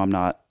they know I'm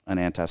not an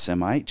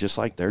anti-Semite, just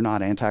like they're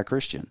not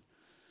anti-Christian.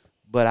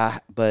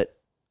 But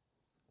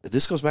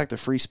this goes back to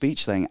the free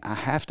speech thing. I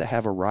have to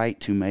have a right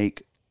to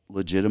make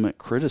legitimate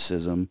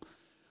criticism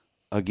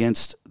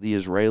against the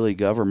Israeli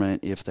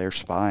government if they're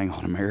spying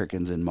on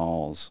Americans in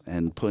malls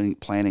and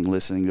planting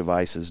listening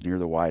devices near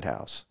the White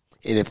House.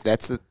 And if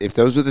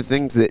those are the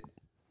things that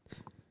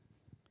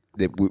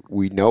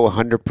we know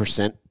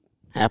 100%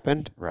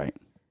 happened, right?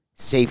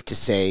 Safe to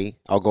say,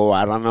 I'll go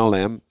out on a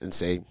limb and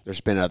say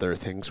there's been other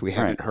things we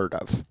haven't heard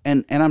of.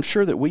 And I'm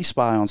sure that we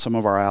spy on some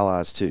of our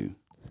allies too.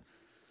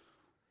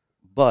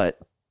 But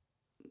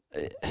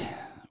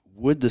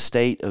would the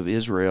state of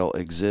Israel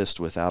exist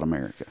without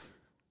America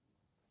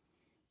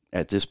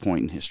at this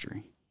point in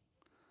history?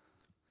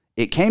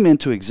 It came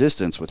into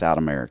existence without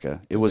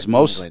America. It was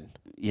England.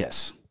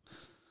 Yes.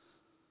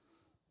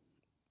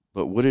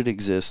 But would it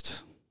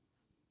exist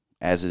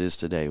as it is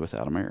today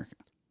without America?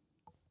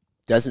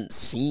 Doesn't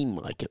seem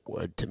like it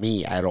would to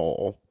me at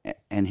all.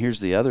 And here's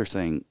the other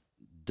thing: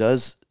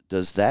 does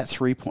that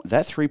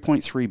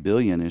 $3.3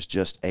 billion is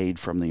just aid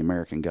from the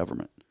American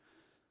government?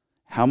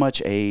 How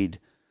much aid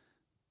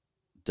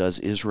does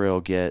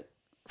Israel get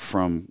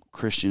from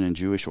Christian and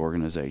Jewish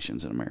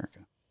organizations in America?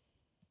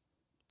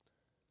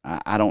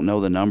 I don't know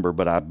the number,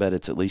 but I bet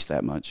it's at least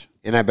that much.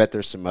 And I bet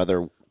there's some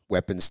other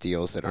weapons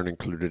deals that aren't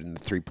included in the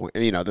 3 point.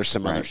 There's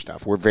some other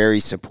stuff. We're very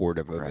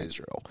supportive of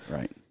Israel.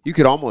 Right. You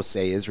could almost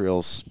say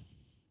Israel's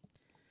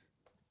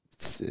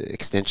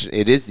extension.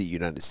 It is the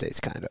United States,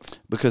 kind of,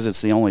 because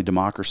it's the only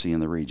democracy in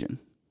the region.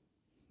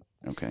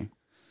 Okay.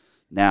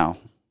 Now,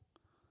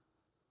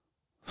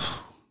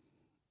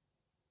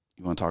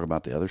 you want to talk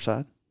about the other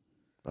side,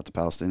 about the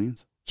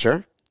Palestinians?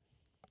 Sure.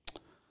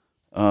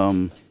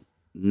 None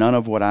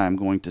of what I'm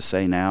going to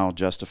say now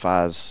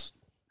justifies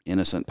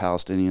innocent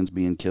Palestinians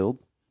being killed.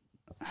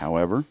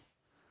 However,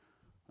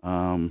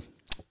 under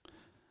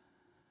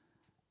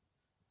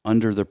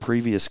the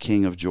previous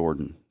king of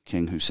Jordan,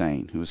 King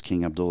Hussein, who was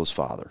King Abdullah's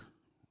father,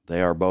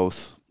 they are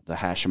both the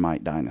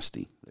Hashemite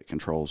dynasty that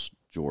controls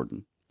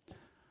Jordan.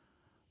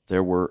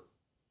 There were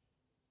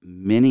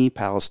many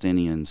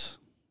Palestinians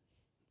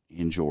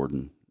in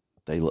Jordan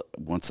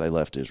once they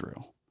left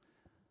Israel.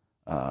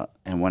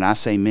 And when I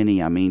say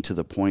many, I mean to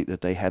the point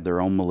that they had their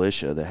own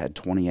militia that had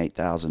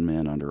 28,000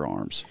 men under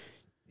arms.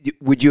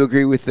 Would you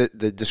agree with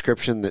the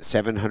description that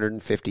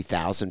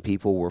 750,000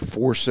 people were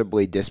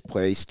forcibly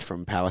displaced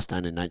from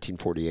Palestine in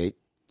 1948?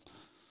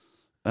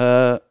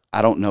 I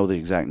don't know the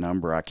exact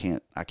number. I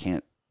can't.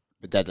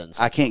 But that doesn't.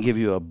 I can't give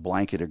you a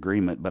blanket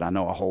agreement, but I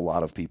know a whole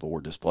lot of people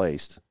were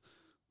displaced.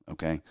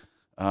 Okay.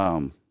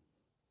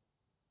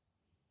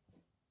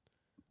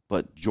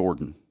 But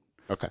Jordan.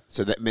 Okay.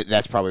 So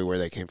that's probably where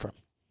they came from.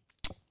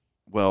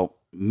 Well,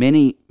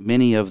 many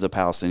of the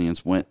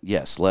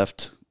Palestinians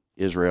left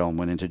Israel and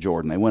went into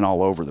Jordan. They went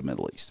all over the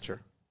Middle East.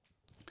 Sure.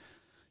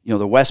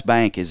 The West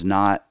Bank is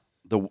not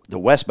the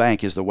West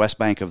Bank is the West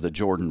Bank of the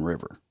Jordan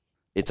River.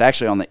 It's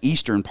actually on the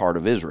eastern part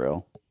of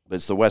Israel, but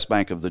it's the West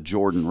Bank of the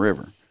Jordan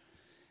River.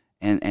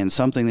 And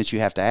something that you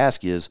have to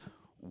ask is,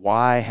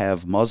 why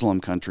have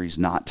Muslim countries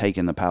not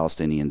taken the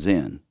Palestinians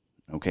in?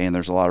 Okay, and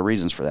there's a lot of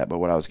reasons for that. But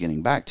what I was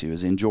getting back to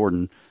is, in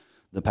Jordan,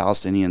 the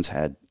Palestinians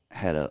had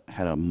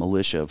a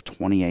militia of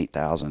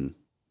 28,000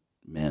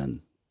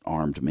 men,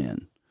 armed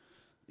men,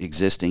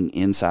 existing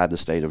inside the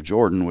state of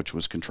Jordan, which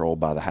was controlled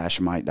by the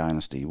Hashemite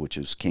dynasty, which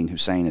is King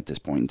Hussein at this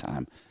point in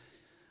time.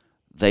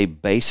 They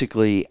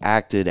basically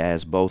acted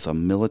as both a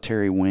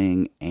military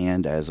wing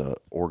and as a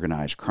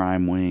organized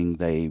crime wing.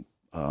 They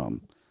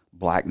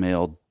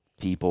blackmailed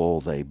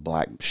people. They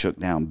shook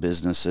down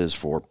businesses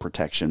for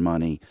protection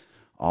money,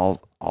 all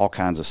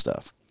kinds of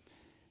stuff.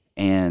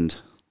 And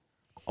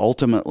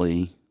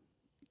ultimately,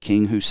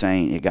 King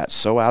Hussein, it got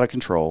so out of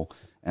control,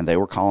 and they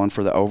were calling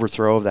for the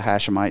overthrow of the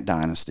Hashemite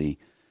dynasty,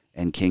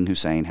 and King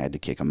Hussein had to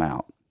kick them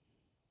out.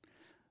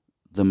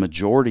 The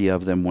majority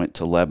of them went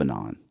to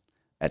Lebanon.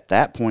 At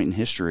that point in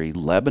history,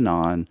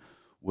 Lebanon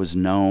was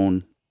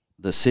known,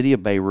 the city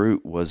of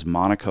Beirut was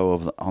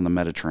Monaco on the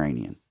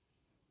Mediterranean.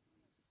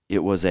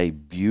 It was a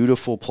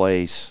beautiful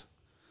place.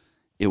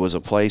 It was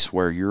a place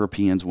where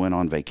Europeans went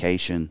on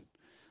vacation.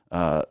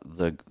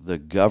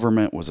 The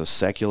government was a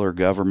secular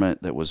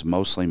government that was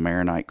mostly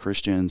Maronite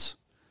Christians.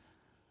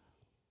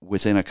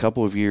 Within a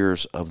couple of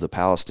years of the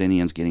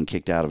Palestinians getting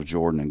kicked out of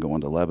Jordan and going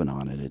to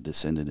Lebanon, it had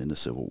descended into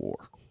civil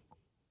war.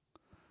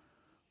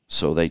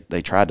 So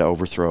they tried to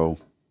overthrow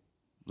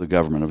the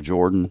government of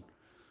Jordan.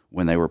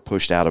 When they were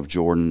pushed out of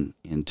Jordan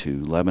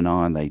into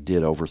Lebanon, they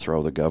did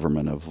overthrow the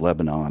government of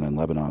Lebanon, and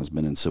Lebanon has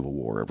been in civil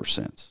war ever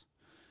since.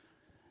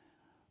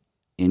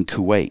 In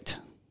Kuwait,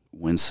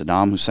 when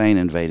Saddam Hussein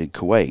invaded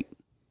Kuwait,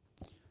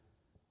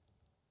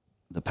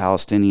 the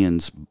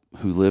Palestinians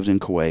who lived in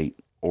Kuwait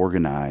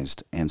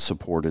organized and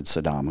supported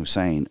Saddam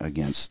Hussein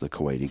against the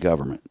Kuwaiti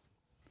government.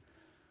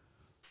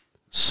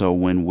 So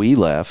when we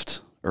left,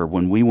 or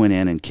when we went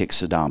in and kicked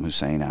Saddam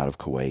Hussein out of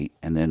Kuwait,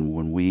 and then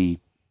when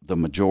the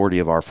majority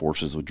of our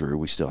forces withdrew,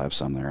 we still have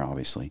some there,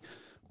 obviously,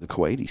 the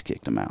Kuwaitis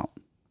kicked them out.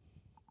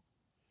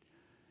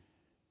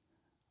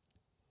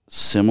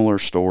 Similar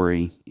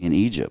story in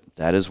Egypt.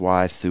 That is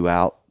why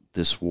throughout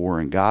this war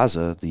in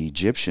Gaza, the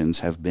Egyptians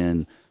have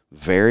been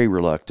very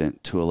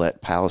reluctant to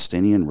let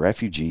Palestinian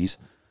refugees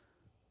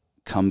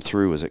come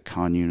through. Is it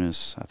Khan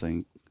Yunis, I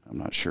think? I'm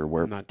not sure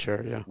where. I'm not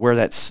sure, yeah. Where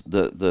that's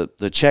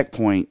the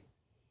checkpoint,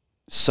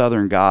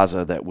 southern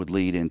Gaza, that would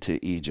lead into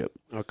Egypt.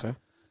 Okay.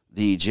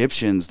 The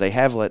Egyptians, they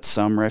have let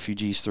some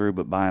refugees through,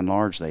 but by and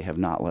large, they have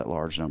not let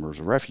large numbers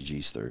of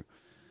refugees through.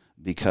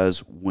 Because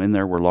when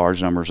there were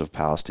large numbers of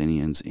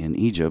Palestinians in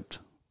Egypt,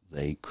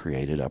 they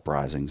created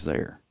uprisings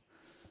there.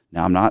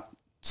 Now, I'm not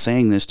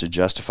saying this to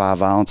justify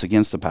violence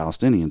against the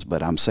Palestinians,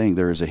 but I'm saying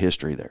there is a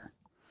history there.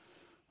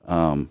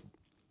 And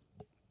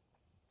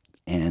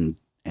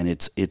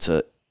it's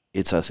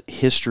a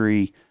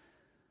history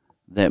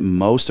that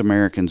most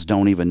Americans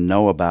don't even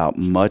know about,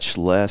 much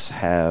less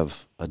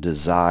have a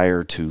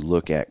desire to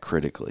look at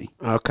critically.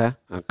 Okay.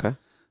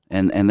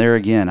 And there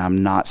again,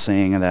 I'm not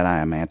saying that I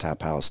am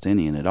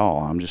anti-Palestinian at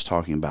all. I'm just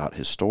talking about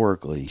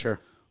historically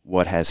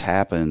what has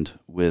happened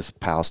with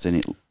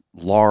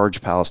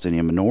large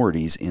Palestinian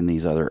minorities in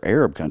these other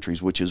Arab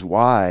countries, which is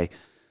why,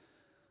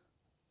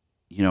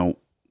 the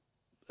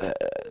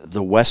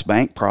West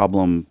Bank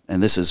problem,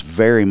 and this is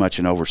very much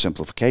an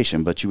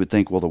oversimplification, but you would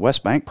think, well, the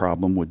West Bank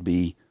problem would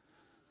be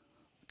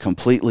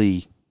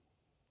completely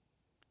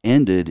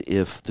ended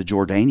if the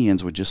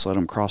Jordanians would just let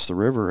them cross the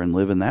river and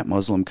live in that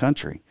Muslim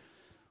country.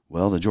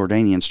 Well, the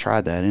Jordanians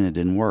tried that and it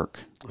didn't work.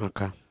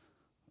 Okay.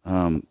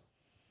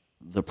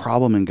 The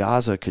problem in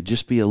Gaza could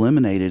just be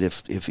eliminated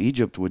if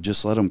Egypt would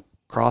just let them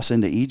cross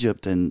into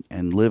Egypt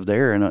and live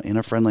there in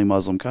a friendly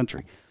Muslim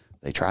country.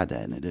 They tried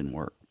that and it didn't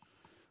work.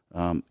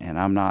 And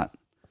I'm not,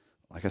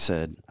 like I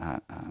said,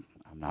 I'm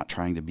not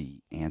trying to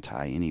be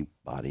anti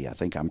anybody. I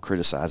think I'm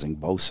criticizing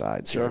both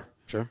sides here.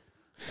 Sure.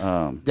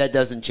 That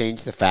doesn't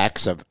change the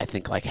facts of, I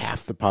think, like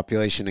half the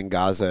population in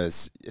Gaza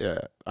is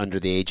under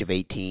the age of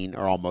 18,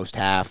 or almost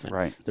half. And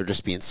right. They're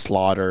just being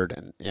slaughtered,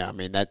 and I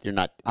mean that you're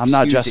not. I'm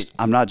not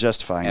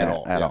justifying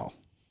that at all.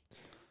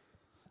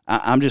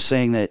 I'm just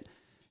saying that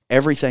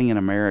everything in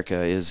America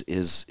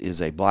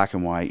is a black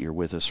and white. You're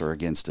with us or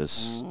against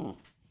us,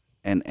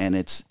 and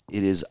it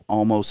is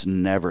almost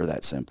never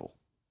that simple.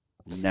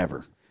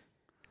 Never.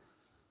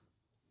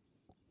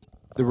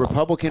 The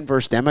Republican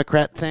versus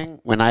Democrat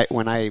thing, when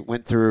I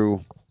went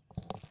through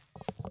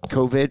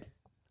COVID,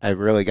 I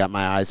really got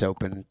my eyes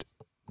opened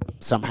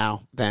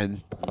somehow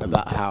then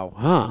about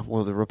how,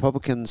 the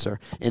Republicans are,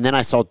 and then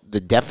I saw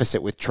the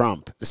deficit with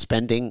Trump, the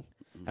spending.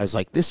 I was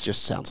like, this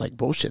just sounds like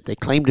bullshit. They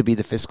claim to be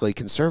the fiscally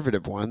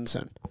conservative ones,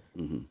 and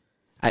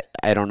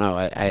I don't know.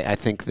 I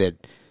think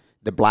that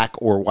the black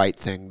or white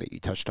thing that you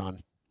touched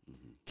on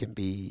can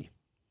be,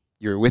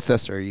 you're with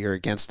us or you're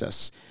against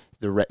us.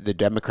 The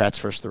Democrats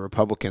versus the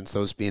Republicans,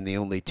 those being the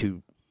only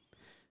two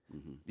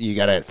You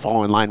got to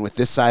fall in line with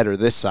this side or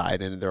this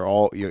side, and they're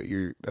all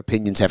your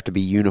opinions have to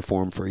be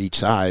uniform for each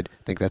side.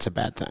 I think that's a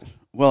bad thing.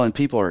 Well, and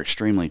people are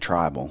extremely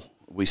tribal.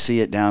 We see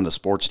it down to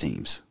sports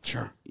teams.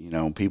 Sure.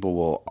 People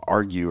will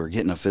argue or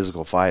get in a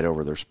physical fight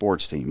over their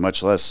sports team,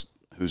 much less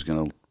who's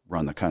going to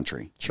run the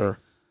country. Sure.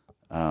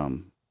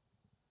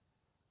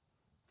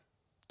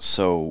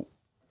 So,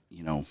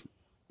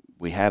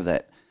 we have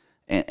that.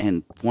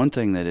 And one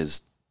thing that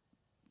is,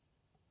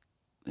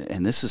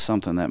 and this is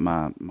something that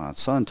my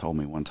son told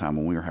me one time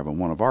when we were having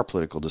one of our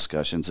political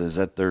discussions, is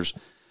that there's,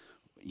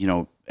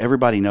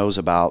 everybody knows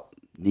about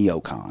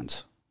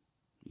neocons,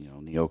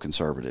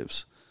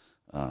 neoconservatives,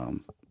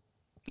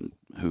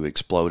 who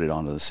exploded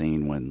onto the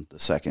scene when the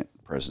second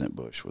President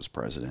Bush was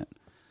president.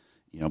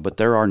 But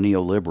there are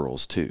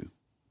neoliberals too.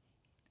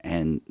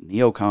 And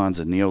neocons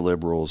and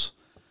neoliberals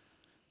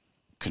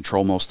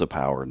control most of the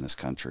power in this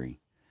country.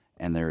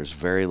 And there is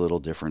very little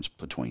difference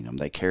between them.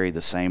 They carry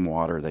the same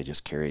water, they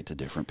just carry it to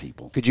different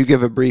people. Could you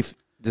give a brief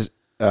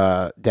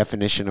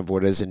definition of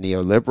what is a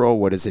neoliberal,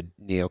 what is a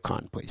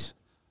neocon, please?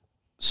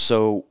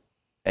 So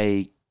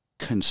a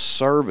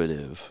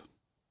conservative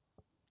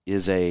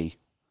is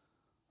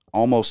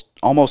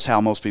almost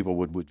how most people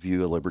would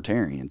view a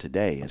libertarian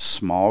today, is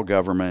small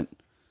government,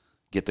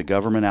 get the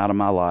government out of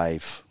my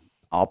life.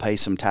 I'll pay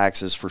some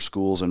taxes for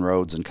schools and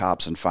roads and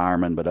cops and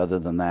firemen, but other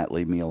than that,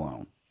 leave me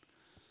alone.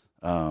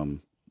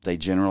 They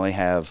generally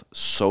have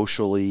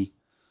socially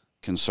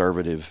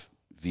conservative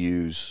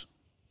views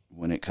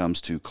when it comes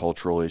to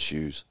cultural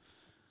issues,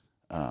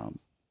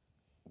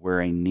 where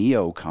a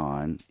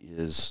neocon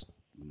is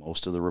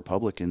most of the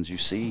Republicans you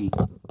see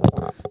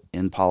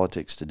in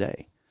politics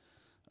today.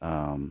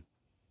 They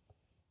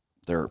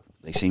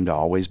seem to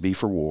always be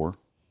for war.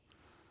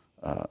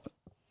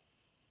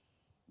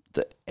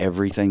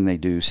 Everything they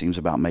do seems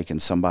about making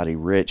somebody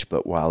rich,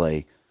 but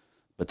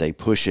they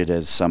push it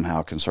as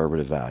somehow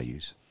conservative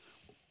values.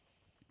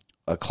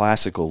 A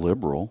classical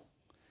liberal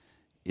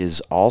is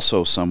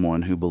also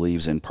someone who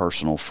believes in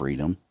personal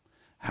freedom.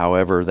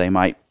 However,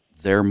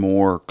 they're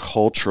more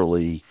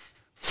culturally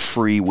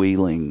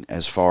freewheeling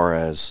as far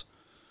as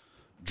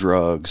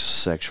drugs,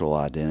 sexual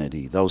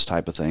identity, those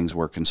type of things,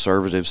 where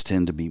conservatives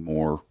tend to be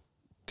more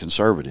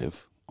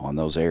conservative on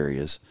those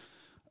areas.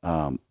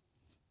 But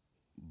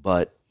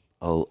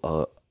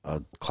a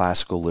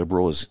classical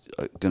liberal is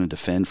going to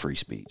defend free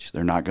speech.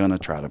 They're not going to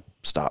try to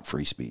stop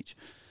free speech.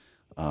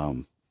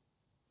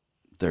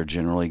 They're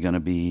generally going to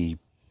be,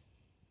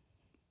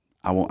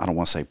 I don't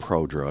want to say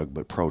pro-drug,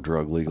 but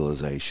pro-drug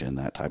legalization,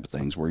 that type of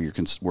things,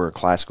 where a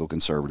classical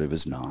conservative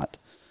is not.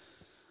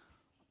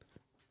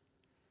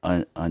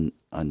 A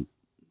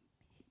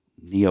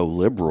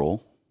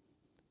neoliberal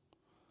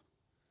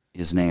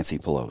is Nancy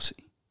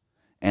Pelosi,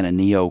 and a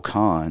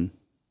neocon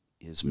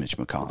is Mitch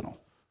McConnell.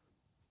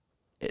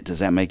 Does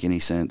that make any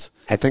sense?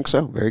 I think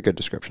so. Very good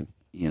description.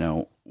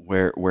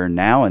 Where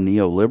now a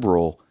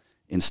neoliberal,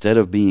 instead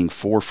of being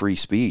for free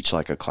speech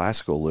like a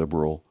classical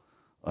liberal,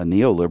 a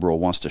neoliberal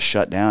wants to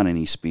shut down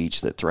any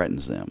speech that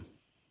threatens them.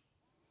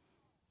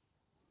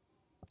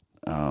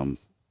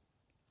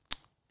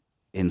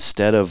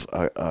 Instead of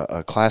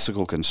a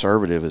classical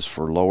conservative is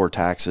for lower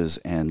taxes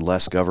and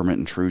less government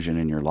intrusion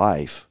in your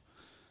life,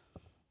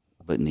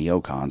 but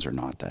neocons are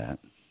not that.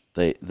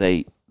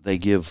 They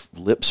give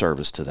lip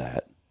service to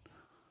that,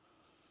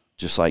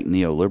 just like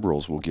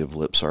neoliberals will give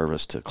lip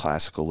service to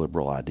classical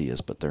liberal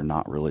ideas, but they're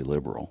not really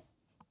liberal.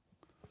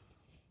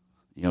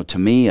 To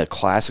me, a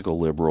classical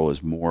liberal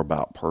is more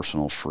about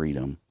personal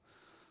freedom.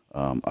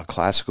 A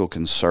classical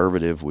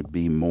conservative would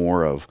be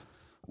more of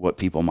what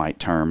people might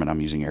term, and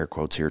I'm using air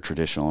quotes here,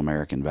 traditional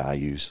American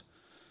values.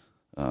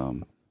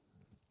 But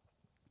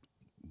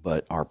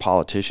our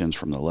politicians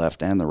from the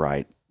left and the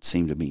right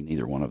seem to be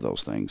neither one of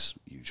those things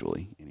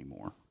usually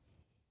anymore.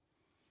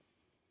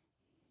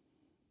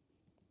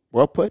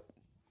 Well put.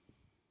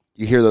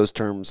 You hear those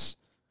terms.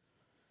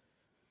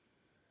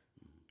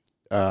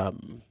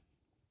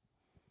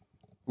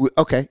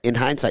 Okay, in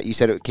hindsight, you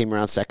said it came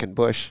around second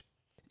Bush.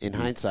 In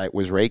hindsight,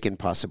 was Reagan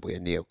possibly a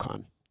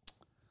neocon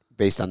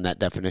based on that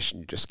definition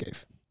you just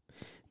gave?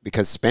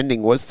 Because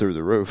spending was through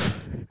the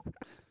roof.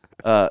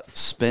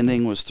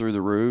 Spending was through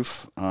the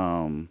roof.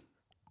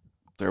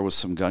 There was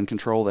some gun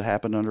control that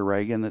happened under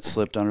Reagan that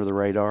slipped under the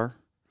radar.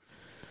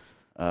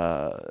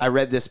 I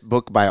read this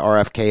book by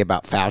RFK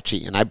about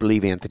Fauci, and I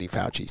believe Anthony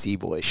Fauci's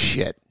evil as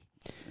shit.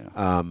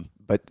 Yeah.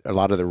 But a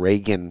lot of the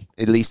Reagan,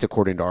 at least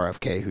according to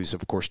RFK, who's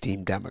of course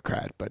Team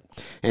Democrat, but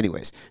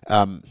anyways,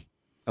 a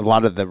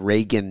lot of the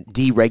Reagan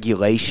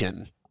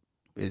deregulation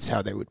is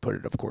how they would put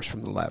it, of course,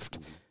 from the left,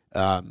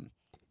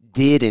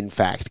 did in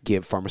fact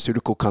give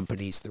pharmaceutical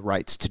companies the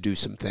rights to do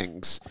some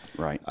things,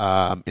 right,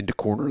 and to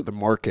corner the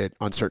market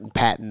on certain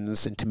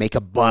patents and to make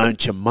a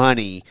bunch of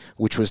money,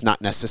 which was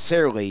not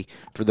necessarily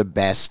for the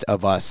best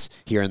of us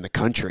here in the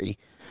country.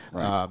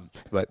 Right.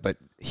 But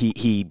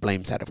he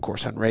blames that, of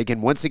course, on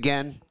Reagan once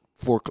again.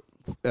 For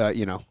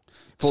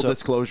full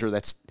disclosure,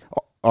 that's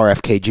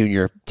RFK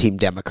Jr., Team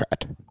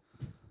Democrat.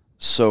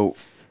 So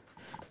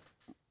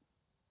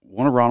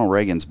one of Ronald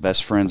Reagan's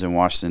best friends in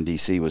Washington,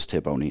 D.C. was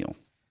Tip O'Neill,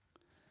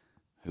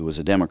 who was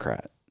a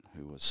Democrat,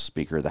 who was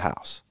Speaker of the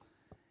House.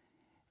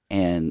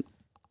 And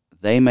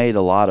they made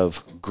a lot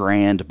of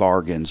grand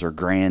bargains or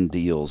grand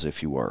deals,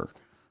 if you were,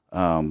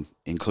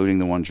 including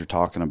the ones you're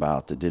talking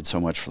about that did so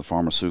much for the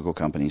pharmaceutical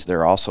companies.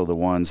 They're also the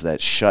ones that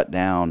shut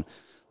down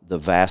the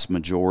vast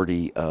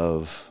majority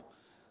of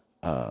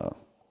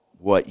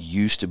what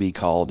used to be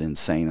called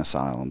insane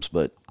asylums,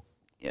 but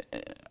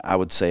I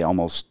would say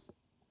almost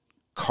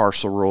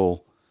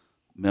carceral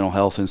mental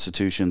health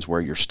institutions where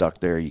you're stuck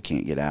there, you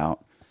can't get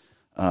out.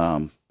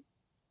 And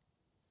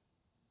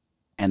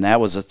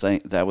that was a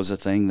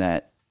thing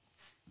that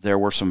there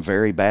were some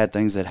very bad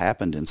things that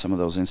happened in some of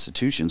those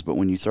institutions. But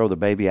when you throw the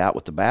baby out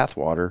with the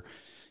bathwater,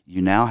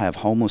 you now have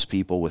homeless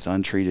people with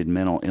untreated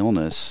mental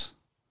illness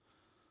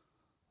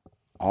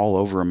all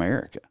over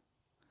America.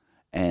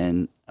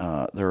 And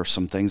there are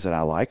some things that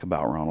I like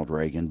about Ronald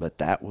Reagan, but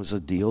that was a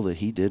deal that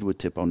he did with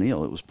Tip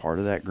O'Neill. It was part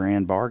of that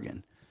grand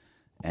bargain.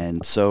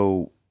 And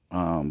so,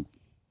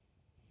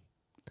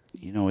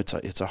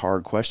 it's a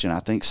hard question. I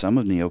think some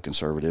of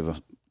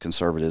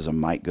conservatism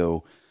might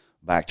go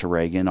back to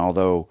Reagan,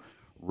 although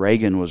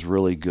Reagan was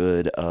really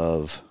good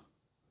of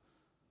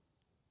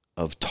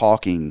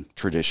talking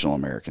traditional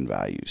American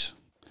values.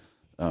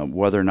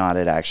 Whether or not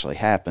it actually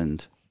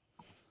happened,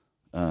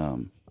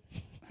 who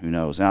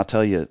knows? And I'll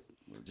tell you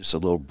just a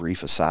little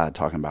brief aside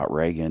talking about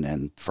Reagan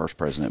and first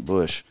President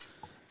Bush,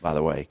 by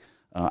the way.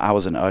 I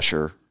was an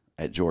usher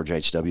at George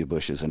H.W.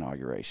 Bush's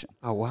inauguration.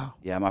 Oh, wow.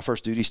 Yeah, my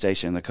first duty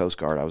station in the Coast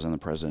Guard, I was in the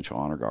Presidential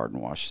Honor Guard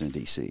in Washington,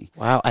 D.C.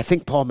 Wow. I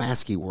think Paul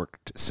Maskey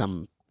worked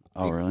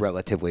really?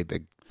 relatively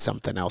big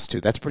something else,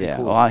 too. That's pretty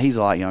cool. Well, he's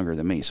a lot younger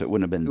than me, so it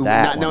wouldn't have been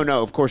that one.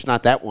 No, of course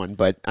not that one,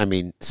 but, I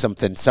mean,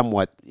 something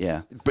somewhat,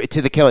 yeah,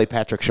 to the Kelly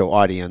Patrick Show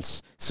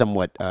audience,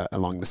 somewhat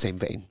along the same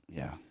vein.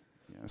 Yeah,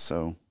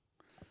 so,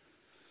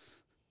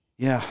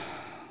 yeah.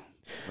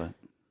 But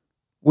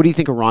what do you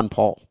think of Ron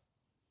Paul?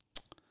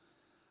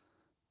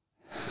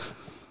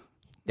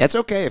 That's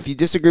okay. If you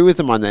disagree with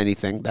him on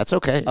anything, that's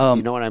okay.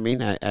 You know what I mean?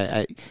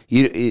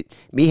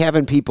 Me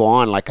having people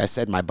on, like I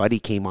said, my buddy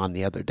came on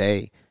the other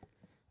day,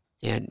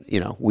 and,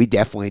 we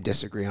definitely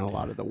disagree on a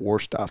lot of the war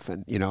stuff.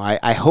 And,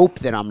 I hope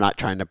that I'm not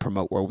trying to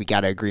promote where we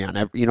got to agree on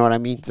every, you know what I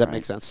mean? Does that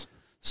make sense?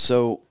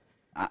 So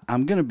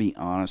I'm going to be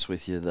honest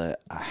with you that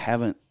I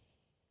haven't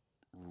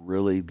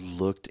really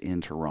looked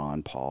into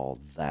Ron Paul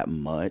that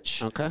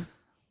much. Okay.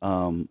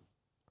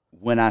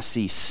 When I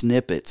see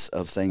snippets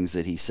of things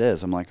that he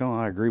says, I'm like, oh,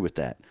 I agree with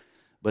that.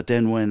 But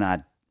then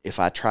if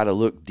I try to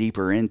look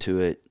deeper into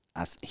it,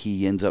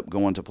 he ends up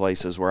going to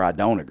places where I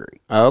don't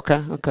agree.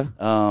 Okay.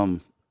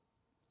 But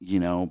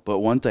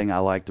one thing I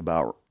liked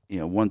about,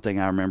 one thing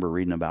I remember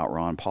reading about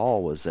Ron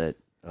Paul was that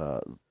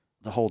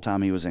the whole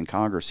time he was in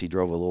Congress, he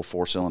drove a little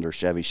 4-cylinder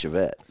Chevy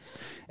Chevette.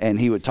 And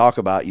he would talk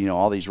about,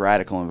 all these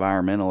radical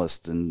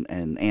environmentalists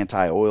and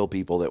anti-oil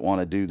people that want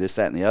to do this,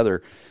 that, and the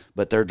other,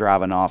 but they're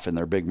driving off in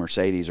their big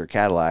Mercedes or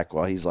Cadillac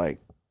while he's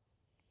like,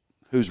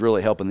 who's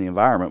really helping the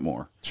environment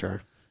more?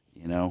 Sure.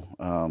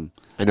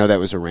 I know that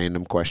was a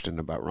random question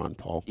about Ron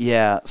Paul.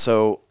 Yeah,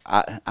 so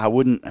I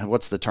wouldn't,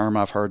 what's the term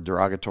I've heard,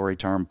 derogatory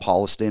term,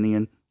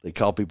 Palestinian? They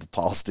call people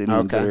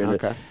Palestinians.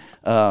 Okay.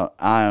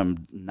 I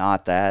am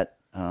not that.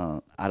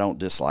 I don't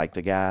dislike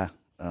the guy.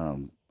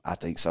 I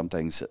think some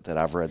things that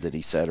I've read that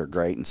he said are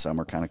great, and some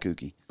are kind of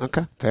kooky.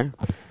 Okay, fair.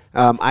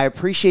 I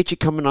appreciate you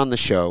coming on the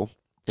show,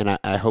 and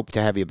I hope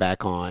to have you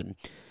back on.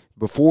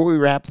 Before we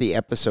wrap the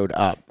episode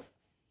up,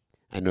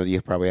 I know that you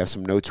probably have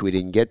some notes we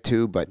didn't get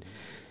to, but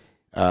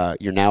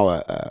you're now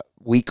a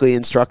weekly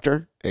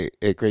instructor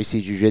at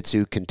Gracie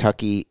Jiu-Jitsu,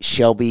 Kentucky,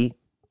 Shelby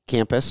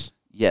campus.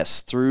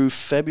 Yes, through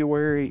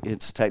February,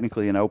 it's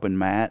technically an open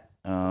mat,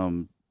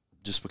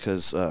 just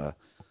because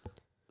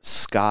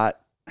Scott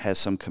has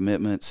some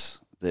commitments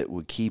that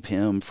would keep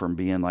him from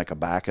being like a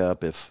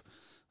backup if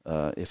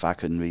I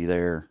couldn't be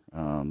there.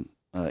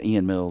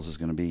 Ian Mills is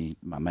going to be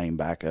my main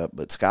backup,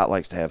 but Scott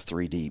likes to have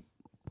 3 deep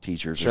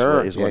teachers.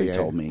 Sure, is what he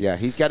told me. Yeah,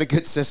 he's got a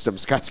good system.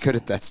 Scott's good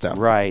at that stuff.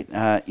 Right.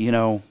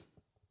 Of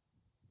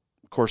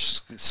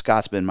course,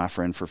 Scott's been my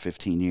friend for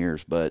 15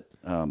 years, but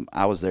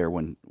I was there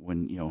when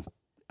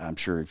I'm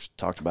sure he's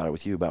talked about it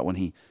with you, about when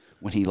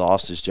he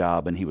lost his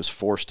job and he was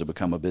forced to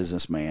become a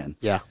businessman.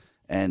 Yeah.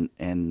 And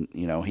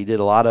he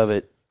did a lot of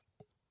it.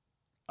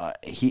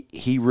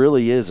 He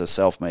really is a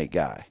self-made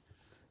guy,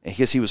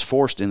 because he was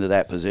forced into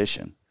that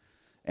position,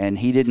 and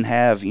he didn't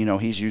have,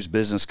 he's used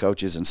business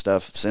coaches and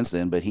stuff since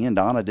then, but he and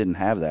Donna didn't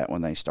have that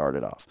when they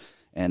started off.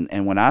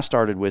 And when I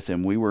started with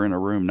him, we were in a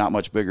room not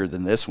much bigger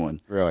than this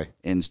one, really,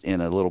 in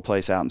a little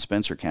place out in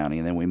Spencer County,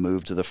 and then we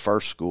moved to the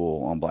first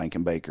school on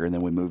Blankenbaker, and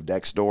then we moved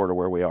next door to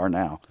where we are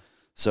now.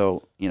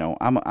 So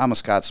I'm a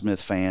Scott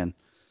Smith fan.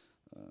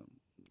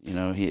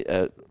 He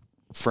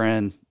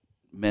friend,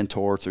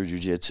 mentor through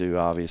jiu-jitsu,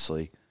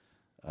 obviously.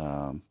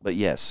 But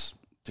yes,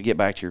 to get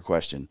back to your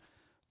question,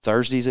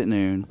 Thursdays at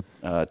noon.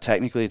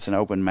 Technically, it's an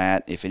open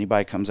mat. If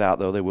anybody comes out,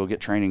 though, they will get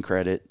training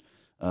credit.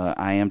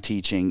 I am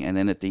teaching. And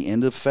then at the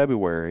end of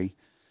February,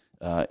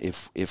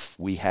 If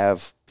we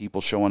have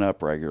people showing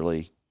up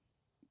regularly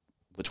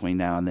between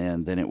now and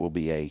then it will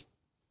be a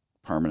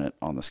permanent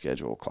on the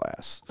schedule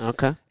class.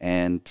 Okay.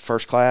 And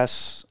first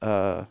class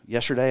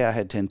yesterday, I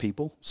had 10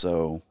 people.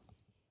 So,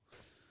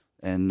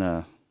 and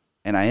I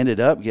ended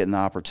up getting the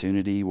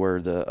opportunity where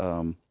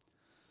the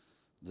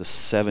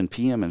 7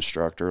 p.m.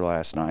 instructor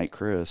last night,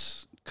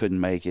 Chris, couldn't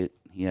make it.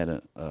 He had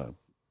a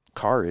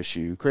car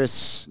issue.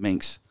 Chris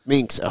Minks.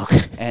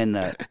 Okay.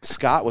 And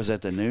Scott was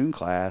at the noon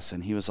class,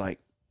 and he was like,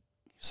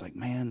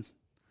 man,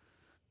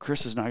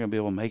 Chris is not going to be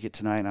able to make it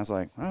tonight. And I was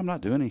like, well, I'm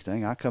not doing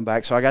anything. I'll come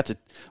back. So I got to,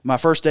 my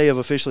first day of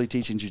officially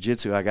teaching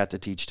jiu-jitsu, I got to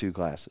teach 2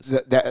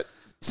 classes.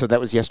 So that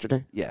was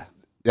yesterday? Yeah.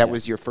 That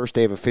was your first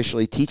day of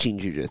officially teaching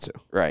jiu-jitsu?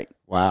 Right.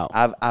 Wow.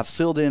 I've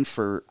filled in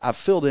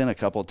a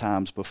couple of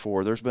times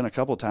before. There's been a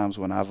couple of times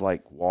when I've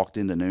like walked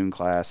into noon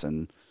class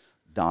and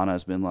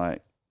Donna's been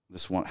like,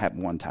 this one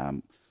happened one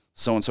time.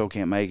 So-and-so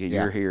can't make it.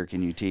 Yeah. You're here.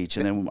 Can you teach?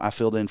 And then I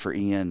filled in for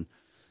Ian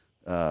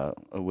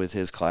with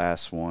his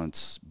class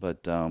once.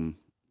 But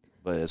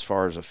as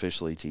far as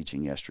officially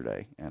teaching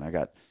yesterday,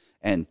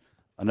 and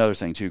another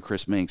thing too,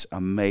 Chris Minks,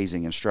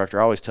 amazing instructor.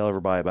 I always tell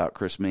everybody about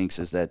Chris Minks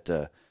is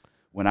that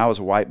when I was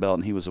a white belt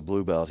and he was a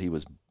blue belt, he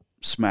was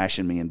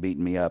smashing me and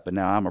beating me up. And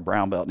now I'm a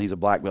brown belt and he's a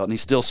black belt and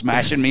he's still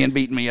smashing me and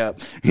beating me up.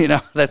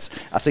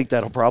 I think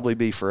that'll probably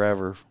be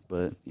forever,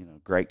 but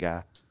great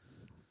guy.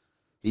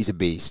 He's a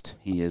beast.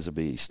 He is a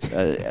beast.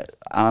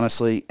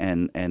 Honestly,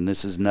 and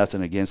this is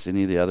nothing against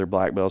any of the other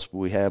black belts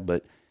we have,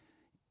 but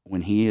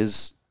when he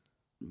is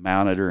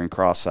mounted or in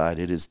cross-side,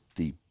 it is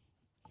the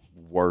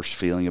worst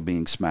feeling of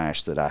being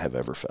smashed that I have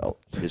ever felt.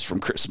 Is from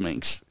Chris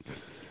Minks.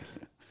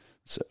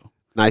 So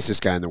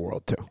nicest guy in the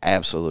world too.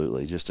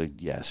 Absolutely, just a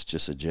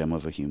gem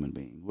of a human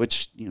being.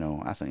 Which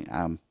I think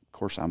I'm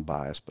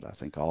biased, but I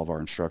think all of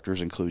our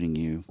instructors, including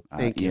you,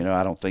 Thank you.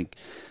 I don't think.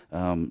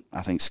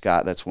 I think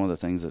Scott. That's one of the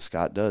things that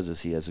Scott does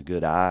is he has a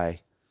good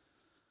eye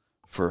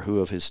for who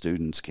of his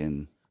students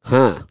can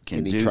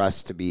he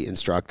trust to be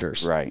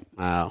instructors? Right.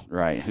 Wow.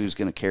 Right. Who's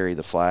going to carry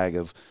the flag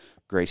of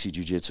Gracie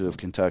Jiu-Jitsu of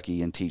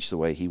Kentucky and teach the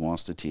way he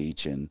wants to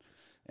teach, and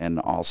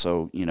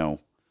also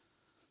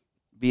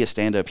be a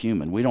stand-up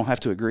human. We don't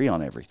have to agree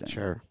on everything.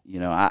 Sure.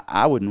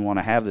 I wouldn't want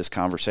to have this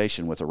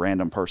conversation with a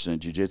random person in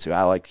jiu-jitsu.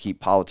 I like to keep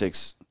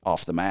politics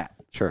off the mat.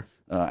 Sure.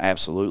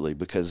 Absolutely.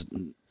 Because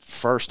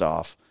first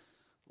off,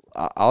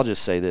 I'll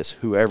just say this,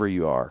 whoever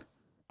you are,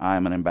 I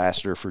am an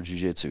ambassador for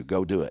jiu-jitsu.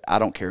 Go do it. I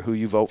don't care who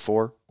you vote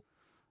for.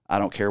 I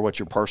don't care what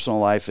your personal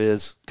life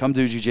is. Come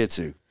do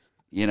jiu-jitsu,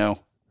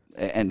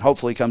 and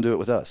hopefully come do it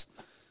with us.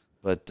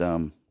 But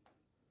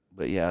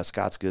yeah,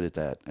 Scott's good at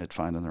that, at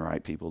finding the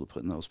right people to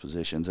put in those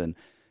positions. And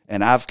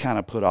I've kind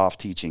of put off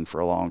teaching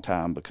for a long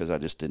time because I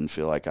just didn't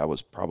feel like I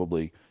was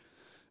probably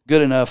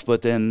good enough.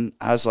 But then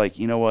I was like,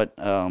 you know what?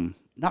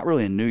 Not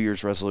really a New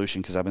Year's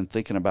resolution, because I've been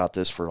thinking about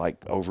this for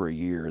like over a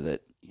year,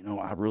 that,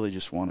 I really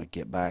just want to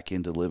get back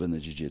into living the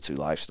jiu-jitsu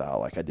lifestyle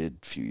like I did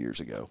a few years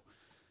ago.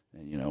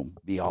 And,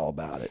 be all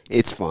about it.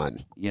 It's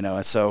fun.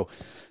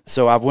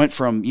 So I've went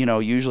from,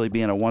 usually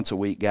being a once a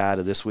week guy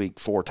to this week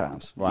 4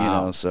 times.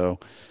 Wow.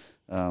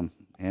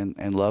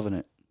 And loving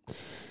it.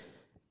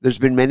 There's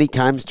been many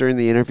times during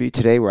the interview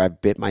today where I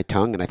bit my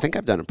tongue, and I think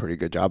I've done a pretty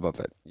good job of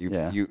it.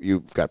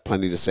 You've got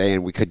plenty to say,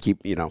 and we could keep,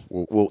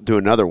 we'll do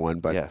another one.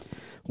 But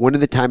one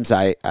of the times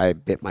I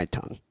bit my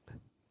tongue,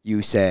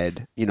 you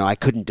said, I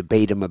couldn't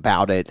debate him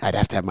about it. I'd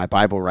have to have my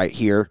Bible right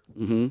here.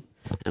 Mm-hmm.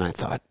 And I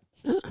thought,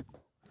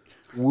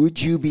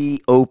 would you be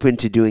open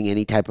to doing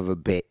any type of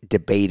a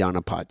debate on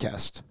a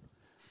podcast?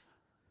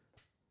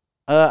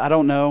 I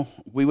don't know.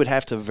 We would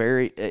have to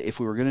if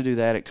we were going to do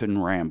that, it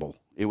couldn't ramble.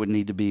 It would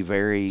need to be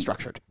very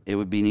structured. It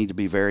would need to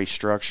be very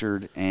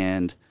structured,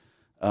 and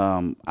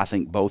I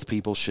think both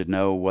people should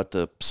know what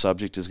the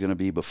subject is going to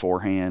be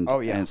beforehand. Oh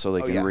yeah, and so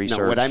they can research.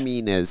 No, what I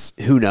mean is,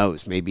 who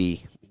knows?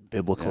 Maybe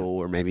biblical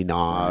or maybe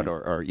not,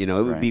 or it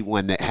would be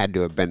one that had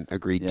to have been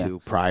agreed to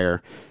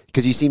prior,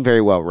 because you seem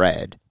very well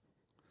read.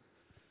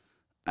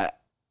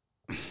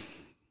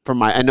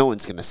 No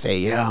one's going to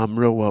say, I'm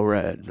real well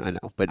read. I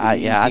know, but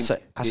I say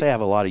I have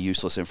a lot of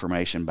useless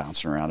information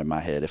bouncing around in my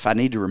head. If I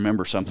need to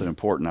remember something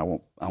important, I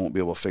won't be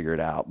able to figure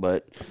it out.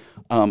 But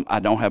I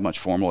don't have much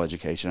formal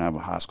education. I have a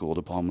high school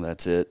diploma.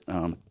 That's it.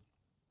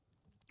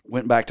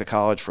 Went back to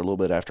college for a little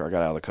bit after I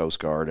got out of the Coast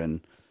Guard,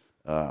 and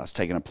I was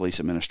taking a police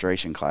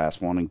administration class,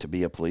 wanting to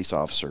be a police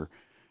officer.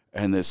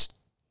 And this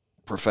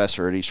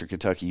professor at Eastern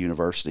Kentucky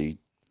University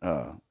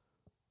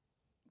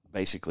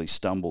basically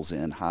stumbles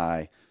in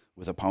high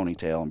with a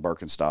ponytail and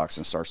Birkenstocks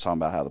and starts talking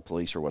about how the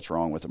police are what's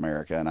wrong with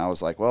America. And I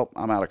was like, well,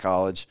 I'm out of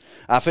college.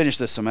 I finished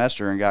this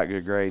semester and got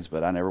good grades,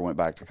 but I never went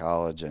back to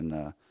college.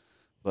 And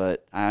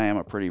but I am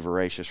a pretty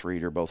voracious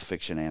reader, both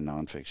fiction and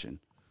nonfiction.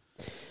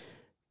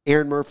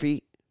 Aaron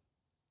Murphy,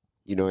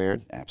 you know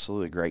Aaron?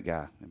 Absolutely. Great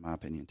guy, in my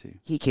opinion, too.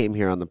 He came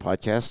here on the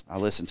podcast. I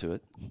listened to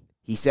it.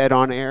 He said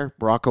on air,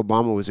 Barack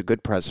Obama was a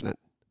good president.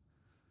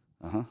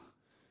 Uh-huh.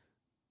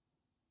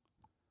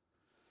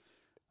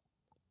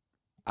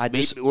 I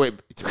just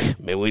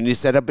Maybe we need to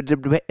set up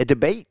a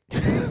debate.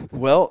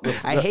 well,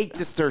 I hate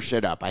to stir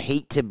shit up. I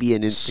hate to be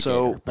an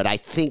instigator, but I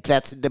think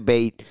that's a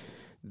debate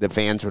the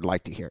fans would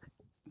like to hear.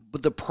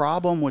 but the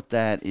problem with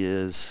that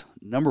is,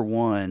 number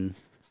one,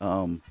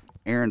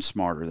 Aaron's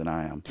smarter than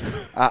I am.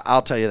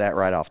 I'll tell you that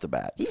right off the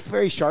bat. He's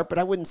very sharp, but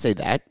I wouldn't say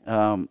that.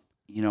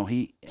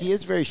 He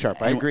is very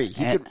sharp. I agree.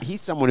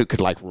 He's someone who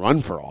could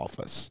run for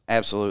office.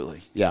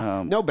 Absolutely.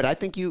 Yeah. No, but I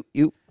think you.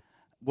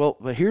 Well,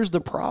 but here's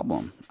the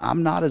problem.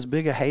 I'm not as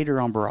big a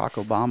hater on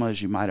Barack Obama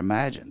as you might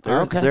imagine.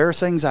 Okay. There are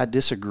things I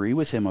disagree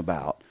with him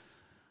about,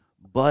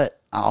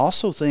 but I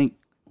also think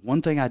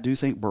one thing I do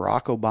think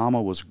Barack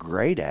Obama was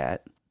great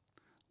at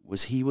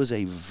was he was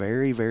a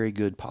very, very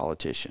good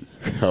politician.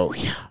 Oh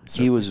yeah.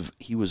 He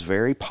was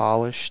very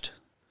polished,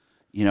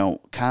 kind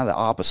of the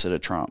opposite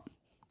of Trump.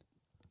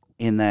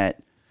 In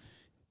that,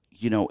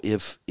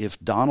 if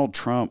Donald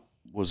Trump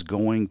was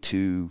going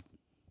to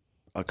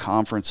a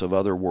conference of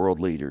other world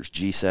leaders,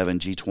 G7,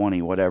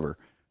 G20, whatever,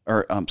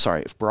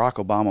 if Barack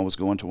Obama was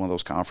going to one of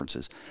those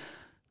conferences,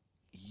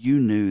 you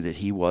knew that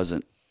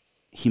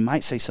he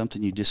might say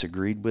something you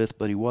disagreed with,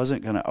 but he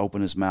wasn't going to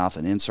open his mouth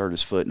and insert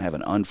his foot and have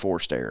an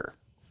unforced error.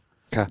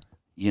 Okay.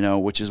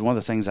 Which is one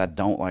of the things I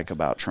don't like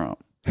about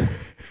Trump.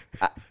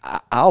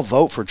 I'll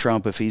vote for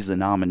Trump if he's the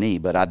nominee,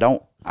 but I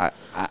don't.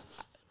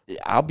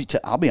 I'll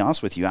be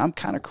honest with you. I'm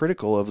kind of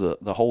critical of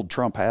the hold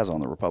Trump has on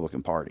the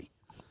Republican Party,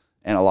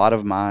 and a lot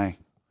of my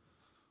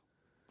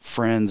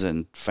friends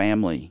and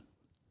family,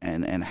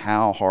 and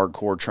how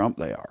hardcore Trump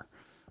they are.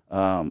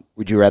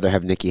 Would you rather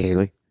have Nikki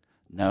Haley?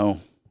 No,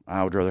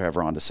 I would rather have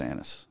Ron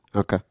DeSantis.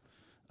 Okay.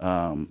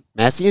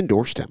 Massey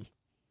endorsed him.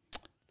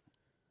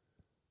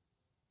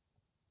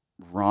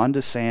 Ron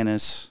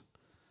DeSantis,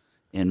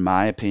 in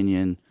my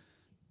opinion,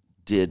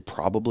 did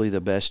probably the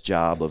best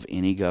job of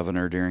any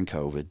governor during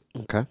COVID.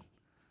 Okay.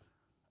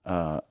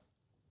 I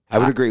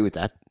would agree with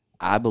that.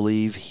 I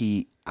believe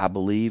he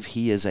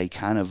is a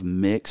kind of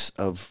mix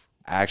of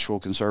actual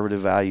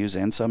conservative values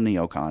and some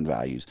neocon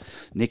values.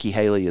 Nikki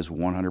Haley is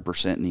 100%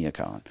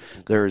 neocon.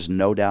 There is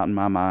no doubt in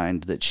my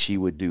mind that she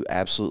would do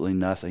absolutely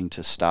nothing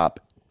to stop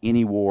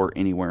any war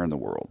anywhere in the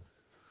world.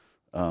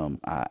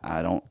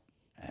 I don't.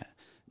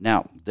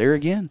 Now, there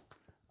again,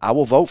 I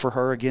will vote for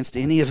her against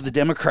any of the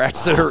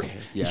Democrats that are,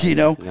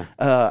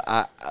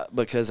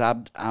 because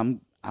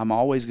I'm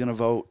always going to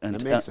vote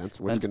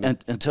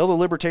until the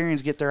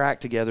Libertarians get their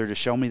act together to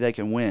show me they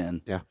can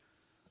win. Yeah,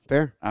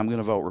 fair. I'm going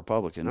to vote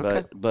Republican,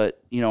 okay.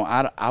 but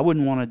I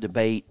wouldn't want to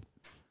debate.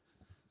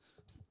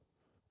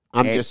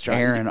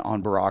 Aaron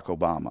on Barack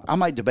Obama. I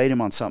might debate him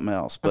on something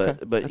else, but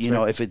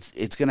fair. If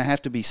it's going to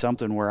have to be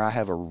something where I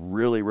have a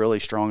really, really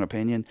strong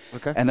opinion.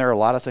 Okay. And there are a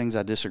lot of things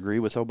I disagree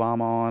with Obama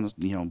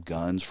on,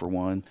 guns for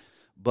one,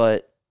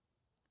 but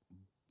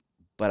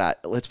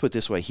let's put it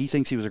this way: he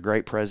thinks he was a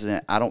great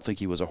president. I don't think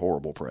he was a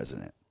horrible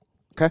president.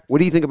 Okay. What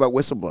do you think about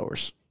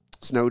whistleblowers?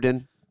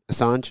 Snowden,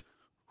 Assange.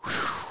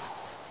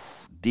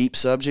 Deep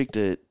subject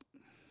that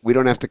we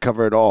don't have to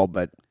cover it all,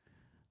 but.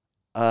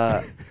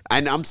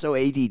 And I'm so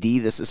ADD.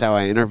 This is how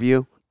I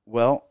interview.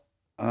 Well,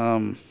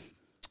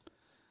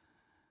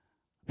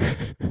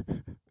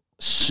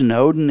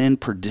 Snowden in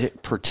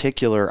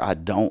particular, I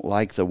don't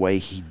like the way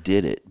he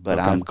did it, but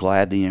okay. I'm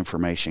glad the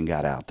information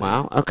got out there.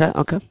 Wow.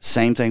 Okay.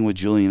 Same thing with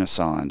Julian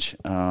Assange.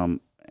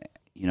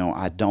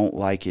 I don't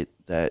like it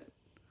that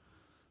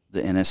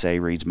the NSA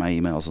reads my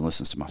emails and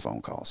listens to my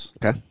phone calls.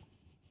 Okay.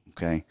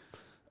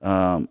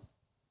 I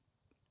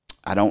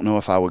don't know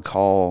if I would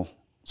call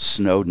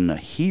Snowden a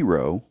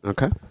hero.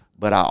 Okay.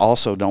 But I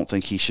also don't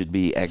think he should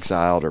be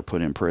exiled or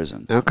put in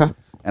prison. Okay.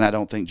 And I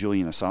don't think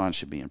Julian Assange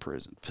should be in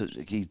prison.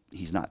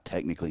 He's not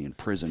technically in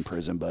prison,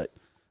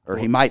 or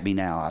he might be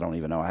now. I don't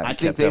even know. I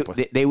think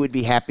they would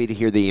be happy to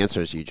hear the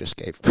answers you just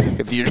gave.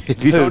 if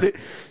you don't,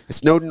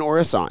 Snowden or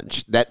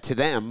Assange, that to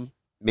them,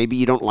 maybe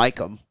you don't like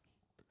them.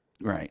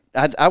 Right.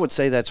 I would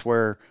say that's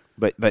where.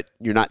 But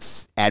you're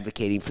not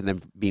advocating for them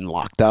being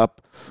locked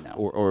up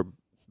or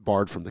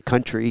barred from the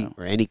country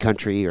or any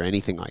country or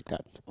anything like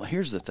that. Well,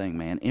 here's the thing,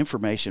 man.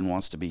 Information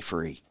wants to be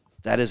free.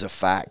 That is a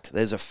fact.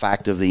 That is a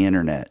fact of the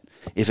internet.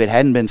 If it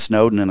hadn't been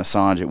Snowden and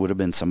Assange, it would have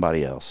been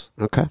somebody else.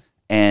 Okay.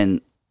 And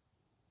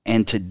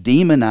to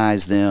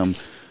demonize them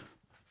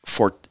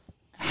for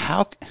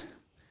how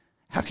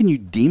can you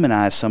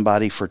demonize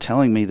somebody for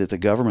telling me that the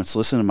government's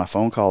listening to my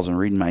phone calls and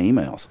reading my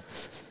emails?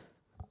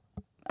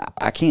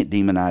 I can't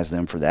demonize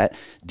them for that.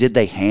 Did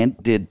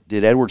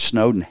Edward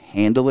Snowden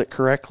handle it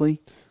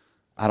correctly?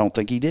 I don't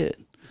think he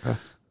did. Huh.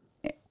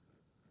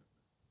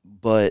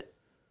 But,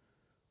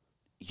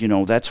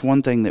 that's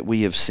one thing that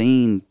we have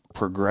seen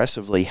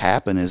progressively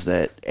happen is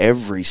that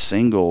every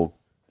single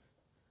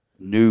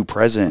new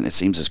president, it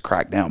seems, has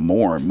cracked down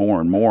more and more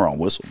and more on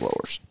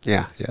whistleblowers.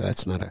 Yeah,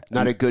 that's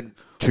not a good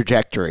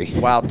trajectory.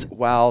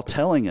 While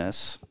telling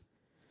us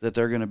that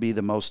they're going to be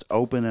the most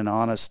open and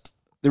honest.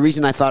 The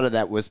reason I thought of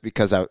that was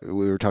because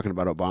we were talking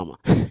about Obama.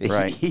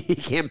 Right. He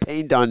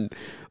campaigned on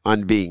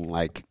being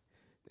like,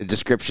 a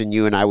description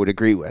you and I would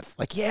agree with.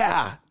 Like,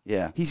 yeah,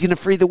 Yeah. he's going to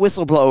free the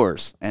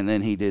whistleblowers. And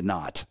then he did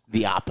not.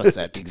 The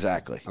opposite.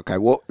 Exactly. Okay,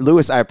 well,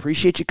 Lewis, I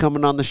appreciate you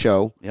coming on the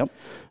show. Yep.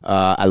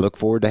 I look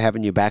forward to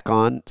having you back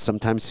on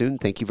sometime soon.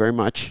 Thank you very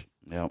much.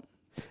 Yep.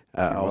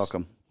 You're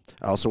welcome.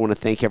 I also want to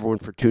thank everyone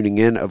for tuning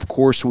in. Of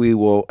course, we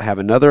will have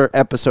another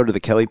episode of the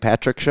Kelly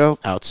Patrick Show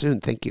out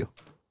soon. Thank you.